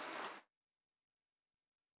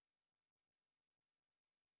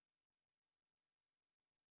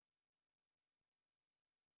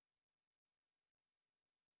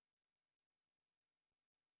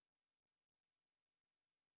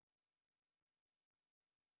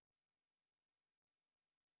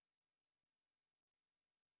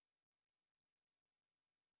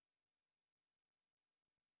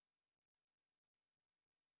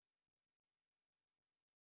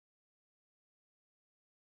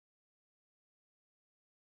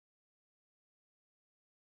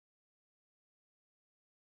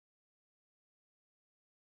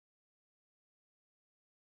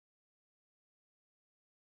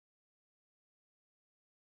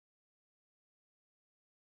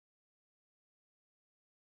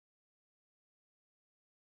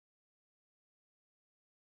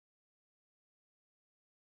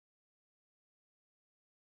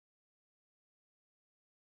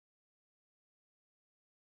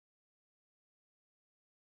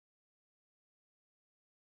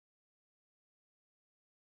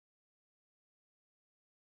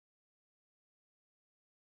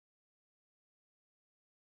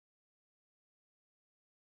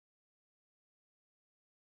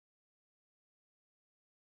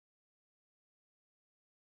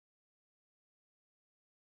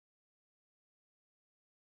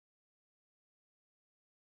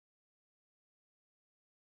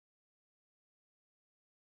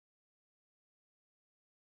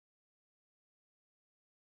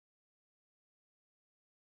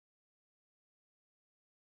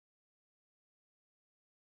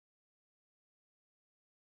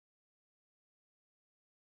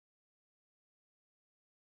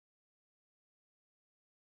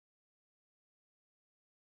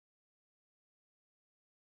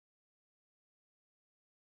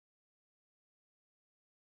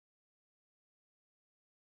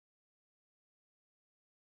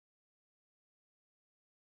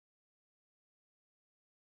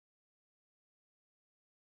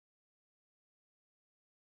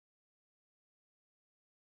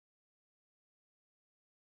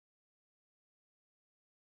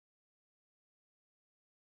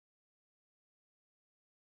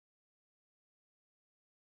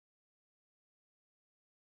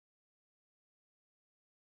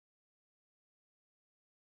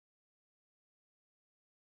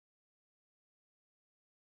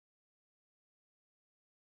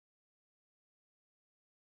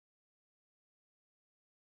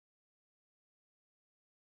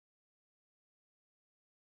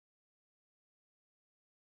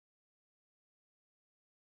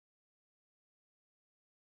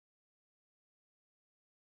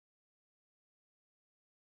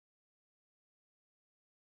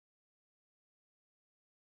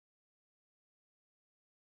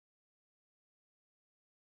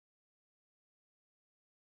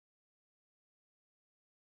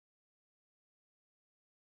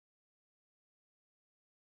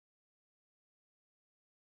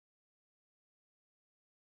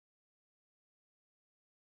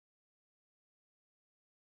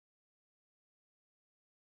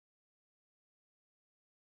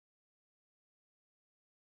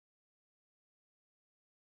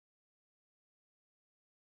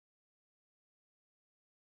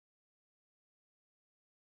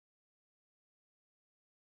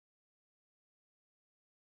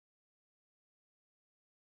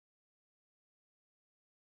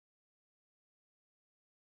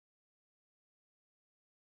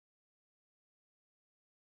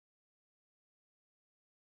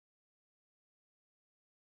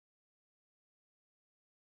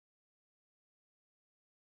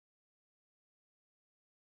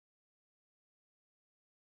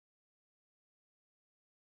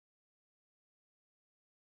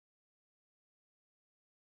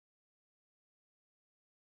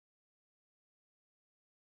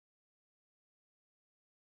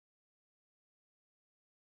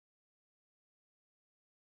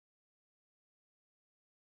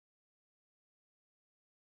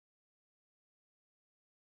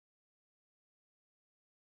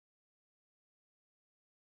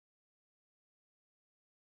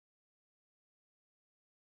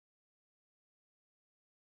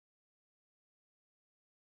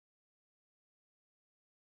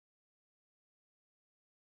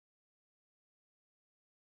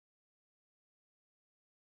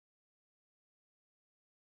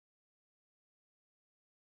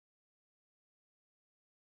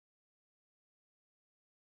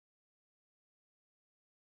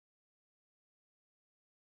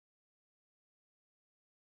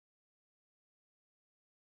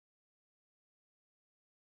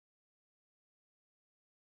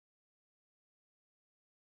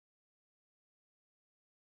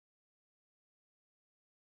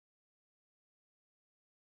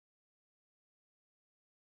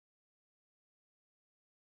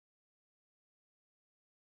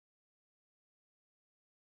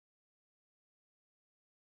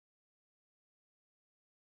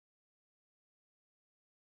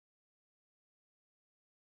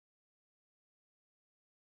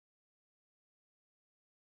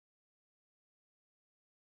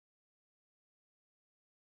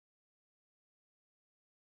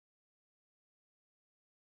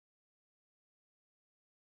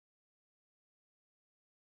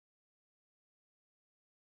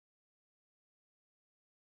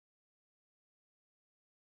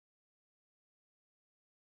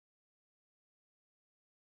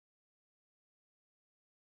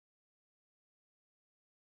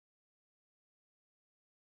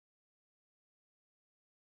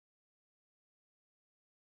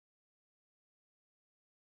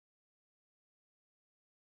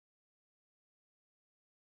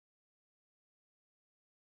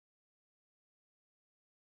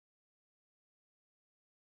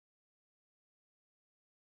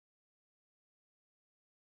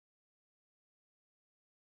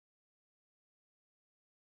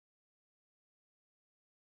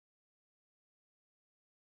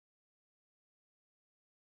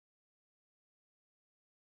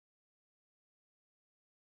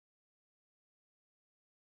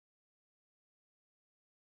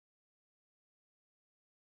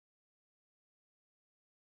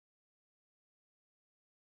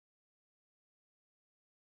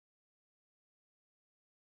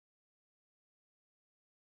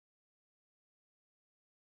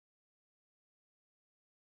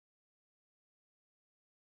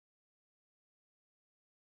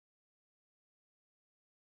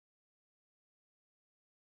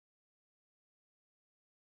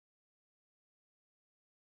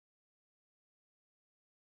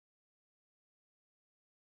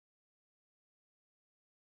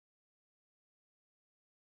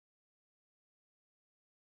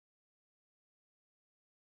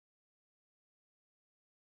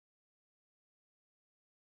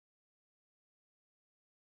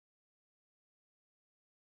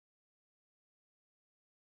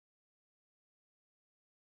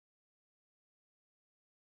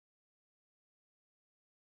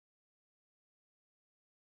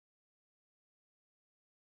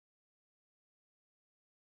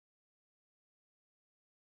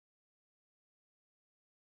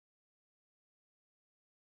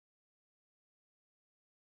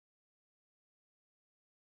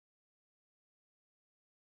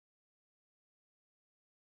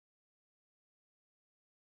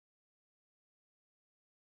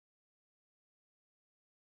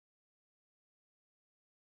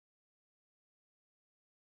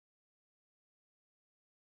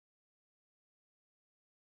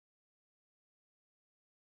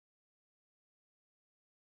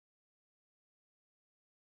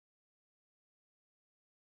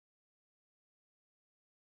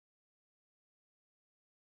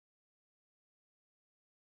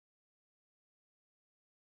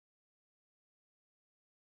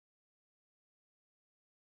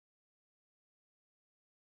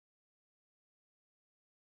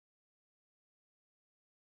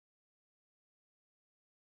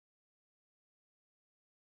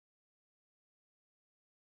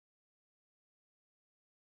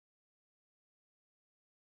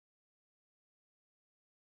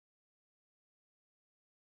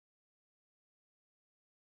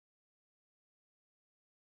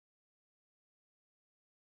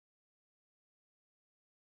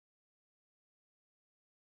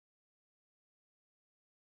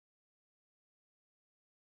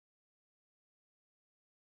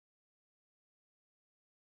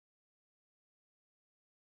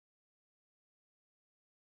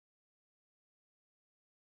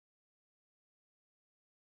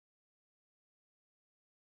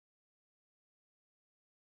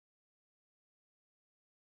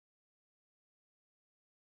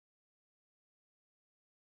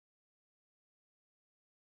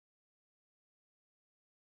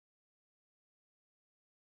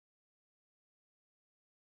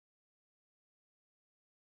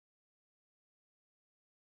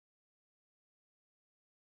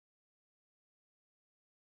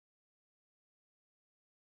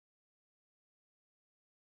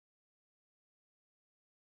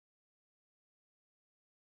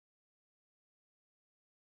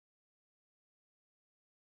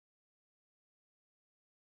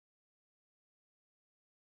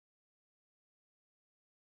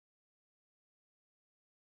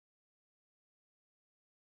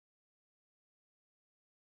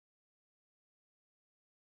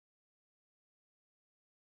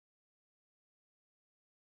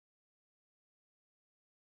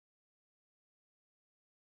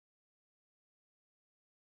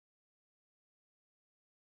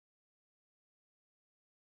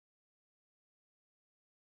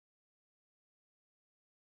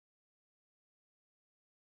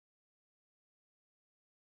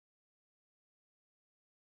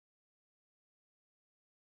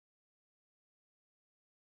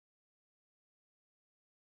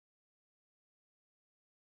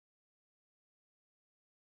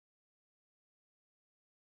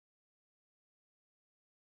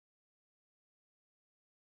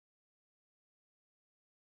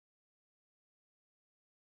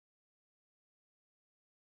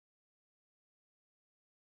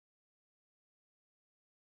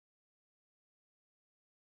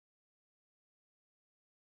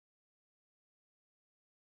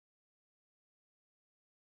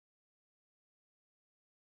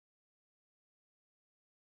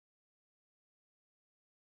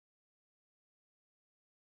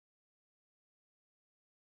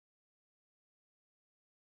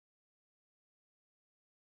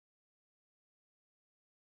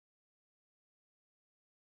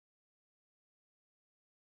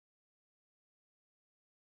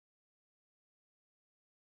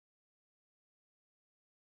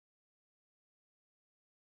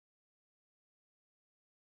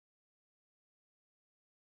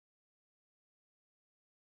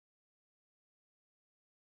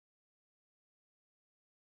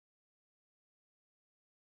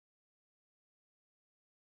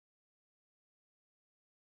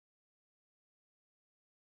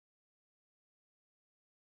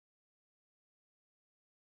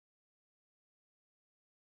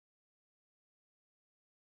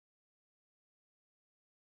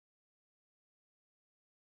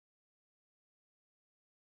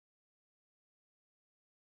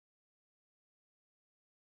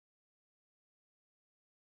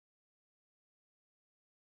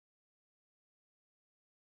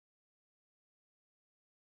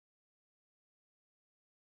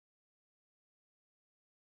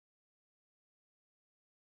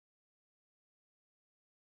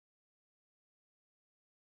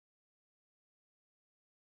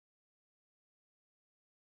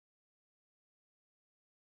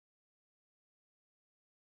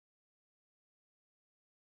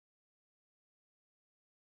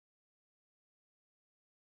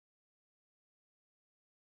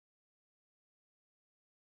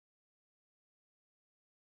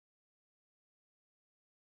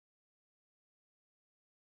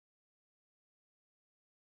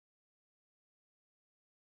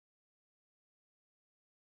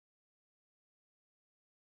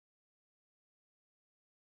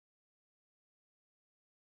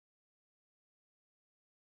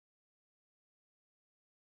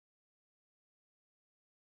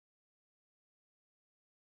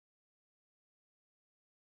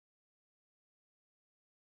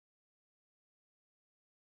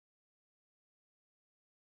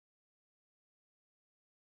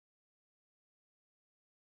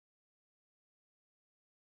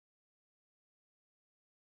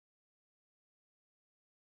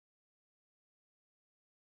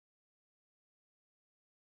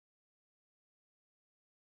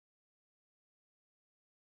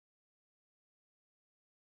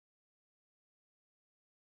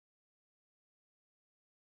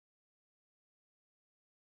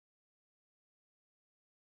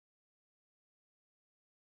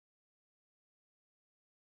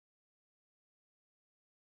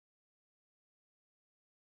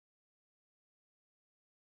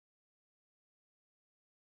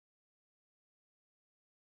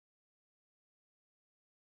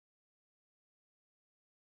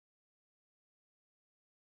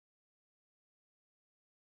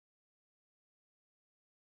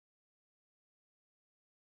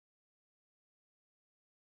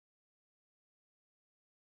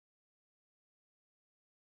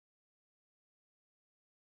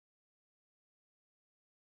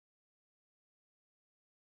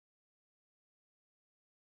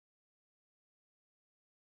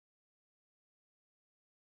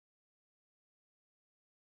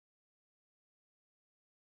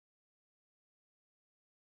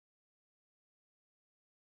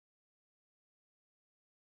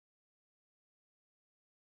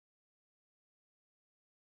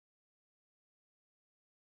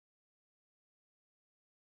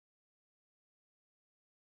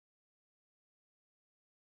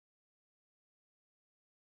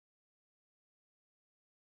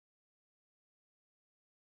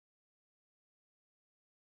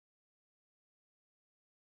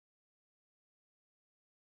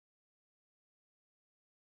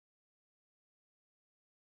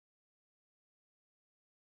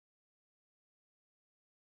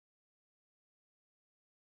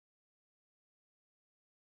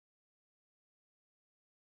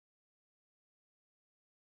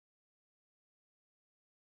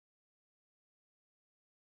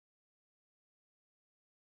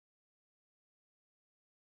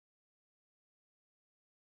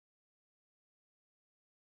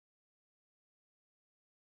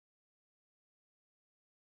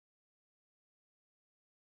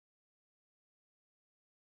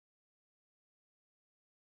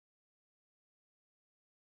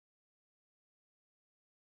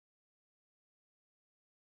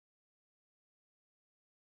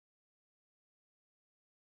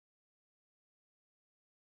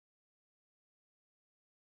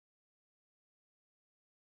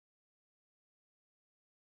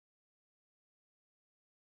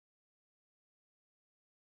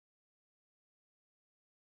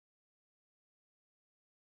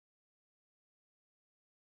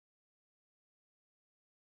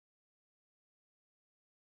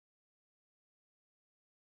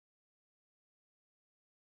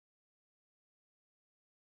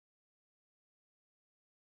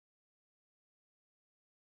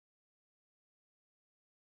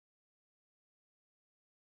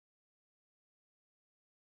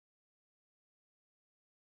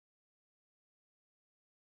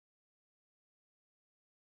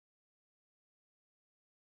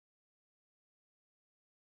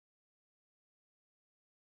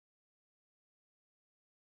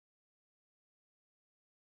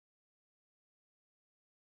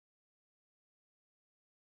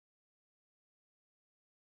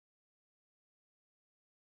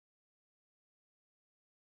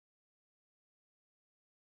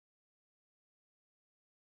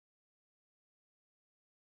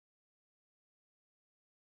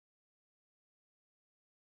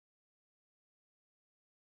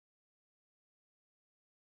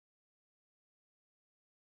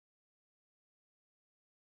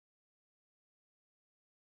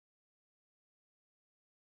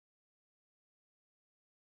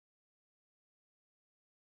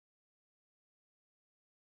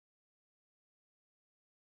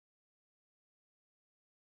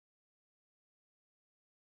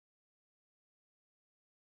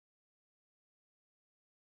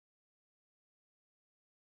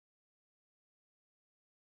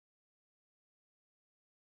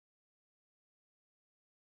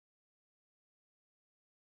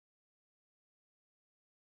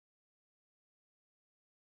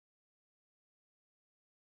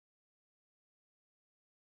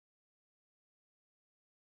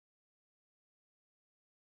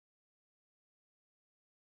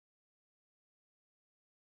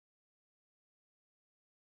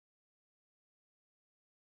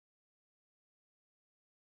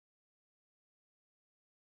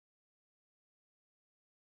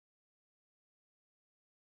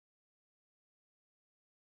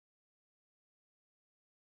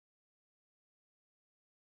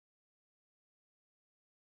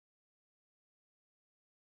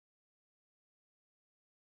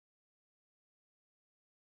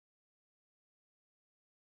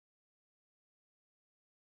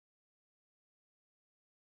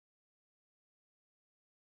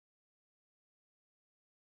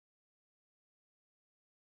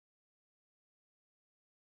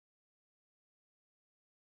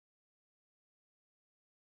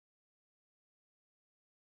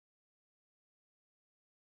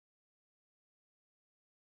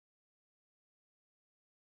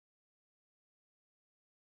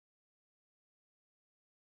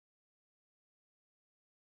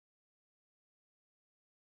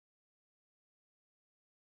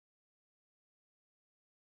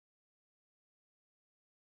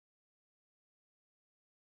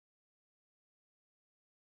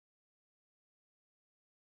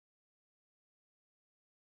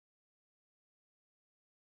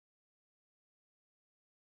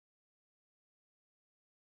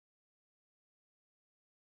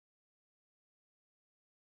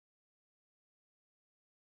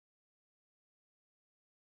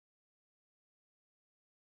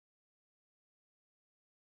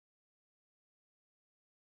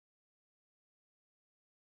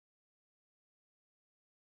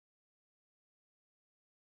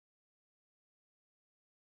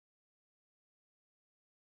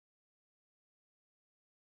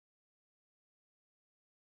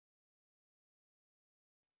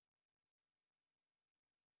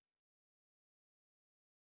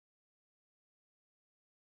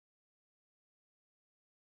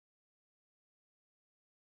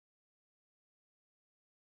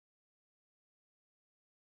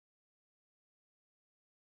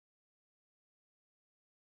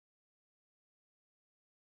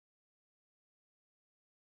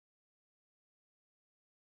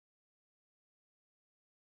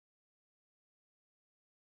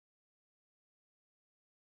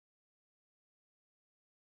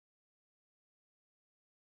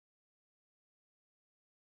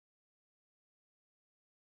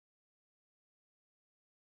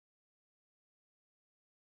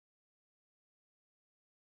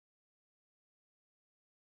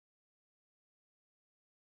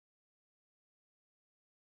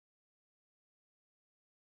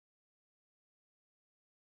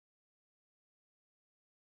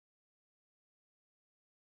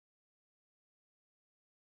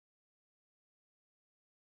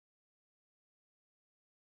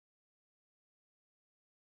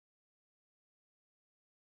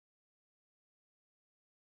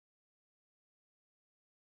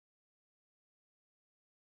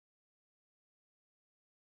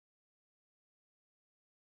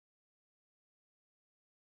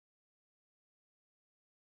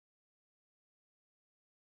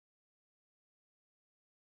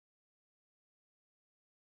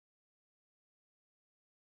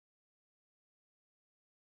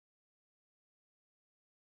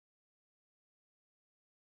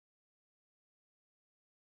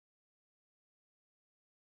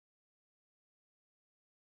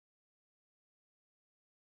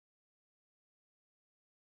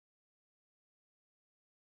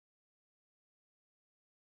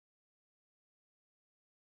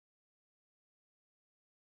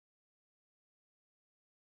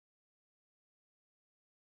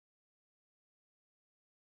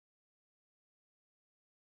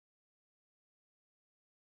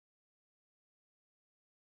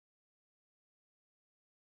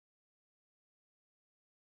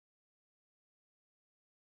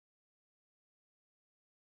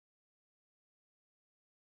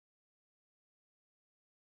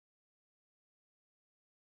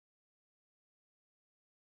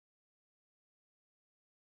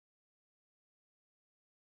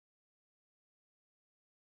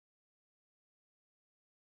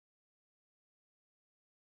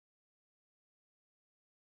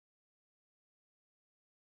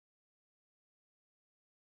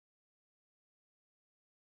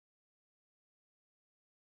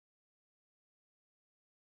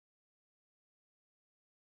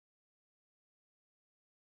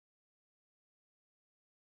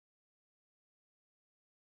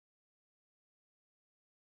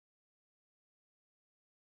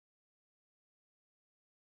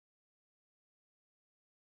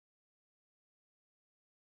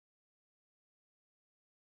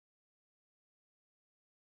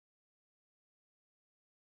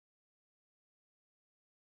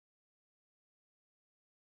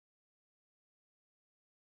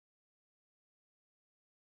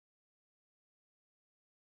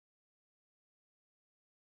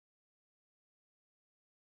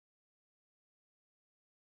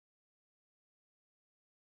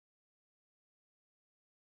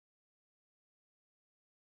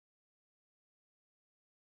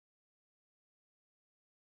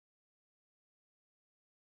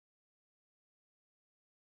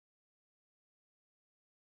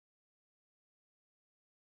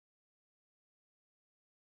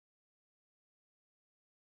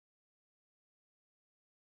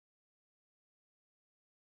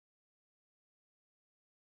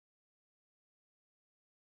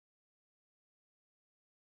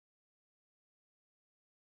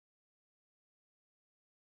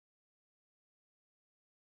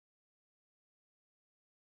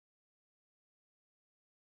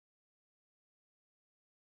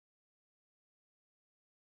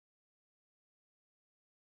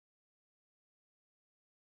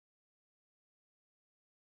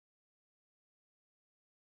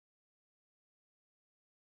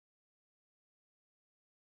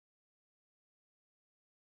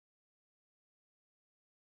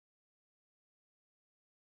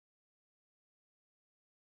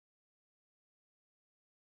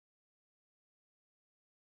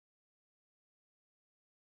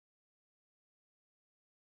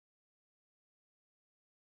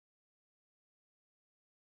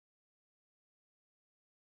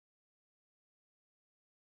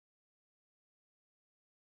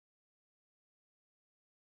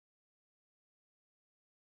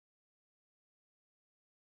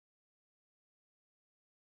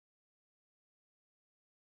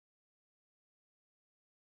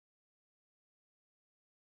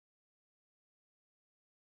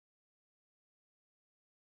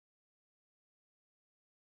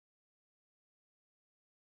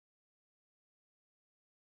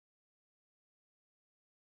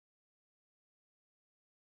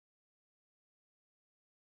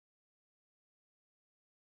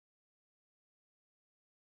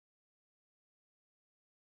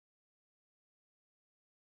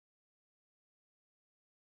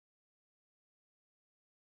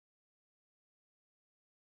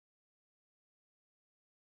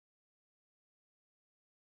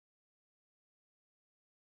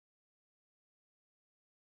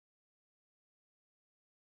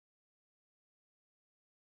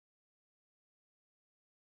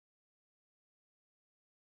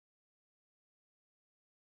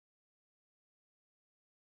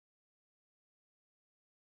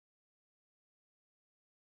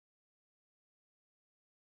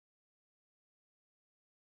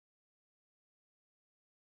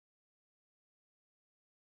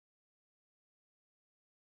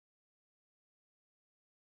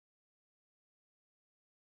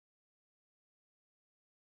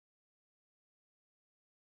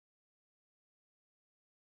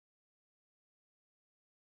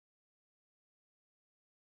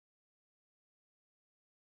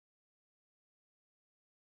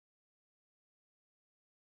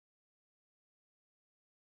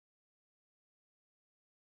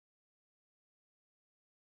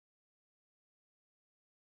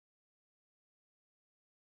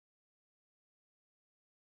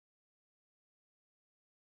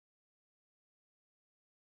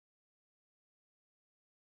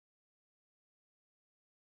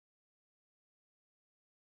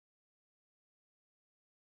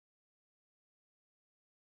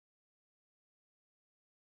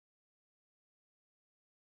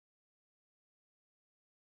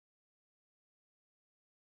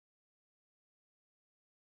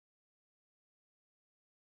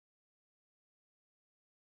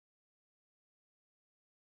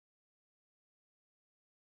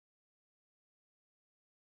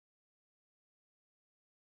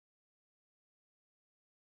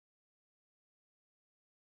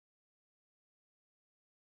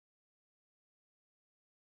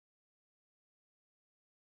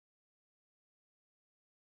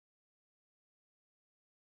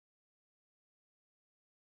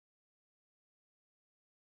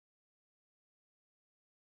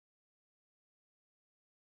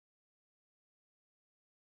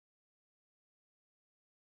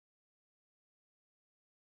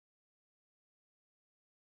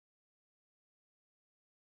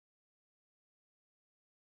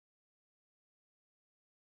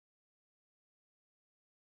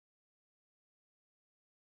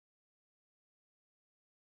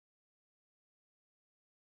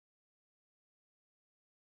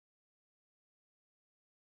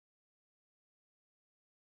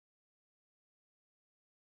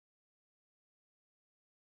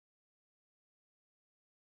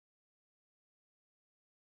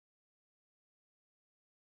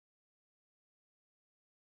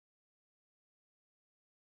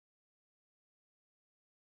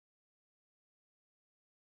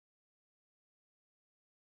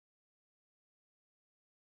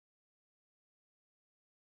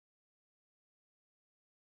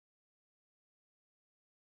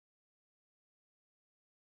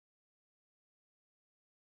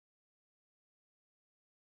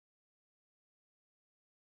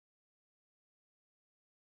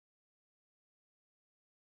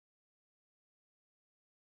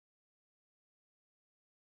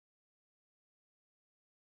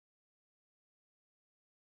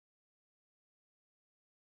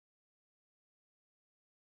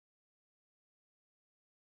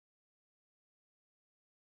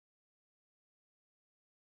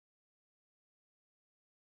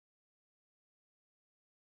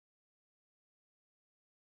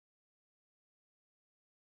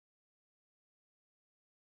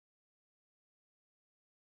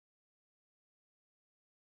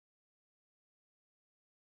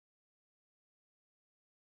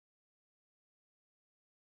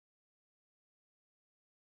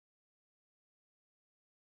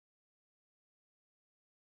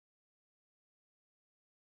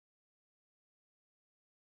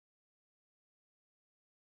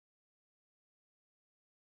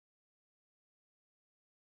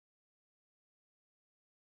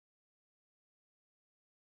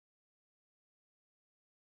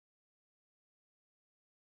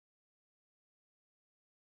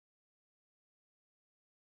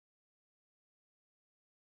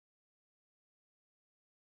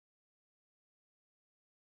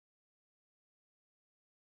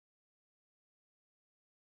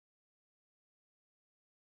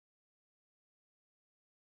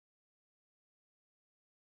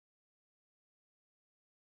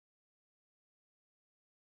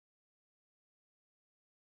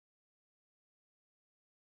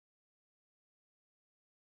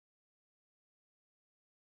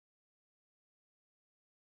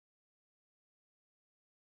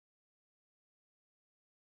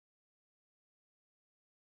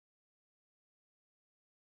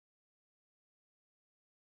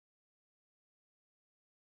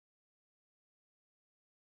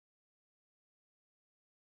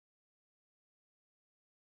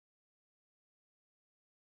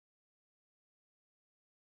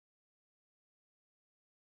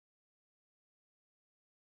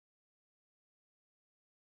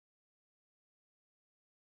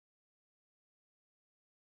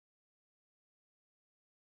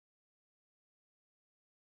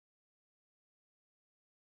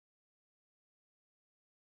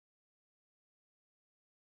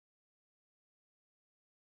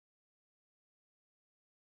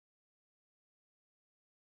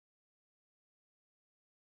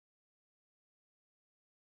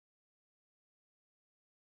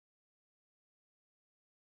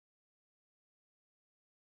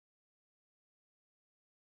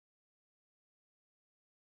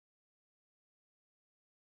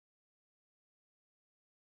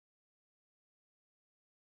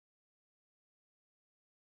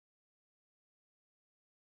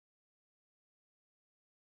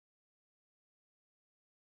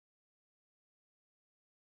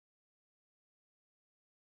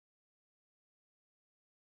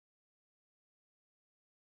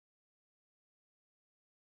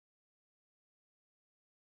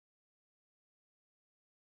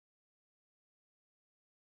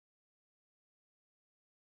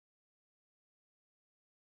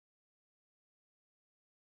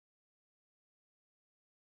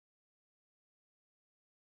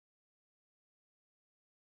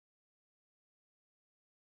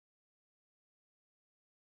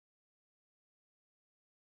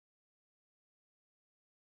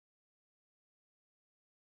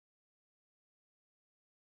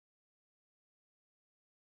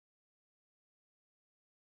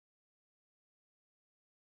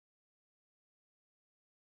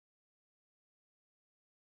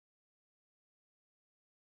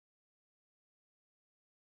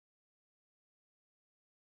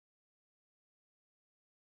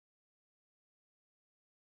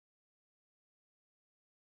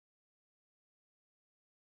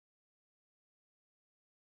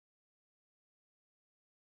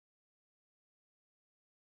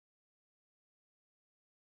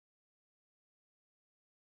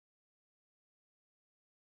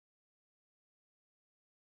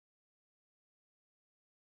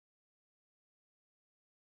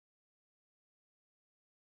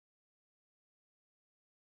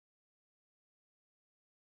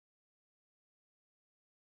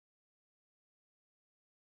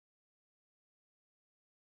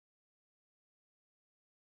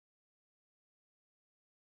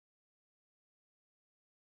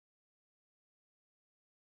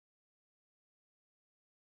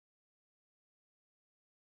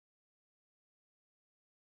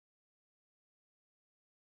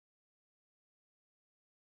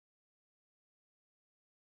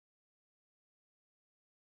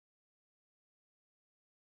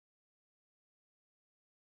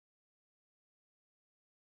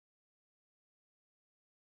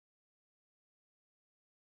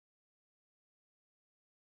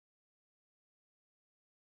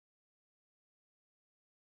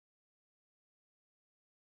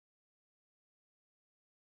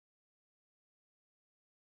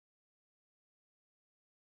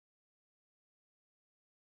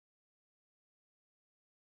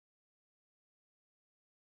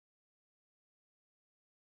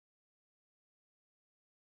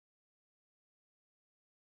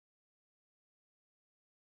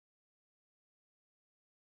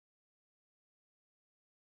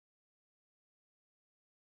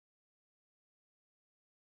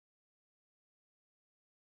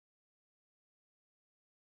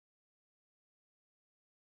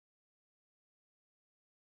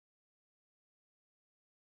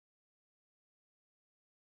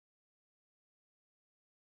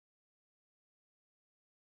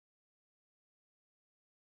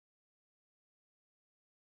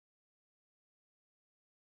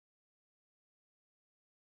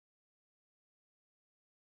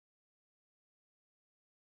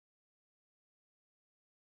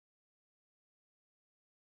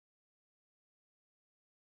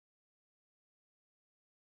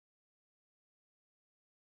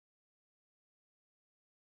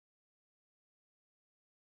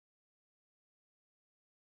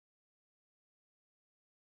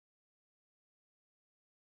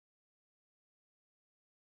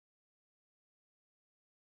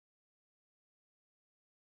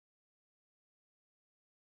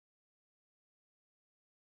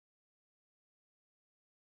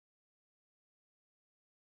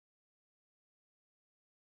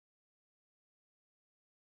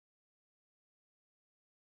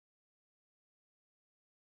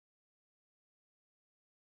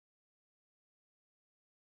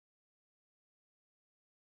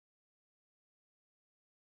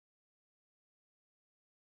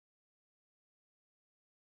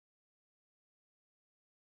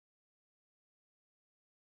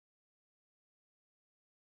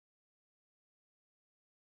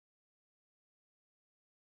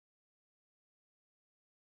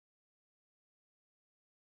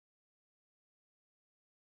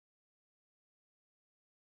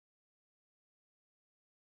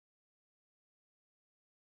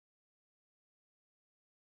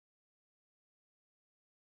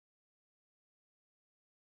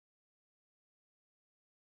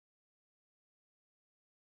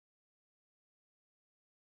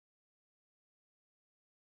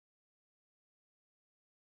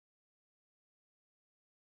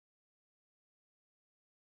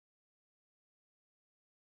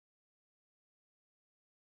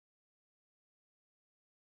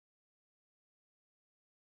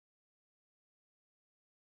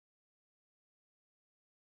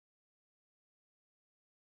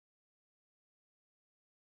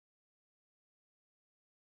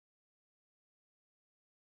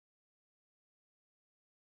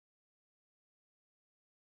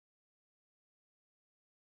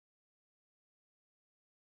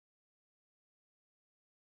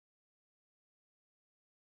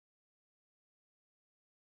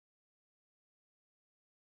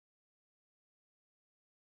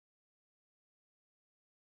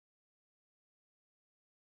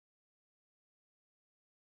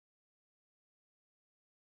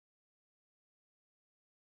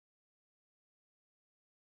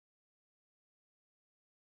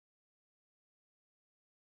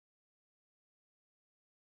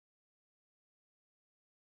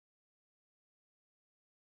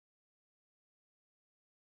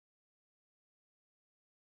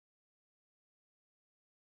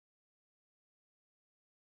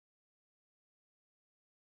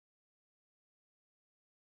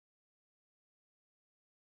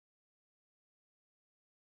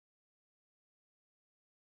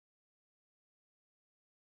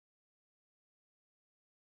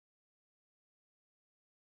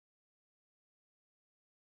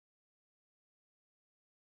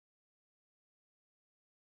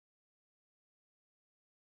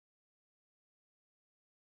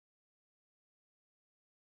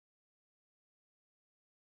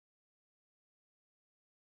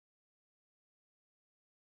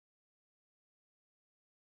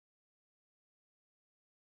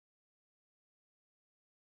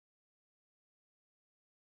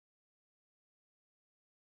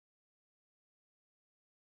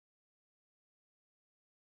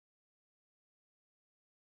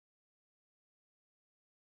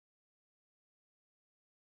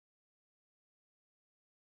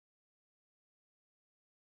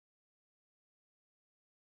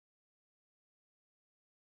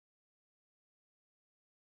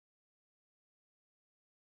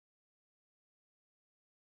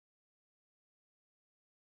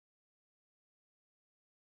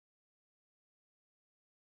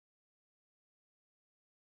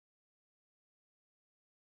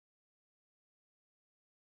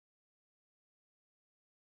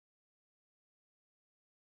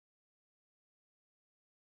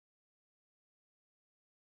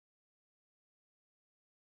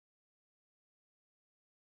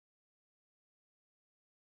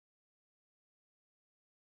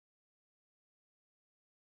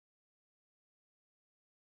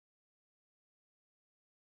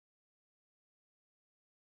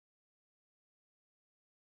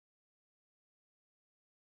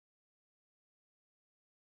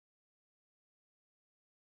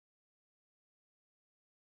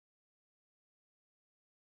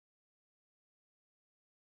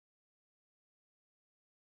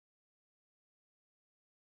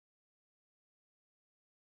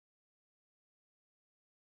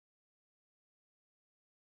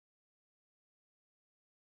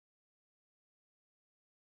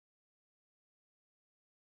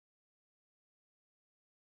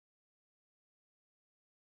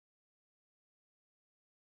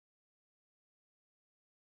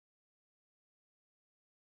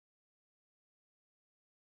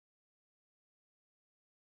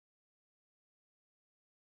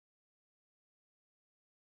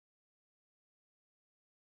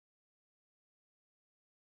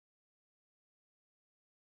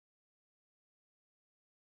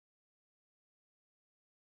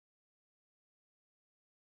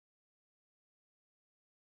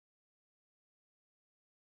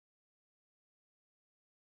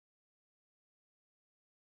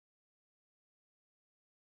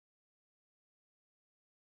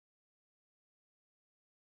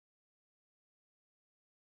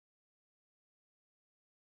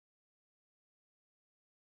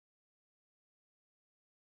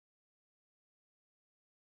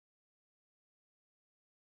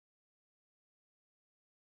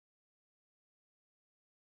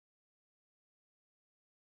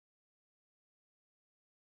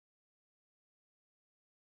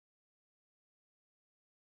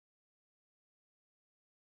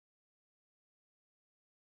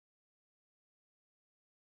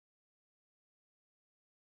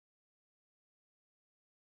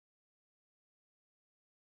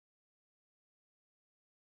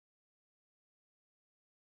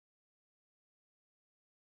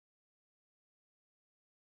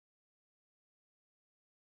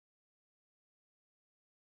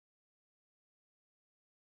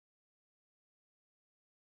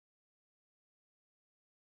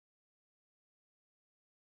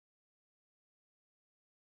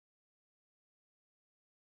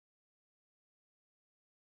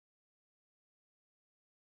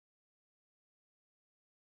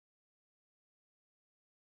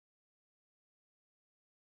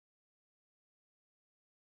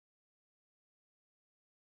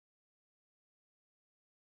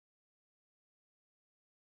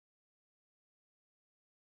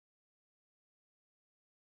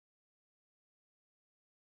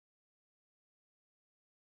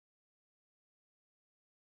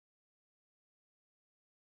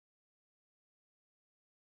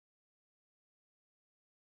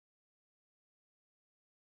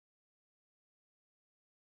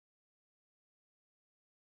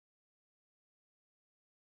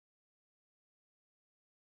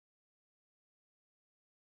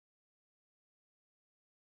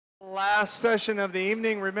 Last session of the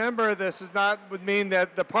evening. Remember, this does not would mean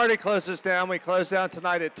that the party closes down. We close down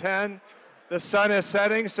tonight at 10. The sun is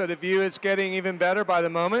setting, so the view is getting even better by the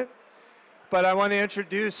moment. But I want to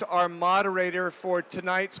introduce our moderator for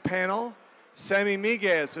tonight's panel, Sammy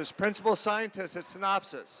Miguez, is principal scientist at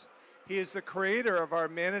Synopsys. He is the creator of our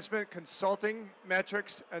management, consulting,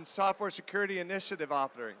 metrics, and software security initiative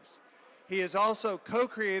offerings. He is also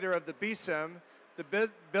co-creator of the BSIM,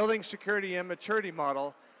 the Building Security and Maturity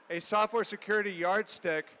Model, a software security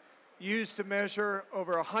yardstick used to measure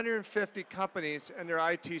over 150 companies and their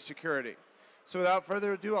IT security. So without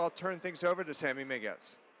further ado, I'll turn things over to Sammy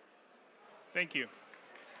Miguez. Thank you.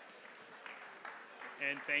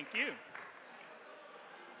 And thank you.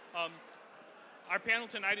 Our panel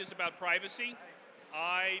tonight is about privacy.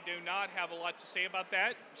 I do not have a lot to say about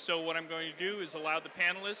that, so what I'm going to do is allow the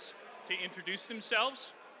panelists to introduce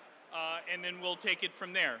themselves, and then we'll take it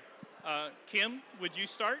from there. Kim, would you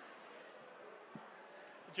start?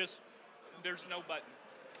 Just, there's no button.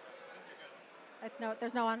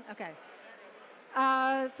 There's no one? Okay.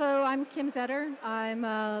 So I'm Kim Zetter. I'm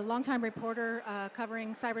a longtime reporter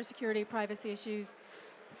covering cybersecurity privacy issues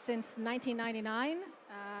since 1999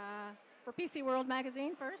 for PC World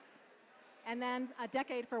magazine first, and then a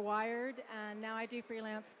decade for Wired, and now I do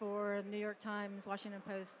freelance for New York Times, Washington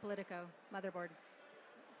Post, Politico, Motherboard.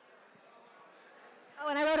 Oh,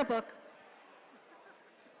 and I wrote a book.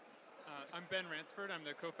 I'm Ben Ransford. I'm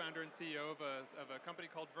the co-founder and CEO of a company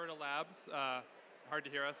called Verta Labs. Hard to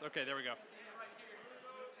hear us? Okay, there we go.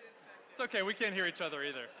 It's okay, we can't hear each other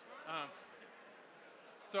either.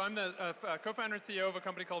 So I'm the co-founder and CEO of a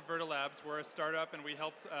company called Verta Labs. We're a startup and we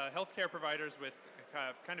help healthcare providers with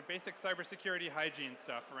kind of basic cybersecurity hygiene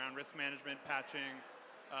stuff around risk management, patching,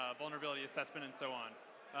 vulnerability assessment, and so on.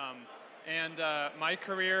 My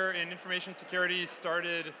career in information security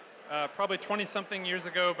started probably 20-something years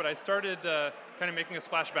ago, but I started kind of making a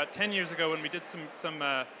splash about 10 years ago when we did some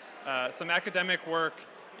academic work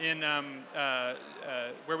in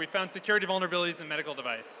where we found security vulnerabilities in medical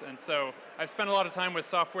device. And so I've spent a lot of time with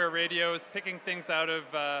software radios, picking things out of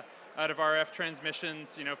RF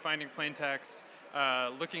transmissions, you know, finding plain text,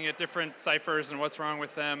 looking at different ciphers and what's wrong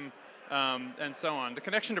with them, and so on. The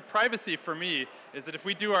connection to privacy for me is that if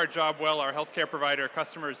we do our job well, our healthcare provider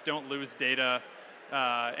customers don't lose data,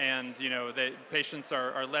 and you know, patients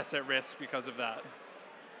are less at risk because of that.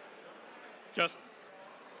 Justin.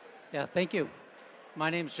 Yeah, thank you. My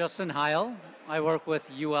name's Justin Heil. I work with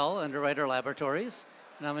UL Underwriter Laboratories,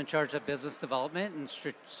 and I'm in charge of business development and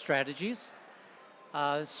strategies.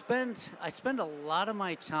 I spend a lot of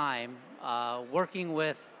my time working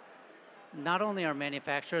with not only our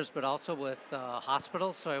manufacturers, but also with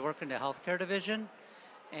hospitals. So I work in the healthcare division,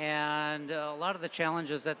 and a lot of the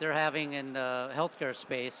challenges that they're having in the healthcare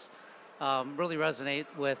space really resonate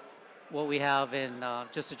with what we have in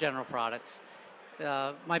just the general products.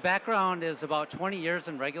 My background is about 20 years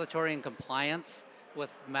in regulatory and compliance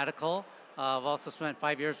with medical. I've also spent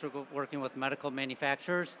 5 years working with medical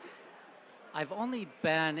manufacturers. I've only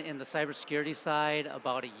been in the cybersecurity side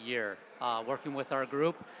about a year, working with our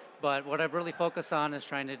group. But what I've really focused on is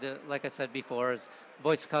trying to do, like I said before, is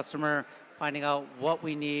voice customer, finding out what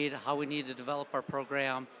we need, how we need to develop our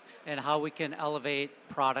program, and how we can elevate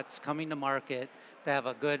products coming to market to have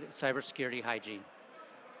a good cybersecurity hygiene.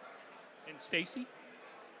 And Stacy?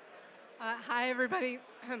 Hi, everybody.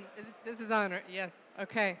 This is on, right? Yes.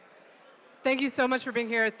 Okay. Thank you so much for being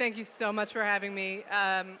here. Thank you so much for having me.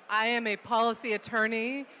 I am a policy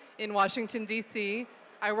attorney in Washington, D.C.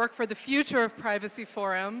 I work for the Future of Privacy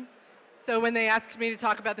Forum. So when they asked me to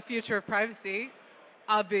talk about the future of privacy,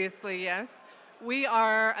 obviously, yes. We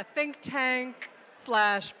are a think tank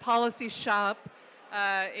 / policy shop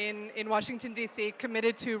in Washington, D.C.,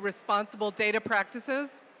 committed to responsible data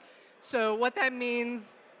practices. So what that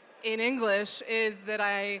means in English is that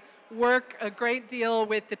I work a great deal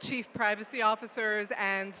with the chief privacy officers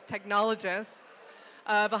and technologists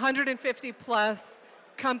of 150 plus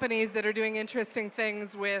companies that are doing interesting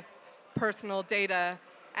things with personal data.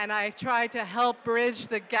 And I try to help bridge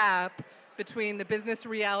the gap between the business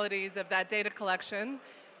realities of that data collection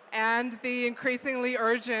and the increasingly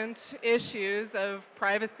urgent issues of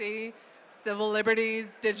privacy, civil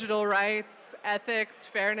liberties, digital rights, ethics,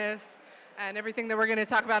 fairness, and everything that we're going to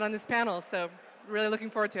talk about on this panel. So really looking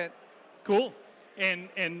forward to it. Cool.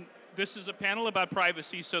 And this is a panel about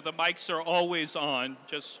privacy, so the mics are always on,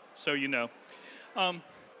 just so you know.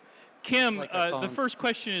 Kim, like the first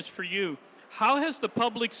question is for you. How has the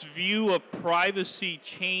public's view of privacy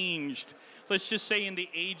changed, let's just say in the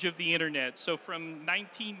age of the internet? So from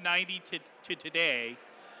 1990 to today,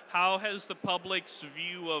 how has the public's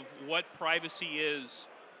view of what privacy is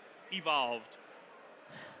evolved?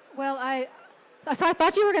 Well, so I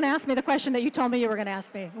thought you were going to ask me the question that you told me you were going to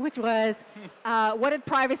ask me, which was, what did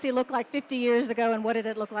privacy look like 50 years ago, and what did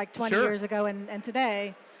it look like 20 years ago and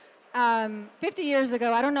today? 50 years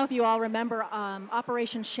ago, I don't know if you all remember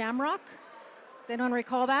Operation Shamrock. Does anyone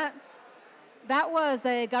recall that? That was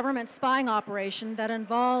a government spying operation that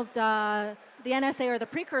involved the NSA, or the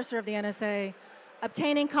precursor of the NSA,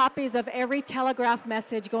 obtaining copies of every telegraph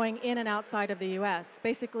message going in and outside of the US.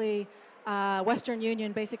 Basically, Western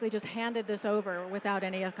Union basically just handed this over without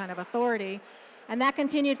any kind of authority. And that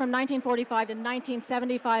continued from 1945 to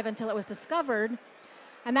 1975 until it was discovered.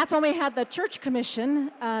 And that's when we had the Church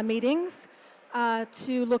Commission meetings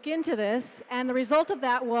to look into this. And the result of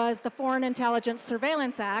that was the Foreign Intelligence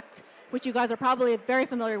Surveillance Act, which you guys are probably very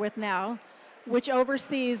familiar with now, which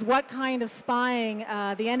oversees what kind of spying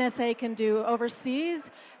the NSA can do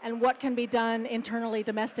overseas and what can be done internally,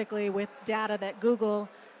 domestically, with data that Google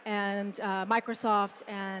and Microsoft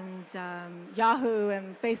and Yahoo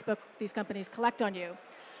and Facebook, these companies, collect on you.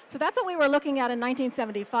 So that's what we were looking at in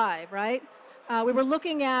 1975, right? We were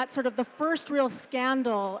looking at sort of the first real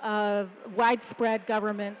scandal of widespread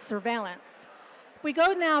government surveillance. If we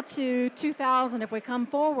go now to 2000, if we come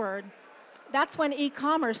forward, that's when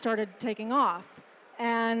e-commerce started taking off.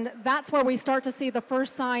 And that's where we start to see the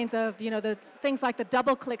first signs of, the things like the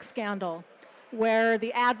DoubleClick scandal, where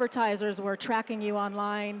the advertisers were tracking you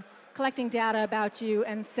online, collecting data about you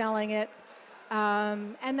and selling it.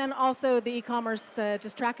 And then also the e-commerce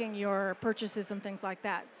just tracking your purchases and things like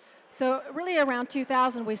that. So really around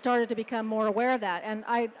 2000, we started to become more aware of that. And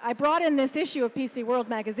I brought in this issue of PC World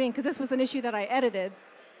magazine because this was an issue that I edited.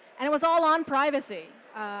 And it was all on privacy.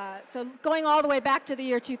 So going all the way back to the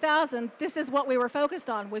year 2000, this is what we were focused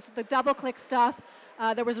on, was the DoubleClick stuff.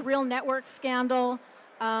 There was a real network scandal.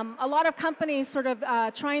 A lot of companies sort of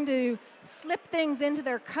trying to slip things into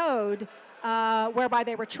their code whereby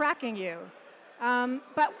they were tracking you.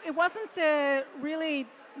 But it wasn't really,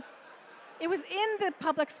 it was in the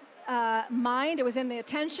public's mind, it was in the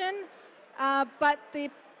attention, but the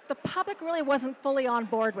public really wasn't fully on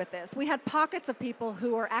board with this. We had pockets of people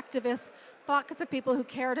who were activists, pockets of people who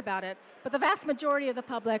cared about it, but the vast majority of the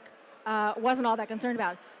public wasn't all that concerned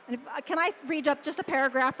about it. And can I read up just a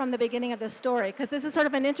paragraph from the beginning of this story? Because this is sort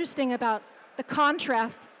of an interesting about the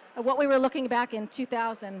contrast of what we were looking back in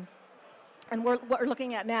 2000 and what we're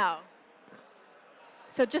looking at now.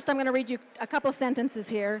 So just I'm going to read you a couple sentences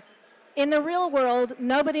here. In the real world,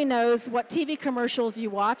 nobody knows what TV commercials you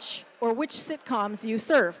watch or which sitcoms you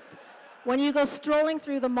surf. When you go strolling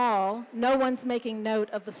through the mall, no one's making note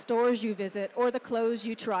of the stores you visit or the clothes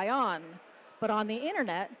you try on. But on the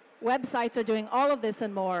internet, websites are doing all of this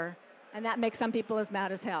and more, and that makes some people as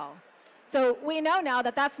mad as hell. So we know now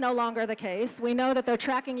that that's no longer the case. We know that they're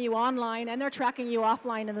tracking you online and they're tracking you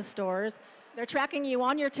offline in the stores. They're tracking you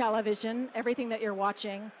on your television, everything that you're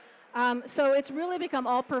watching. So it's really become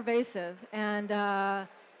all pervasive, and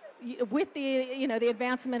with the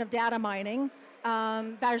advancement of data mining,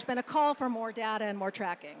 there's been a call for more data and more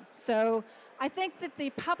tracking. So I think that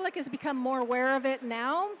the public has become more aware of it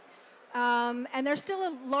now, and there's still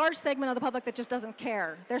a large segment of the public that just doesn't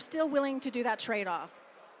care. They're still willing to do that trade-off.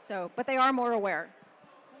 So, but they are more aware.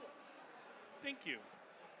 Thank you.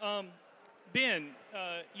 Ben,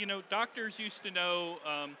 doctors used to know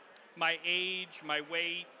my age, my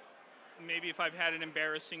weight, maybe if I've had an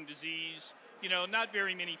embarrassing disease, not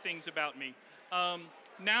very many things about me.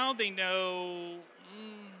 Now they know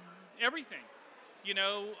everything,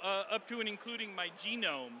 up to and including my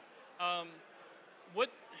genome.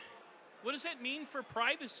 What does that mean for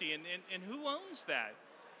privacy, and who owns that?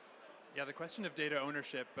 Yeah, the question of data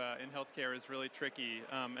ownership in healthcare is really tricky.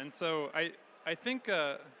 And so I think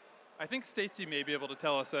Stacy may be able to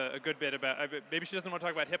tell us a good bit about, maybe she doesn't want to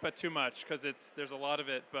talk about HIPAA too much because there's a lot of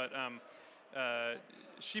it, but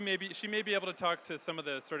she may be able to talk to some of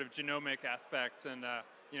the sort of genomic aspects and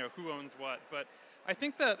who owns what. But I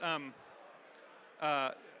think that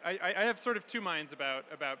I have sort of two minds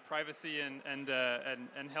about privacy and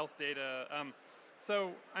health data.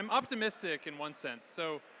 So I'm optimistic in one sense.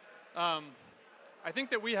 So I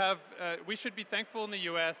think that we should be thankful in the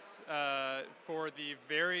U.S. For the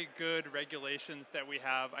very good regulations that we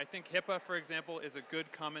have. I think HIPAA, for example, is a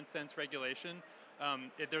good common sense regulation.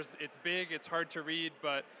 It's big, it's hard to read,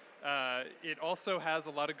 but it also has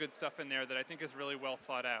a lot of good stuff in there that I think is really well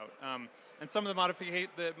thought out. And some of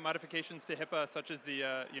the modifications to HIPAA, such as the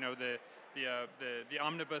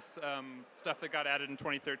omnibus stuff that got added in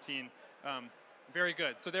 2013. Very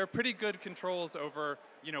good. So there are pretty good controls over,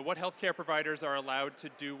 what healthcare providers are allowed to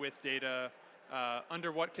do with data,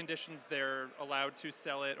 under what conditions they're allowed to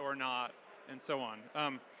sell it or not, and so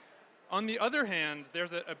on. On the other hand,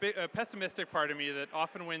 there's a pessimistic part of me that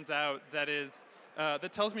often wins out that is,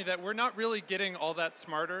 that tells me that we're not really getting all that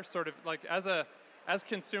smarter, sort of like as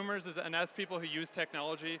consumers and as people who use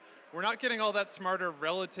technology, we're not getting all that smarter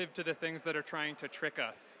relative to the things that are trying to trick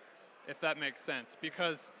us, if that makes sense.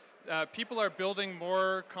 Because people are building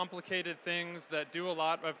more complicated things that do a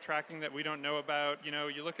lot of tracking that we don't know about. You know,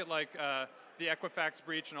 you look at like the Equifax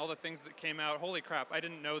breach and all the things that came out. Holy crap, I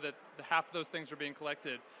didn't know that half of those things were being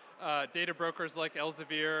collected. Data brokers like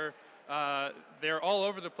Elsevier, they're all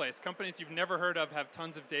over the place. Companies you've never heard of have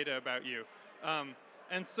tons of data about you.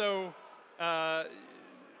 And so I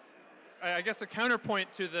guess a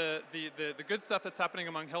counterpoint to the good stuff that's happening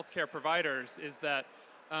among healthcare providers is that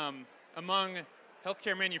among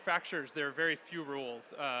healthcare manufacturers, there are very few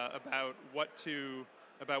rules about what to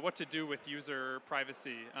do with user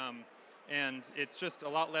privacy, and it's just a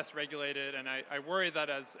lot less regulated. And I worry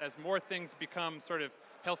that as more things become sort of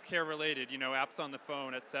healthcare related, you know, apps on the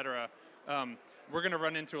phone, et cetera, we're going to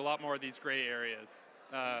run into a lot more of these gray areas.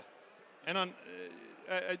 And on,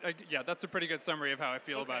 yeah, that's a pretty good summary of how I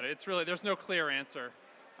feel about it. It's really, there's no clear answer.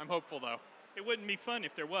 I'm hopeful though. It wouldn't be fun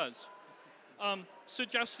if there was. So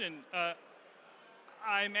Justin,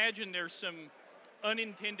 I imagine there's some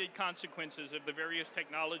unintended consequences of the various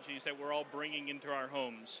technologies that we're all bringing into our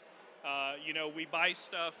homes. You know, we buy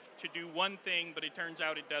stuff to do one thing, but it turns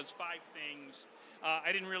out it does 5 things.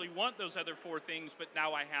 I didn't really want those other 4 things, but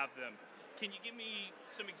now I have them. Can you give me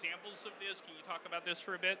some examples of this? Can you talk about this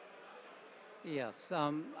for a bit? Yes,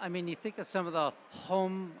 I mean, you think of some of the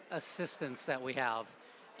home assistants that we have,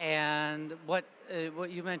 and what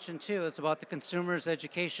you mentioned too is about the consumer's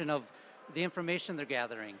education of the information they're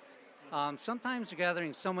gathering. Sometimes you're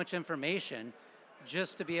gathering so much information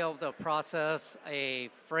just to be able to process a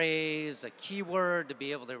phrase, a keyword, to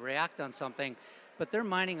be able to react on something, but they're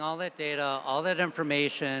mining all that data, all that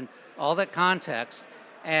information, all that context,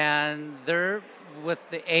 and they're, with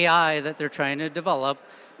the AI that they're trying to develop,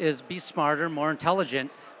 is be smarter, more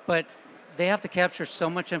intelligent, but they have to capture so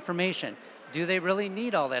much information. Do they really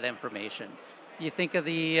need all that information? You think of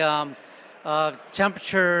the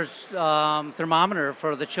temperatures thermometer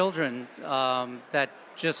for the children that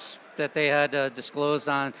they had disclosed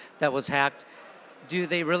on that was hacked. Do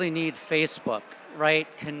they really need Facebook, right,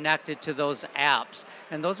 connected to those apps?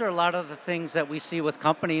 And those are a lot of the things that we see with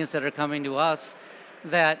companies that are coming to us,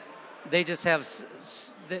 that they just have,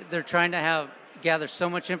 they're trying to gather so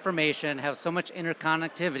much information, have so much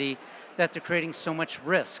interconnectivity, that they're creating so much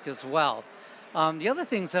risk as well. The other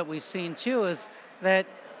things that we've seen too is that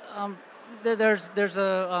there's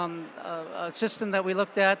a system that we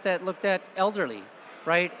looked at elderly,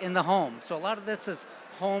 right, in the home. So a lot of this is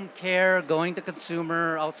home care, going to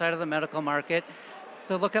consumer, outside of the medical market,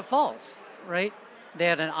 to look at falls, right? They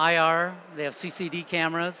had an IR, they have CCD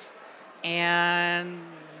cameras, and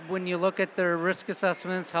when you look at their risk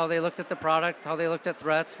assessments, how they looked at the product, how they looked at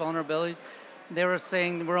threats, vulnerabilities, they were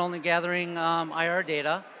saying we're only gathering IR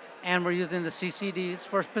data, and we're using the CCDs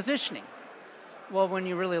for positioning. Well, when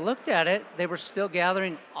you really looked at it, they were still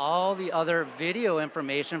gathering all the other video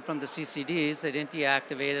information from the CCDs. They didn't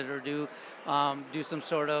deactivate it or do some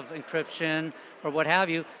sort of encryption or what have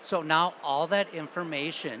you. So now all that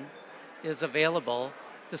information is available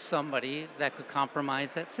to somebody that could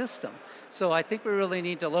compromise that system. So I think we really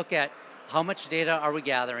need to look at how much data are we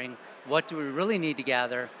gathering, what do we really need to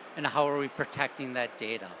gather, and how are we protecting that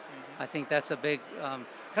data. I think that's a big, kind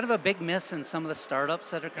of a big miss in some of the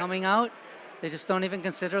startups that are coming out. They just don't even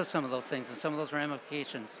consider some of those things and some of those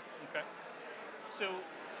ramifications. Okay.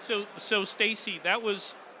 So Stacy, that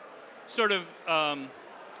was sort of,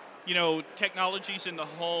 you know, technologies in the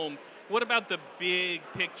home. What about the big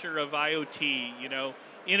picture of IoT, you know,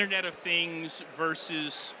 Internet of Things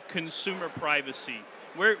versus consumer privacy?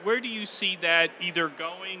 Where do you see that either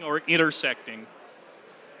going or intersecting?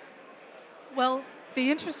 Well,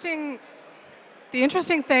 the interesting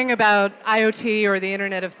thing about IoT or the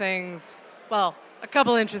Internet of Things, well, a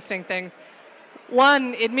couple interesting things.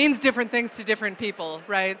 One, it means different things to different people,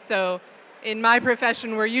 right? So in my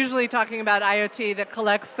profession, we're usually talking about IoT that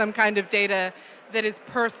collects some kind of data that is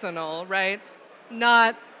personal, right?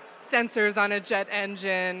 Not sensors on a jet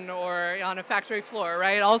engine or on a factory floor,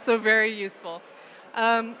 right? Also very useful.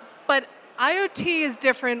 But IoT is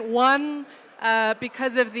different, one,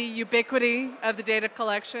 because of the ubiquity of the data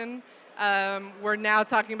collection. We're now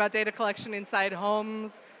talking about data collection inside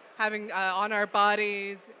homes, having on our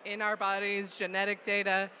bodies, in our bodies, genetic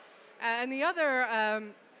data. And the other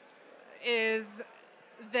is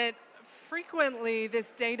that frequently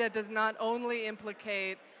this data does not only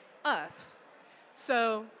implicate us.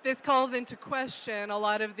 So this calls into question a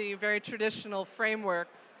lot of the very traditional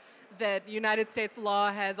frameworks that United States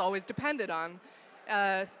law has always depended on.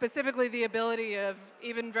 Specifically the ability of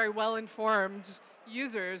even very well-informed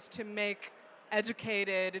users to make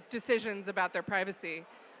educated decisions about their privacy.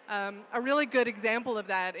 A really good example of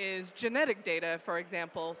that is genetic data, for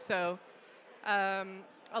example. So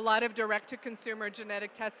a lot of direct-to-consumer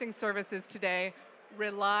genetic testing services today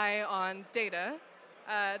rely on data.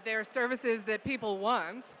 They're services that people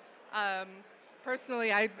want.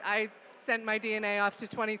 Personally, I sent my DNA off to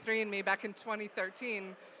 23andMe back in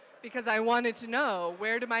 2013 because I wanted to know,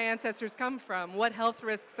 where do my ancestors come from? What health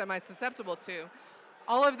risks am I susceptible to?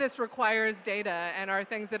 All of this requires data and are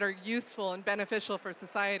things that are useful and beneficial for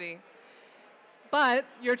society. But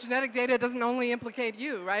your genetic data doesn't only implicate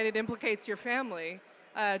you, right? It implicates your family.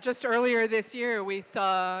 Just earlier this year, we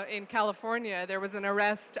saw in California, there was an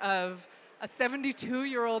arrest of a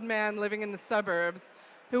 72-year-old man living in the suburbs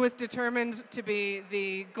who was determined to be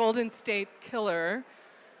the Golden State Killer,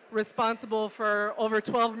 responsible for over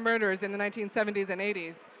 12 murders in the 1970s and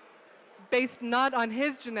 80s, based not on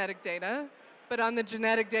his genetic data, but on the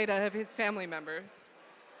genetic data of his family members.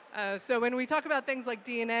 So when we talk about things like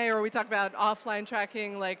DNA or we talk about offline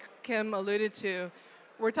tracking like Kim alluded to,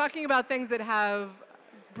 we're talking about things that have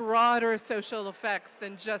broader social effects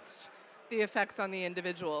than just the effects on the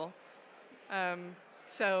individual.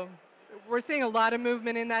 So we're seeing a lot of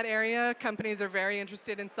movement in that area. Companies are very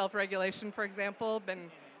interested in self-regulation, for example,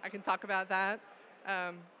 and I can talk about that.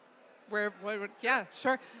 Yeah,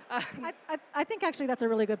 sure. I think actually that's a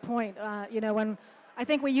really good point. You know, when I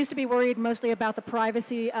think we used to be worried mostly about the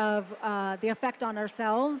privacy of the effect on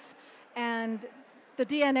ourselves, and the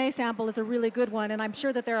DNA sample is a really good one, and I'm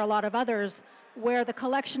sure that there are a lot of others where the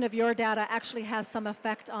collection of your data actually has some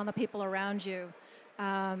effect on the people around you.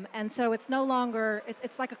 And so it's no longer,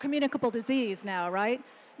 it's like a communicable disease now, right?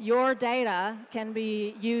 Your data can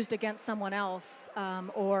be used against someone else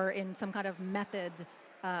or in some kind of method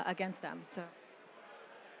against them. So.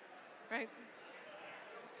 Right.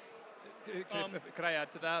 Could I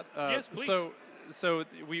add to that? Yes, please. So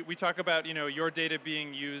we talk about, you know, your data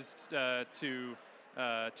being used to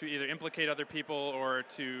either implicate other people or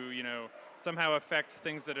to, you know, somehow affect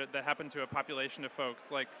things that happen to a population of folks.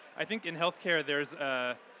 Like, I think in healthcare there's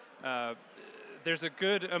a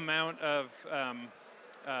good amount of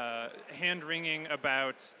hand-wringing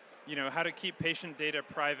about, you know, how to keep patient data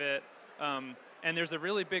private. And there's a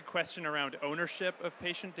really big question around ownership of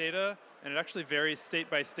patient data, and it actually varies state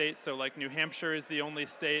by state. So like New Hampshire is the only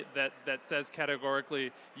state that says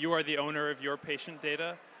categorically, you are the owner of your patient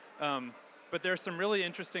data. But there are some really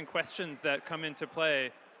interesting questions that come into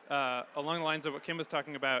play along the lines of what Kim was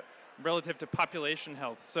talking about relative to population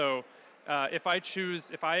health. So if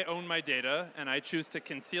I own my data and I choose to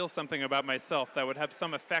conceal something about myself that would have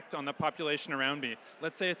some effect on the population around me,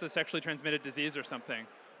 let's say it's a sexually transmitted disease or something,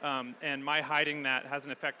 and my hiding that has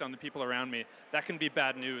an effect on the people around me, that can be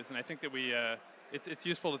bad news. And I think that it's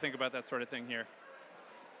useful to think about that sort of thing here.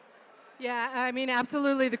 Yeah, I mean,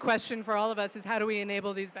 absolutely the question for all of us is how do we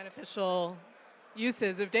enable these beneficial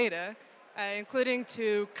uses of data, including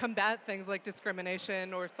to combat things like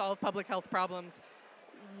discrimination or solve public health problems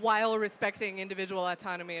while respecting individual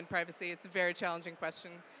autonomy and privacy. It's a very challenging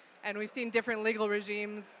question. And we've seen different legal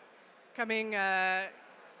regimes coming up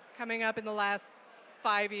in the last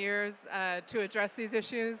 5 years to address these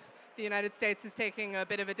issues. The United States is taking a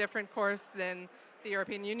bit of a different course than the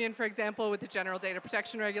European Union, for example, with the General Data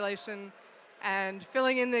Protection Regulation. And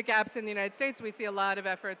filling in the gaps in the United States, we see a lot of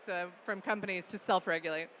efforts from companies to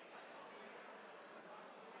self-regulate.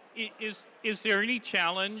 Is there any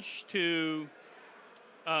challenge to,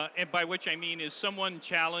 and by which I mean, is someone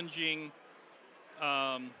challenging,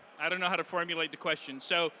 I don't know how to formulate the question.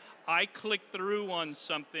 So I click through on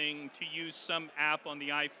something to use some app on the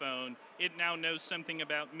iPhone. It now knows something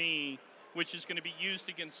about me, which is going to be used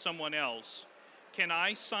against someone else. Can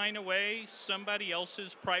I sign away somebody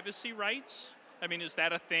else's privacy rights? I mean, is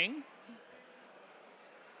that a thing?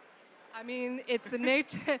 I mean, it's the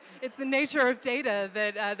nature of data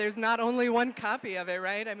that there's not only one copy of it,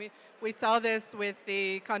 right? I mean, we saw this with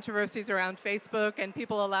the controversies around Facebook and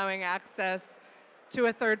people allowing access to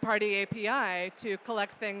a third-party API to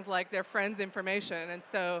collect things like their friends' information. And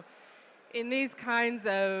so in these kinds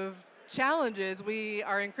of challenges, we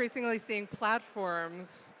are increasingly seeing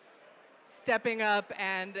platforms stepping up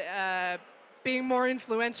and being more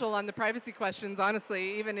influential on the privacy questions,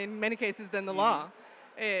 honestly, even in many cases than the law.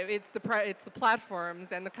 It's the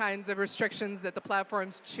platforms and the kinds of restrictions that the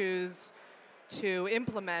platforms choose to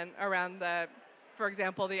implement around for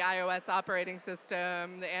example, the iOS operating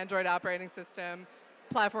system, the Android operating system,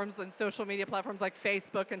 platforms and social media platforms like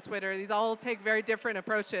Facebook and Twitter. These all take very different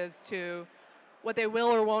approaches to what they will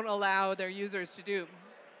or won't allow their users to do.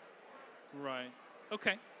 Right.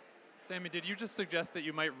 Okay. Sammy, did you just suggest that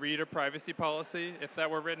you might read a privacy policy if that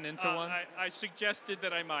were written into one? I suggested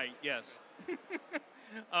that I might, yes.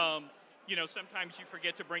 You know, sometimes you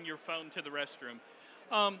forget to bring your phone to the restroom.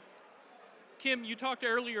 Kim, you talked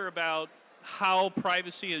earlier about how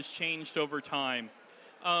privacy has changed over time.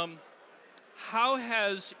 How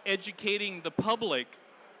has educating the public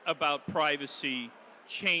about privacy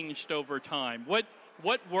changed over time?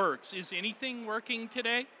 What works? Is anything working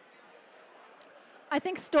today? I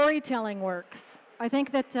think storytelling works. I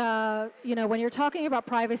think that, you know, when you're talking about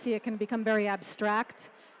privacy, it can become very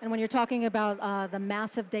abstract. And when you're talking about the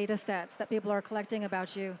massive data sets that people are collecting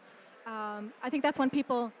about you, I think that's when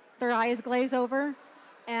people, their eyes glaze over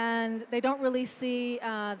and they don't really see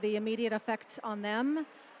the immediate effects on them.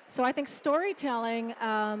 So I think storytelling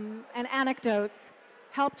and anecdotes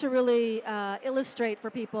help to really illustrate for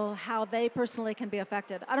people how they personally can be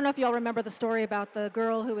affected. I don't know if you all remember the story about the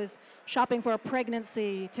girl who was shopping for a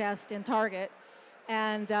pregnancy test in Target,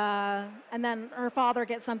 and then her father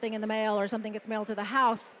gets something in the mail or something gets mailed to the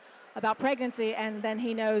house about pregnancy, and then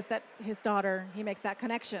he knows that his daughter, he makes that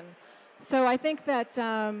connection. So I think that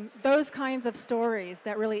those kinds of stories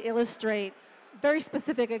that really illustrate very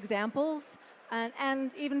specific examples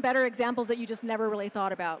and even better examples that you just never really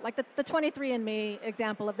thought about. Like the 23andMe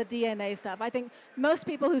example of the DNA stuff. I think most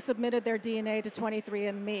people who submitted their DNA to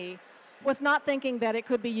 23andMe was not thinking that it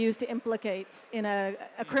could be used to implicate in a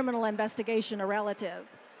criminal investigation a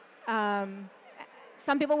relative.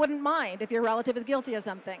 Some people wouldn't mind if your relative is guilty of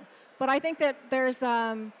something. But I think that there's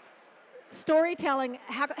storytelling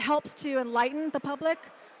helps to enlighten the public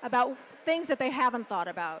about things that they haven't thought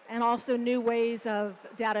about, and also new ways of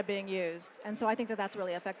data being used. And so I think that that's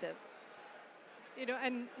really effective. You know,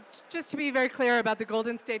 and just to be very clear about the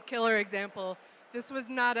Golden State Killer example, this was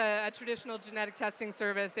not a traditional genetic testing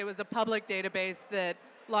service. It was a public database that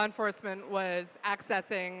law enforcement was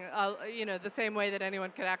accessing, you know, the same way that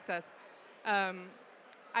anyone could access.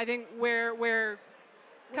 I think where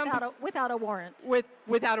without a warrant.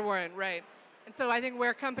 Without a warrant, right. And so I think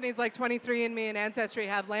where companies like 23andMe and Ancestry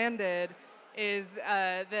have landed is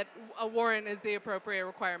that a warrant is the appropriate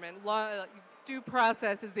requirement. Due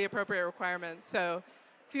process is the appropriate requirement. So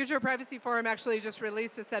Future Privacy Forum actually just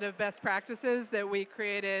released a set of best practices that we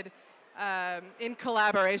created in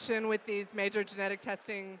collaboration with these major genetic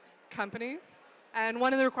testing companies. And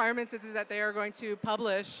one of the requirements is that they are going to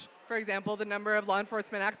publish, for example, the number of law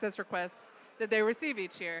enforcement access requests that they receive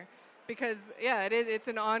each year. Because, yeah, it's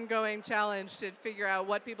an ongoing challenge to figure out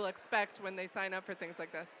what people expect when they sign up for things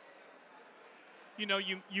like this. You know,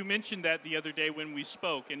 you mentioned that the other day when we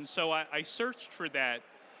spoke, and so I searched for that,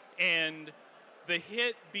 and the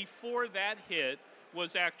hit before that hit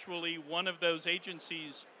was actually one of those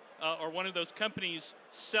agencies or one of those companies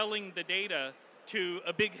selling the data to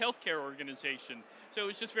a big healthcare organization. So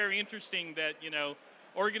it's just very interesting that, you know,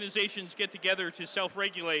 organizations get together to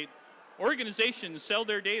self-regulate. Organizations sell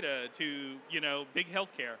their data to, you know, big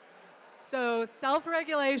healthcare. So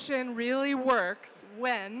self-regulation really works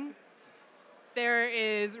when there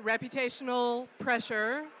is reputational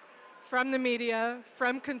pressure from the media,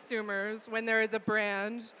 from consumers, when there is a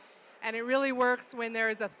brand, and it really works when there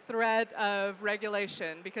is a threat of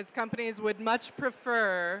regulation, because companies would much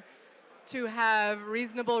prefer to have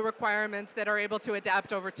reasonable requirements that are able to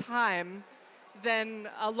adapt over time than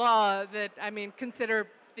a law that, I mean, consider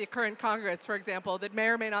the current Congress, for example, that may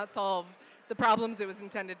or may not solve the problems it was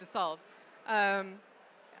intended to solve.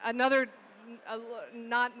 Another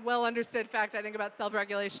not well understood fact, I think, about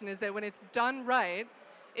self-regulation is that when it's done right,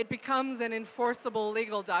 it becomes an enforceable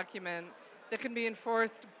legal document that can be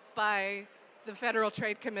enforced by the Federal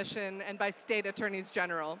Trade Commission and by state attorneys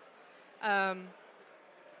general.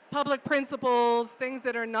 Public principles, things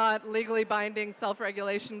that are not legally binding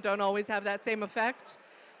self-regulation don't always have that same effect.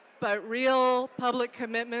 But real public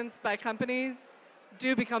commitments by companies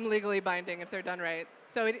do become legally binding if they're done right.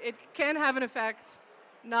 So it can have an effect,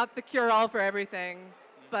 not the cure-all for everything,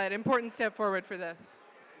 but important step forward for this.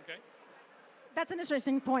 Okay. That's an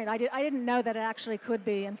interesting point. I didn't know that it actually could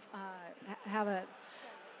be and have a,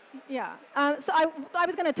 yeah. So I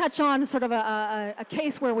was going to touch on sort of a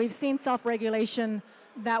case where we've seen self-regulation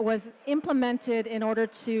that was implemented in order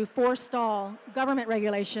to forestall government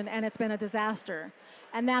regulation, and it's been a disaster.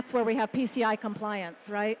 And that's where we have PCI compliance,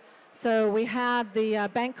 right? So we had the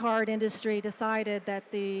bank card industry decided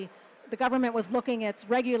that the government was looking at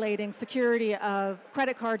regulating security of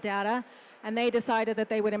credit card data, and they decided that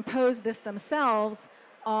they would impose this themselves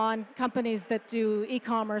on companies that do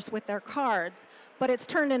e-commerce with their cards, but it's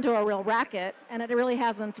turned into a real racket, and it really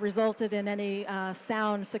hasn't resulted in any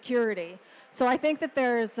sound security. So I think that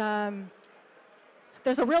there's a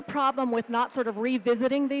real problem with not sort of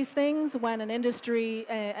revisiting these things when an industry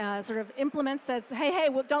sort of implements, says, hey,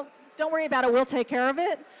 well, don't worry about it, we'll take care of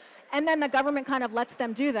it. And then the government kind of lets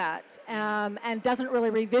them do that and doesn't really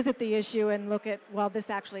revisit the issue and look at, well, this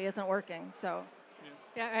actually isn't working. So,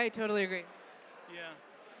 yeah, I totally agree. Yeah.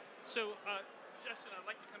 So, Justin, I'd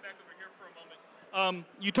like to come back over here for a moment.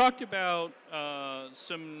 You talked about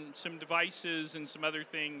some devices and some other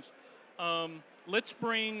things. Let's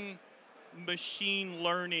bring machine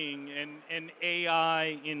learning and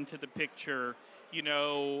AI into the picture. You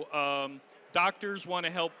know, doctors want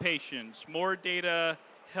to help patients. More data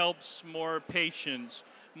helps more patients.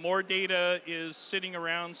 More data is sitting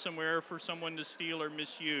around somewhere for someone to steal or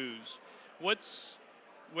misuse. What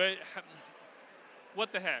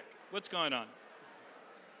the heck? What's going on?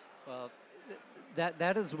 Well,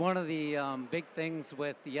 that is one of the big things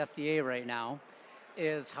with the FDA right now,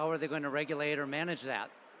 is how are they going to regulate or manage that?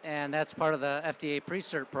 And that's part of the FDA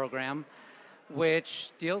pre-cert program,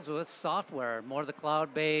 which deals with software, more of the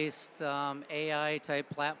cloud-based AI-type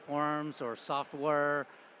platforms or software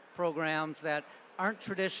programs that aren't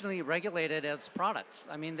traditionally regulated as products.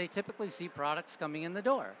 I mean, they typically see products coming in the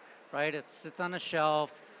door, right? It sits on a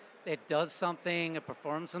shelf, it does something, it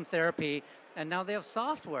performs some therapy, and now they have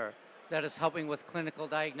software that is helping with clinical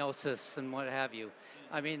diagnosis and what have you.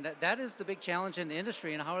 I mean, that is the big challenge in the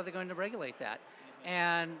industry, and how are they going to regulate that?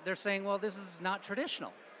 And they're saying, well, this is not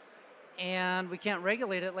traditional, and we can't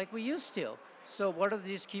regulate it like we used to. So what are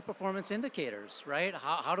these key performance indicators, right?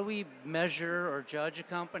 How do we measure or judge a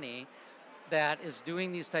company that is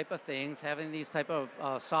doing these type of things, having these type of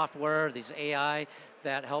software, these AI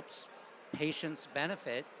that helps patients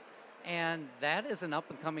benefit? And that is an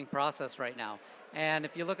up-and-coming process right now. And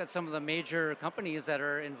if you look at some of the major companies that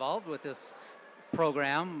are involved with this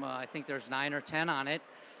program, I think there's 9 or 10 on it,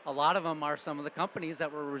 a lot of them are some of the companies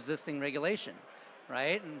that were resisting regulation,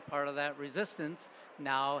 right? And part of that resistance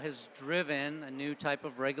now has driven a new type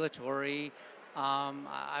of regulatory,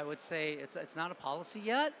 I would say it's not a policy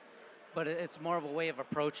yet, but it's more of a way of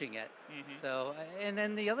approaching it. Mm-hmm. So, and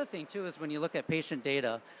then the other thing too is when you look at patient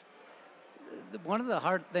data, one of the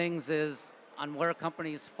hard things is on where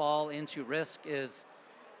companies fall into risk is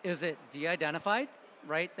it de-identified,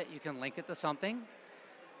 right? That you can link it to something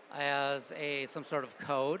as some sort of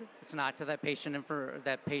code. It's not to that patient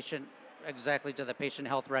exactly to the patient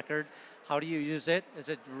health record. How do you use it? Is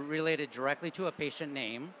it related directly to a patient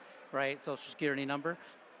name, right? Social security number?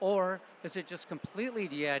 Or is it just completely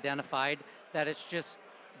de-identified that it's just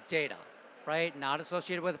data, right? Not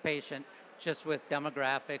associated with a patient, just with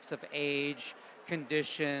demographics of age,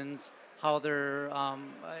 conditions, how they're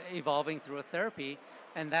evolving through a therapy.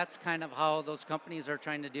 And that's kind of how those companies are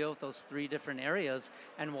trying to deal with those 3 different areas,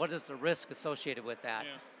 and what is the risk associated with that?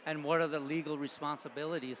 Yeah. And what are the legal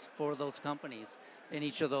responsibilities for those companies in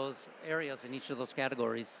each of those areas, in each of those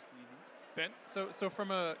categories? Ben? So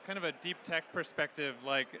from a kind of a deep tech perspective,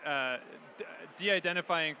 like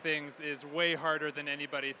de-identifying things is way harder than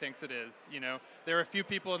anybody thinks it is. You know, there are a few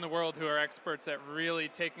people in the world who are experts at really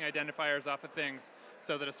taking identifiers off of things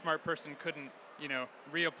so that a smart person couldn't, you know,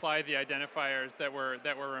 reapply the identifiers that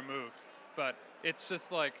were removed. But it's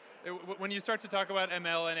just like, when you start to talk about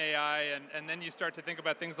ML and AI, and then you start to think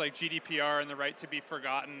about things like GDPR and the right to be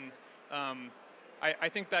forgotten, I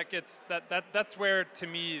think that's where, to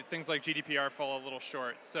me, things like GDPR fall a little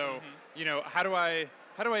short. So, you know, how do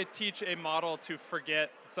I teach a model to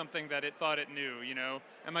forget something that it thought it knew? You know,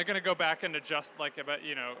 am I going to go back and adjust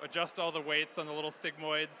adjust all the weights on the little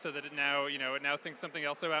sigmoids so that it now thinks something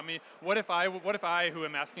else about me? What if I, who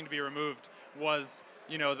am asking to be removed, was,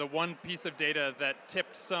 you know, the one piece of data that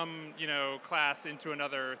tipped some, you know, class into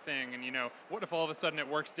another thing? And, you know, what if all of a sudden it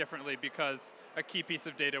works differently because a key piece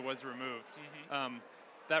of data was removed?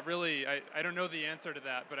 That really, I don't know the answer to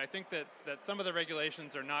that, but I think that some of the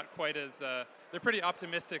regulations are not quite as, they're pretty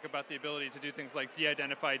optimistic about the ability to do things like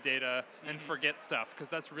de-identify data and forget stuff, because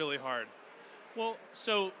that's really hard. Well,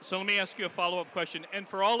 so let me ask you a follow-up question, and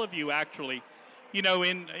for all of you, actually. You know,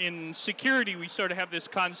 in security, we sort of have this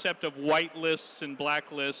concept of white lists and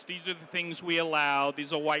black lists. These are the things we allow.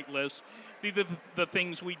 These are white lists. These are the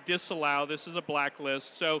things we disallow. This is a black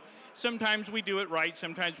list. So sometimes we do it right.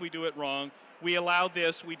 Sometimes we do it wrong. We allow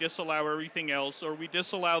this. We disallow everything else. Or we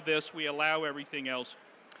disallow this. We allow everything else.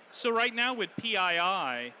 So right now with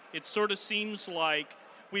PII, it sort of seems like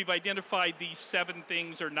we've identified these 7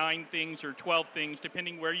 things or 9 things or 12 things,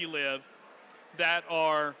 depending where you live, that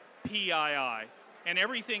are PII. And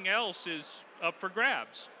everything else is up for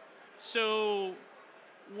grabs. So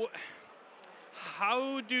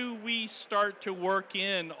how do we start to work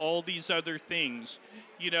in all these other things?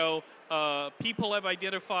 You know, people have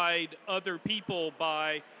identified other people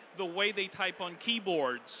by the way they type on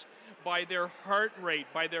keyboards, by their heart rate,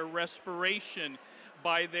 by their respiration,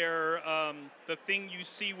 by their the thing you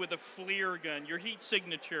see with a FLIR gun, your heat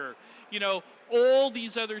signature, you know, all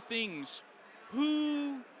these other things.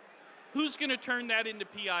 Who's going to turn that into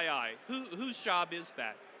PII? Whose job is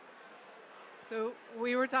that? So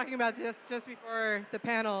we were talking about this just before the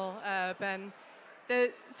panel, Ben.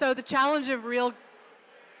 So the challenge of real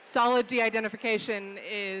solid de-identification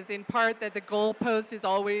is in part that the goalpost is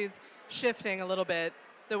always shifting a little bit,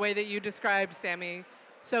 the way that you described, Sammy.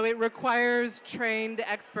 So it requires trained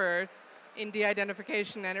experts in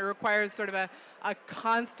de-identification, and it requires sort of a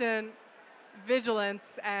constant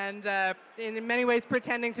vigilance and in many ways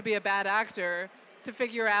pretending to be a bad actor to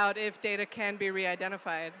figure out if data can be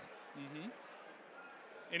re-identified. Mm-hmm.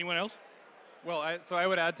 Anyone else? Well, so I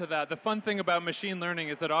would add to that. The fun thing about machine learning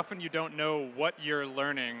is that often you don't know what you're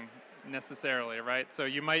learning necessarily, right? So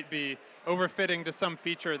you might be overfitting to some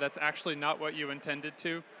feature that's actually not what you intended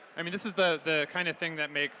to. I mean, this is the kind of thing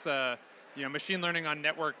that makes you know, machine learning on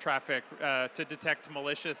network traffic to detect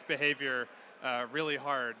malicious behavior really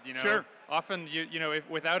hard. You know, sure. Often you know,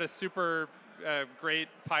 without a super great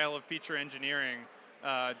pile of feature engineering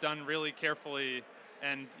done really carefully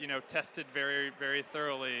and you know, tested very, very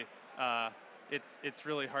thoroughly, it's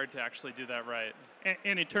really hard to actually do that right.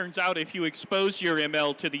 And it turns out if you expose your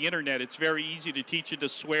ML to the internet, it's very easy to teach it to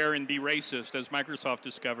swear and be racist, as Microsoft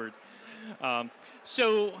discovered.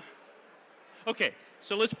 Okay,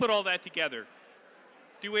 so let's put all that together.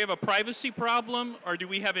 Do we have a privacy problem, or do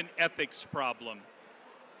we have an ethics problem?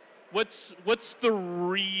 What's the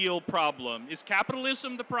real problem? Is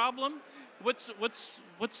capitalism the problem? What's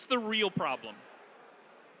the real problem?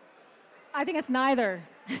 I think it's neither.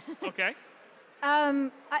 Okay.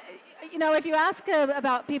 You know, if you ask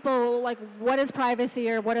about people, like, what is privacy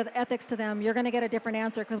or what are the ethics to them, you're going to get a different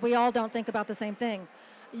answer because we all don't think about the same thing.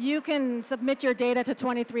 You can submit your data to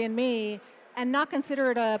 23andMe and not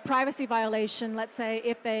consider it a privacy violation, let's say,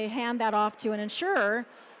 if they hand that off to an insurer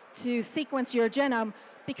to sequence your genome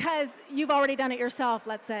because you've already done it yourself,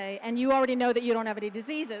 let's say, and you already know that you don't have any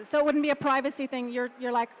diseases. So it wouldn't be a privacy thing.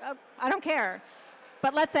 You're like, oh, I don't care.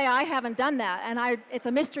 But let's say I haven't done that, and it's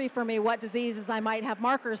a mystery for me what diseases I might have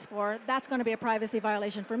markers for. That's going to be a privacy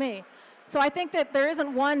violation for me. So I think that there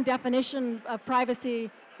isn't one definition of privacy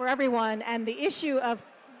for everyone, and the issue of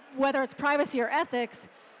whether it's privacy or ethics,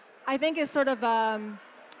 I think is sort of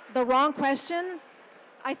the wrong question.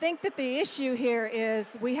 I think that the issue here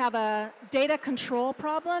is we have a data control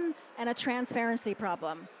problem and a transparency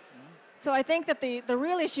problem. So I think that the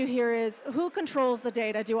real issue here is who controls the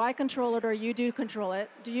data? Do I control it or you do control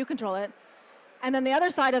it? Do you control it? And then the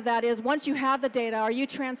other side of that is once you have the data, are you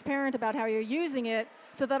transparent about how you're using it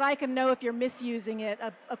so that I can know if you're misusing it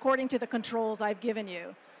according to the controls I've given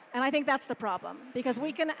you? And I think that's the problem because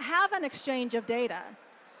we can have an exchange of data.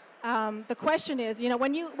 The question is, you know,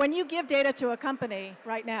 when you give data to a company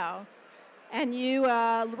right now and you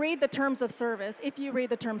read the terms of service, if you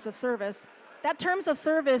read the terms of service, that terms of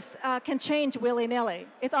service can change willy-nilly.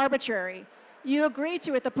 It's arbitrary. You agree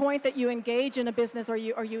to it the point that you engage in a business or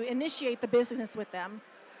you initiate the business with them.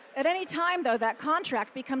 At any time, though, that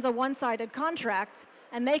contract becomes a one-sided contract,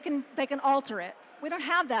 and they can alter it. We don't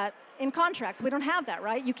have that in contracts. We don't have that,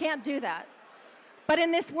 right? You can't do that. But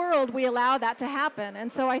in this world, we allow that to happen.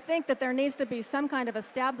 And so I think that there needs to be some kind of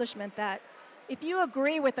establishment that if you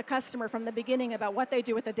agree with the customer from the beginning about what they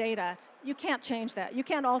do with the data, you can't change that. You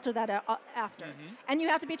can't alter that after. Mm-hmm. And you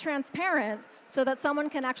have to be transparent so that someone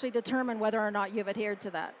can actually determine whether or not you've adhered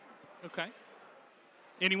to that. Okay.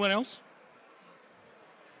 Anyone else?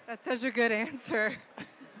 That's such a good answer.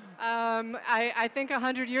 I think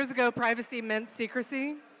 100 years ago, privacy meant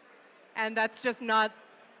secrecy, and that's just not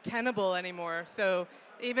tenable anymore. So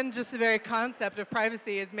even just the very concept of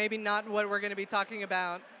privacy is maybe not what we're going to be talking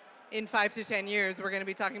about in 5 to 10 years. We're going to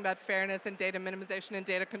be talking about fairness and data minimization and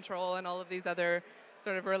data control and all of these other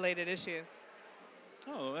sort of related issues.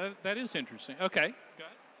 Oh, that is interesting. Okay. Go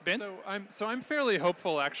ahead. Ben? So I'm fairly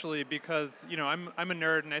hopeful actually because, you know, I'm a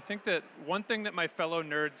nerd, and I think that one thing that my fellow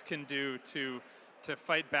nerds can do to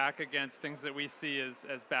fight back against things that we see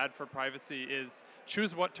as bad for privacy is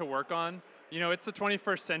choose what to work on. You know, it's the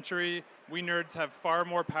 21st century. We nerds have far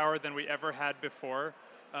more power than we ever had before.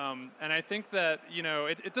 And I think that, you know,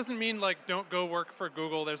 it doesn't mean like don't go work for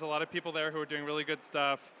Google. There's a lot of people there who are doing really good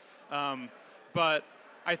stuff. But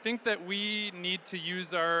I think that we need to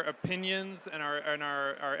use our opinions and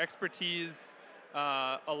our expertise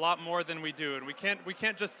a lot more than we do, and we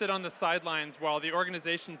can't just sit on the sidelines while the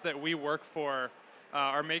organizations that we work for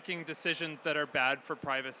are making decisions that are bad for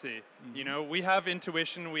privacy. You know, we have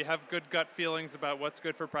intuition, we have good gut feelings about what's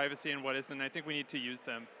good for privacy and what isn't, and I think we need to use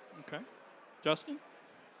them. Okay. Justin?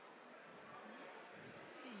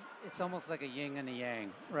 It's almost like a yin and a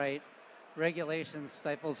yang, right? Regulation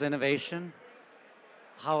stifles innovation.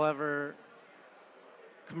 However,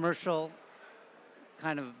 commercial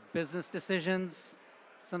kind of business decisions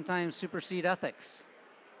sometimes supersede ethics.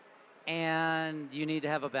 And you need to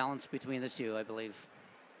have a balance between the two, I believe.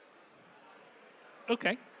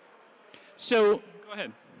 Okay. So, go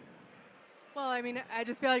ahead. Well, I mean, I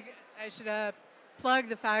just feel like I should plug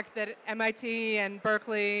the fact that MIT and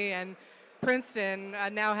Berkeley and Princeton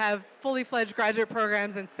now have fully fledged graduate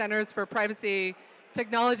programs and centers for privacy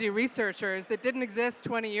technology researchers that didn't exist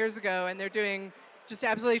 20 years ago, and they're doing just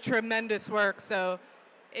absolutely tremendous work. So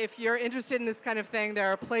if you're interested in this kind of thing, there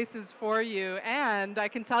are places for you. And I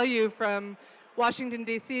can tell you from Washington,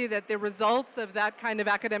 D.C., that the results of that kind of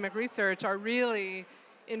academic research are really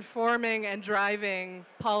informing and driving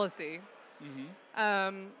policy.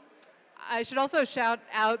 I should also shout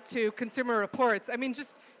out to Consumer Reports. I mean,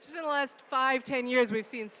 just in the last 5-10 years, we've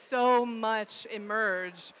seen so much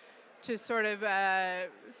emerge to sort of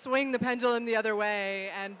swing the pendulum the other way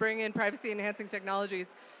and bring in privacy-enhancing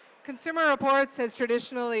technologies. Consumer Reports has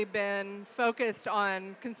traditionally been focused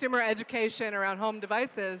on consumer education around home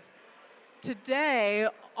devices. Today,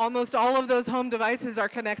 almost all of those home devices are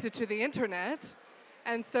connected to the internet.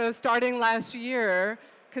 And so starting last year,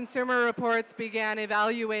 Consumer Reports began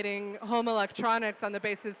evaluating home electronics on the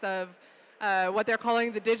basis of what they're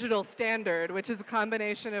calling the digital standard, which is a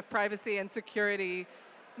combination of privacy and security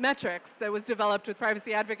metrics that was developed with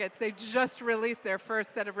privacy advocates. They just released their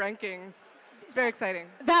first set of rankings. It's very exciting.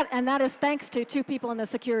 That is thanks to two people in the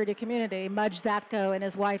security community, Mudge Zatko and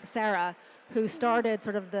his wife Sarah, who started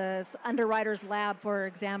sort of the underwriters lab for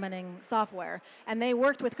examining software. And they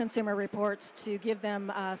worked with Consumer Reports to give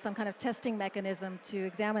them some kind of testing mechanism to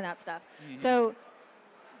examine that stuff. So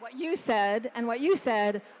what you said and what you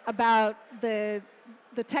said about the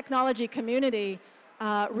technology community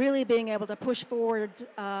really being able to push forward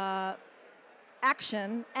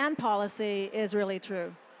action and policy is really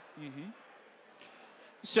true.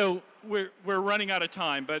 So we're running out of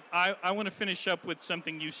time, but I want to finish up with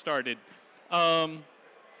something you started.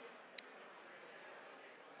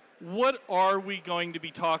 What are we going to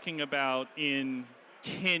be talking about in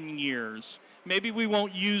 10 years? Maybe we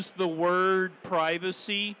won't use the word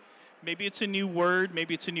privacy. Maybe it's a new word.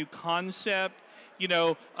 Maybe it's a new concept. You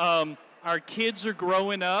know, our kids are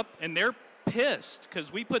growing up, and they're pissed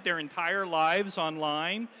because we put their entire lives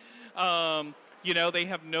online. You know, they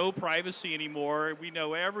have no privacy anymore. We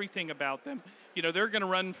know everything about them. You know, they're going to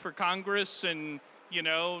run for Congress and, you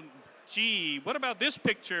know, gee, what about this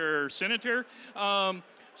picture, Senator?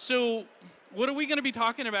 So what are we going to be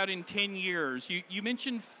talking about in 10 years? You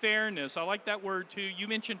mentioned fairness. I like that word, too. You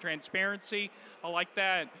mentioned transparency. I like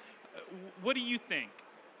that. What do you think?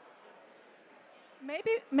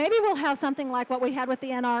 Maybe we'll have something like what we had with the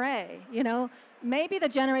NRA. You know, maybe the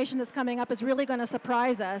generation that's coming up is really going to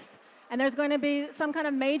surprise us, and there's going to be some kind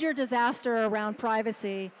of major disaster around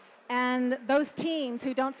privacy. And those teens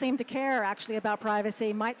who don't seem to care actually about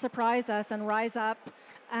privacy might surprise us and rise up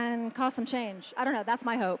and cause some change. I don't know, that's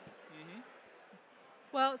my hope.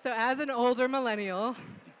 Well, so as an older millennial,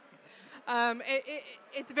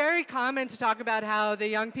 it's very common to talk about how the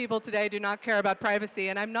young people today do not care about privacy,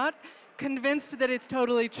 and I'm not convinced that it's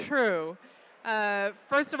totally true.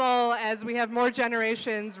 First of all, as we have more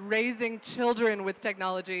generations raising children with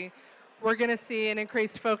technology, we're going to see an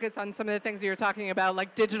increased focus on some of the things you're talking about,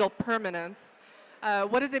 like digital permanence.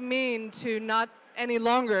 What does it mean to not any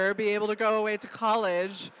longer be able to go away to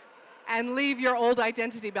college and leave your old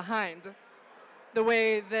identity behind, the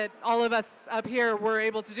way that all of us up here were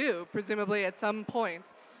able to do, presumably at some point?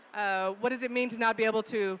 What does it mean to not be able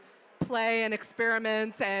to play and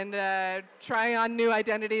experiment and try on new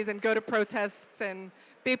identities and go to protests and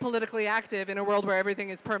be politically active in a world where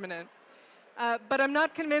everything is permanent? But I'm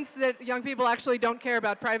not convinced that young people actually don't care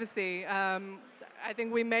about privacy. I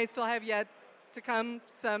think we may still have yet to come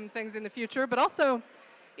some things in the future, but also,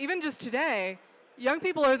 even just today, young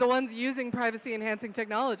people are the ones using privacy-enhancing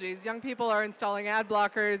technologies. Young people are installing ad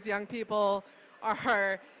blockers. Young people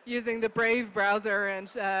are using the Brave browser and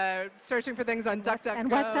searching for things on DuckDuckGo.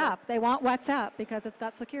 And WhatsApp. They want WhatsApp because it's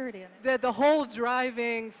got security in it. The whole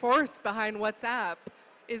driving force behind WhatsApp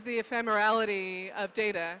is the ephemerality of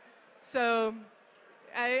data. So,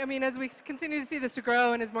 I mean, as we continue to see this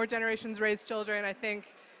grow and as more generations raise children, I think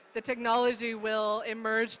the technology will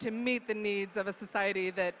emerge to meet the needs of a society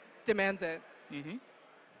that demands it. Mm-hmm.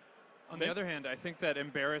 On the other hand, I think that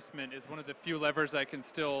embarrassment is one of the few levers I can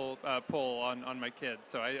still pull on my kids.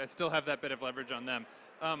 So I still have that bit of leverage on them.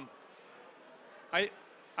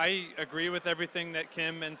 I agree with everything that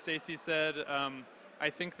Kim and Stacy said. I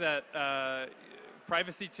think that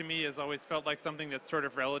privacy to me has always felt like something that's sort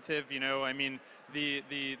of relative. You know, I mean, the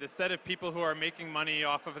set of people who are making money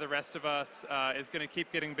off of the rest of us is going to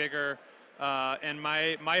keep getting bigger. And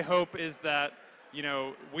my hope is that, you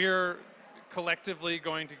know, we're collectively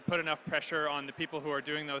going to put enough pressure on the people who are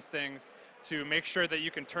doing those things to make sure that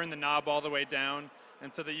you can turn the knob all the way down,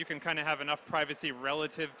 and so that you can kind of have enough privacy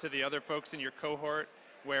relative to the other folks in your cohort,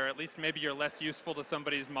 where at least maybe you're less useful to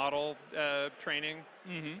somebody's model training.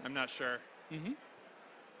 Mm-hmm. I'm not sure. Mm-hmm.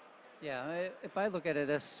 Yeah, if I look at it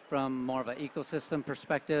as from more of an ecosystem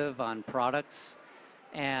perspective on products,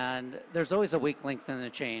 and there's always a weak link in the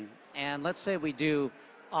chain. And let's say we do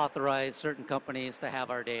authorize certain companies to have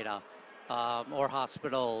our data, or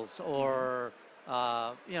hospitals, or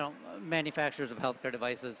you know, manufacturers of healthcare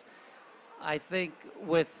devices. I think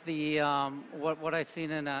with the what I've seen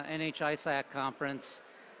in a NHISAC conference,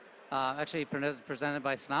 actually presented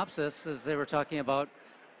by Synopsys, is they were talking about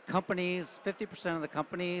companies, 50% of the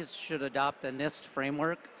companies should adopt a NIST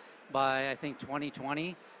framework by, I think,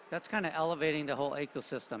 2020. That's kind of elevating the whole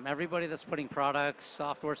ecosystem. Everybody that's putting products,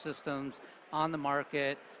 software systems on the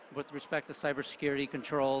market with respect to cybersecurity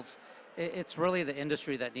controls, it's really the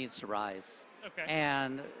industry that needs to rise. Okay.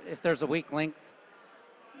 And if there's a weak link,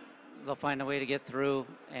 they'll find a way to get through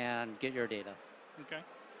and get your data. Okay.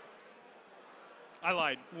 I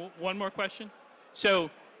lied. One more question. So,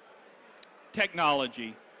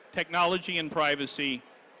 technology and privacy.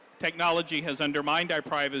 Technology has undermined our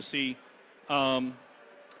privacy.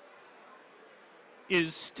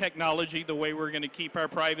 Is technology the way we're going to keep our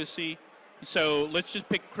privacy? So let's just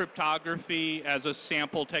pick cryptography as a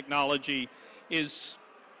sample technology. Is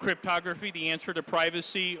cryptography the answer to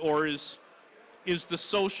privacy, or is the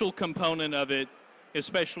social component of it,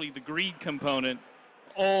 especially the greed component,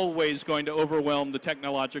 always going to overwhelm the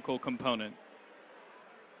technological component?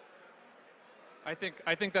 I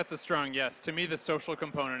think that's a strong yes. To me, the social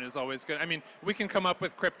component is always good. I mean, we can come up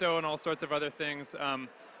with crypto and all sorts of other things,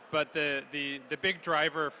 but the big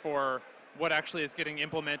driver for what actually is getting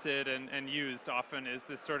implemented and used often is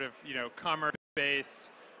this sort of, you know, commerce-based.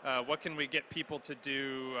 What can we get people to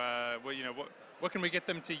do? What can we get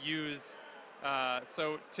them to use?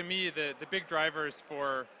 So to me, the big drivers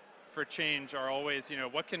for change are always, you know,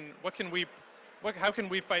 how can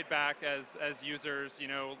we fight back as users, you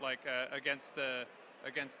know, like against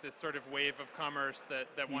this sort of wave of commerce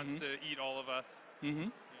that wants to eat all of us. Mm-hmm. Yeah.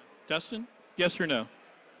 Justin, yes or no?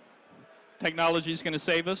 Technology is going to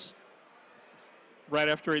save us right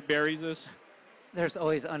after it buries us? There's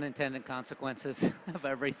always unintended consequences of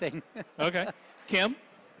everything. Okay. Kim?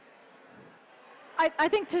 I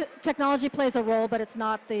think technology plays a role, but it's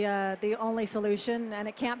not the only solution, and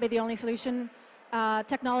it can't be the only solution.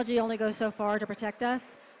 Technology only goes so far to protect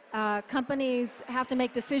us. Companies have to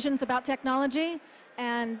make decisions about technology,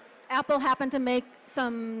 and Apple happened to make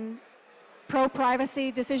some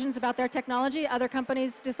pro-privacy decisions about their technology. Other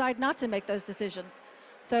companies decide not to make those decisions.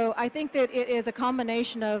 So I think that it is a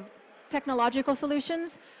combination of technological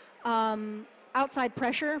solutions, outside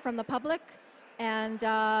pressure from the public, and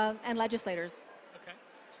legislators. Okay.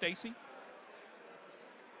 Stacy?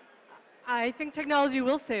 I think technology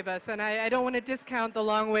will save us, and I don't want to discount the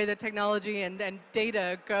long way that technology and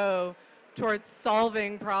data go towards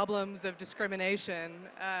solving problems of discrimination.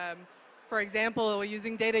 For example,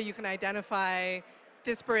 using data, you can identify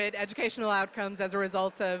disparate educational outcomes as a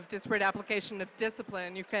result of disparate application of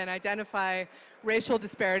discipline. You can identify racial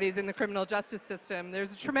disparities in the criminal justice system.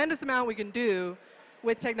 There's a tremendous amount we can do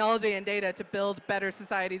with technology and data to build better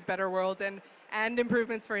societies, better worlds, and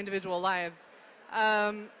improvements for individual lives.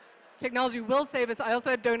 Technology will save us. I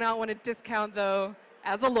also do not want to discount, though,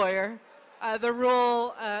 as a lawyer, the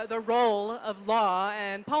role of law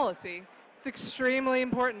and policy. It's extremely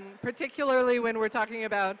important, particularly when we're talking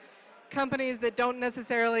about companies that don't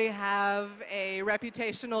necessarily have a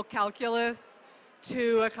reputational calculus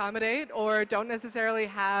to accommodate or don't necessarily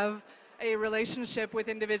have a relationship with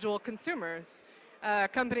individual consumers.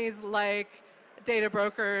 Companies like data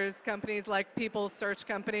brokers, companies like people search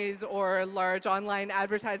companies, or large online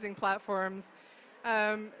advertising platforms.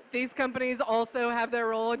 These companies also have their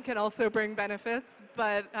role and can also bring benefits,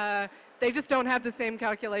 but they just don't have the same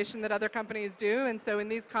calculation that other companies do. And so in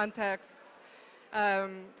these contexts,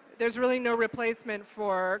 there's really no replacement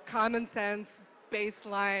for common sense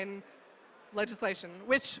baseline legislation,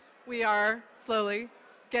 which we are slowly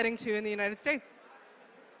getting to in the United States.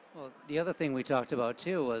 Well, the other thing we talked about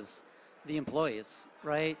too was the employees,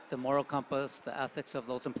 right? The moral compass, the ethics of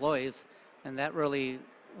those employees, and that really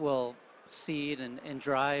will seed and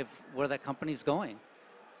drive where that company's going.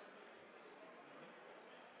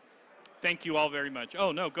 Thank you all very much.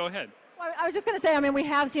 Oh, no, go ahead. Well, I was just going to say, I mean, we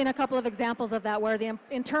have seen a couple of examples of that where the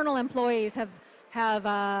internal employees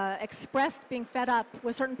have expressed being fed up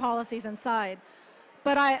with certain policies inside.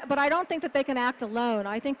 But I don't think that they can act alone.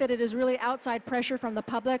 I think that it is really outside pressure from the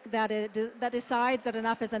public that decides that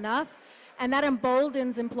enough is enough, and that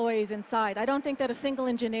emboldens employees inside. I don't think that a single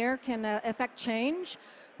engineer can affect change,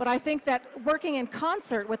 but I think that working in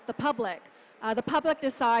concert with the public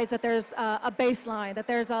decides that there's a baseline, that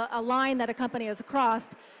there's a line that a company has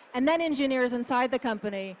crossed, and then engineers inside the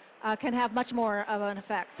company can have much more of an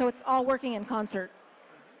effect. So it's all working in concert.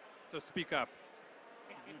 So speak up.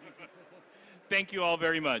 Thank you all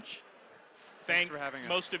very much. Thanks for having us.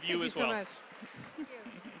 Most of you as well. Thank you so much.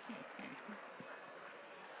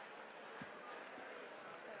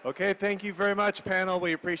 Okay, thank you very much, panel.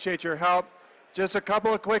 We appreciate your help. Just a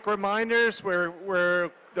couple of quick reminders where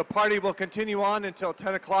the party will continue on until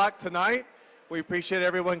 10 o'clock tonight. We appreciate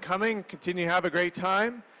everyone coming. Continue to have a great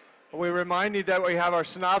time. We remind you that we have our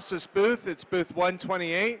Synopsys booth. It's booth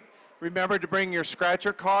 128. Remember to bring your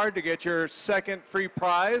scratcher card to get your second free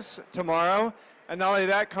prize tomorrow. And not only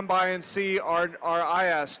that, come by and see our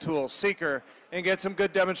IaaS tool, Seeker, and get some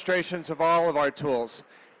good demonstrations of all of our tools.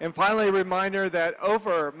 And finally, a reminder that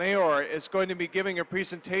Ofer Mayor is going to be giving a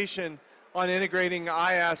presentation on integrating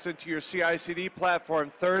IaaS into your CI/CD platform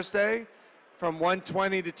Thursday from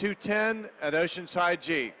 1:20 to 2:10 at Oceanside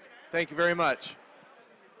G. Thank you very much.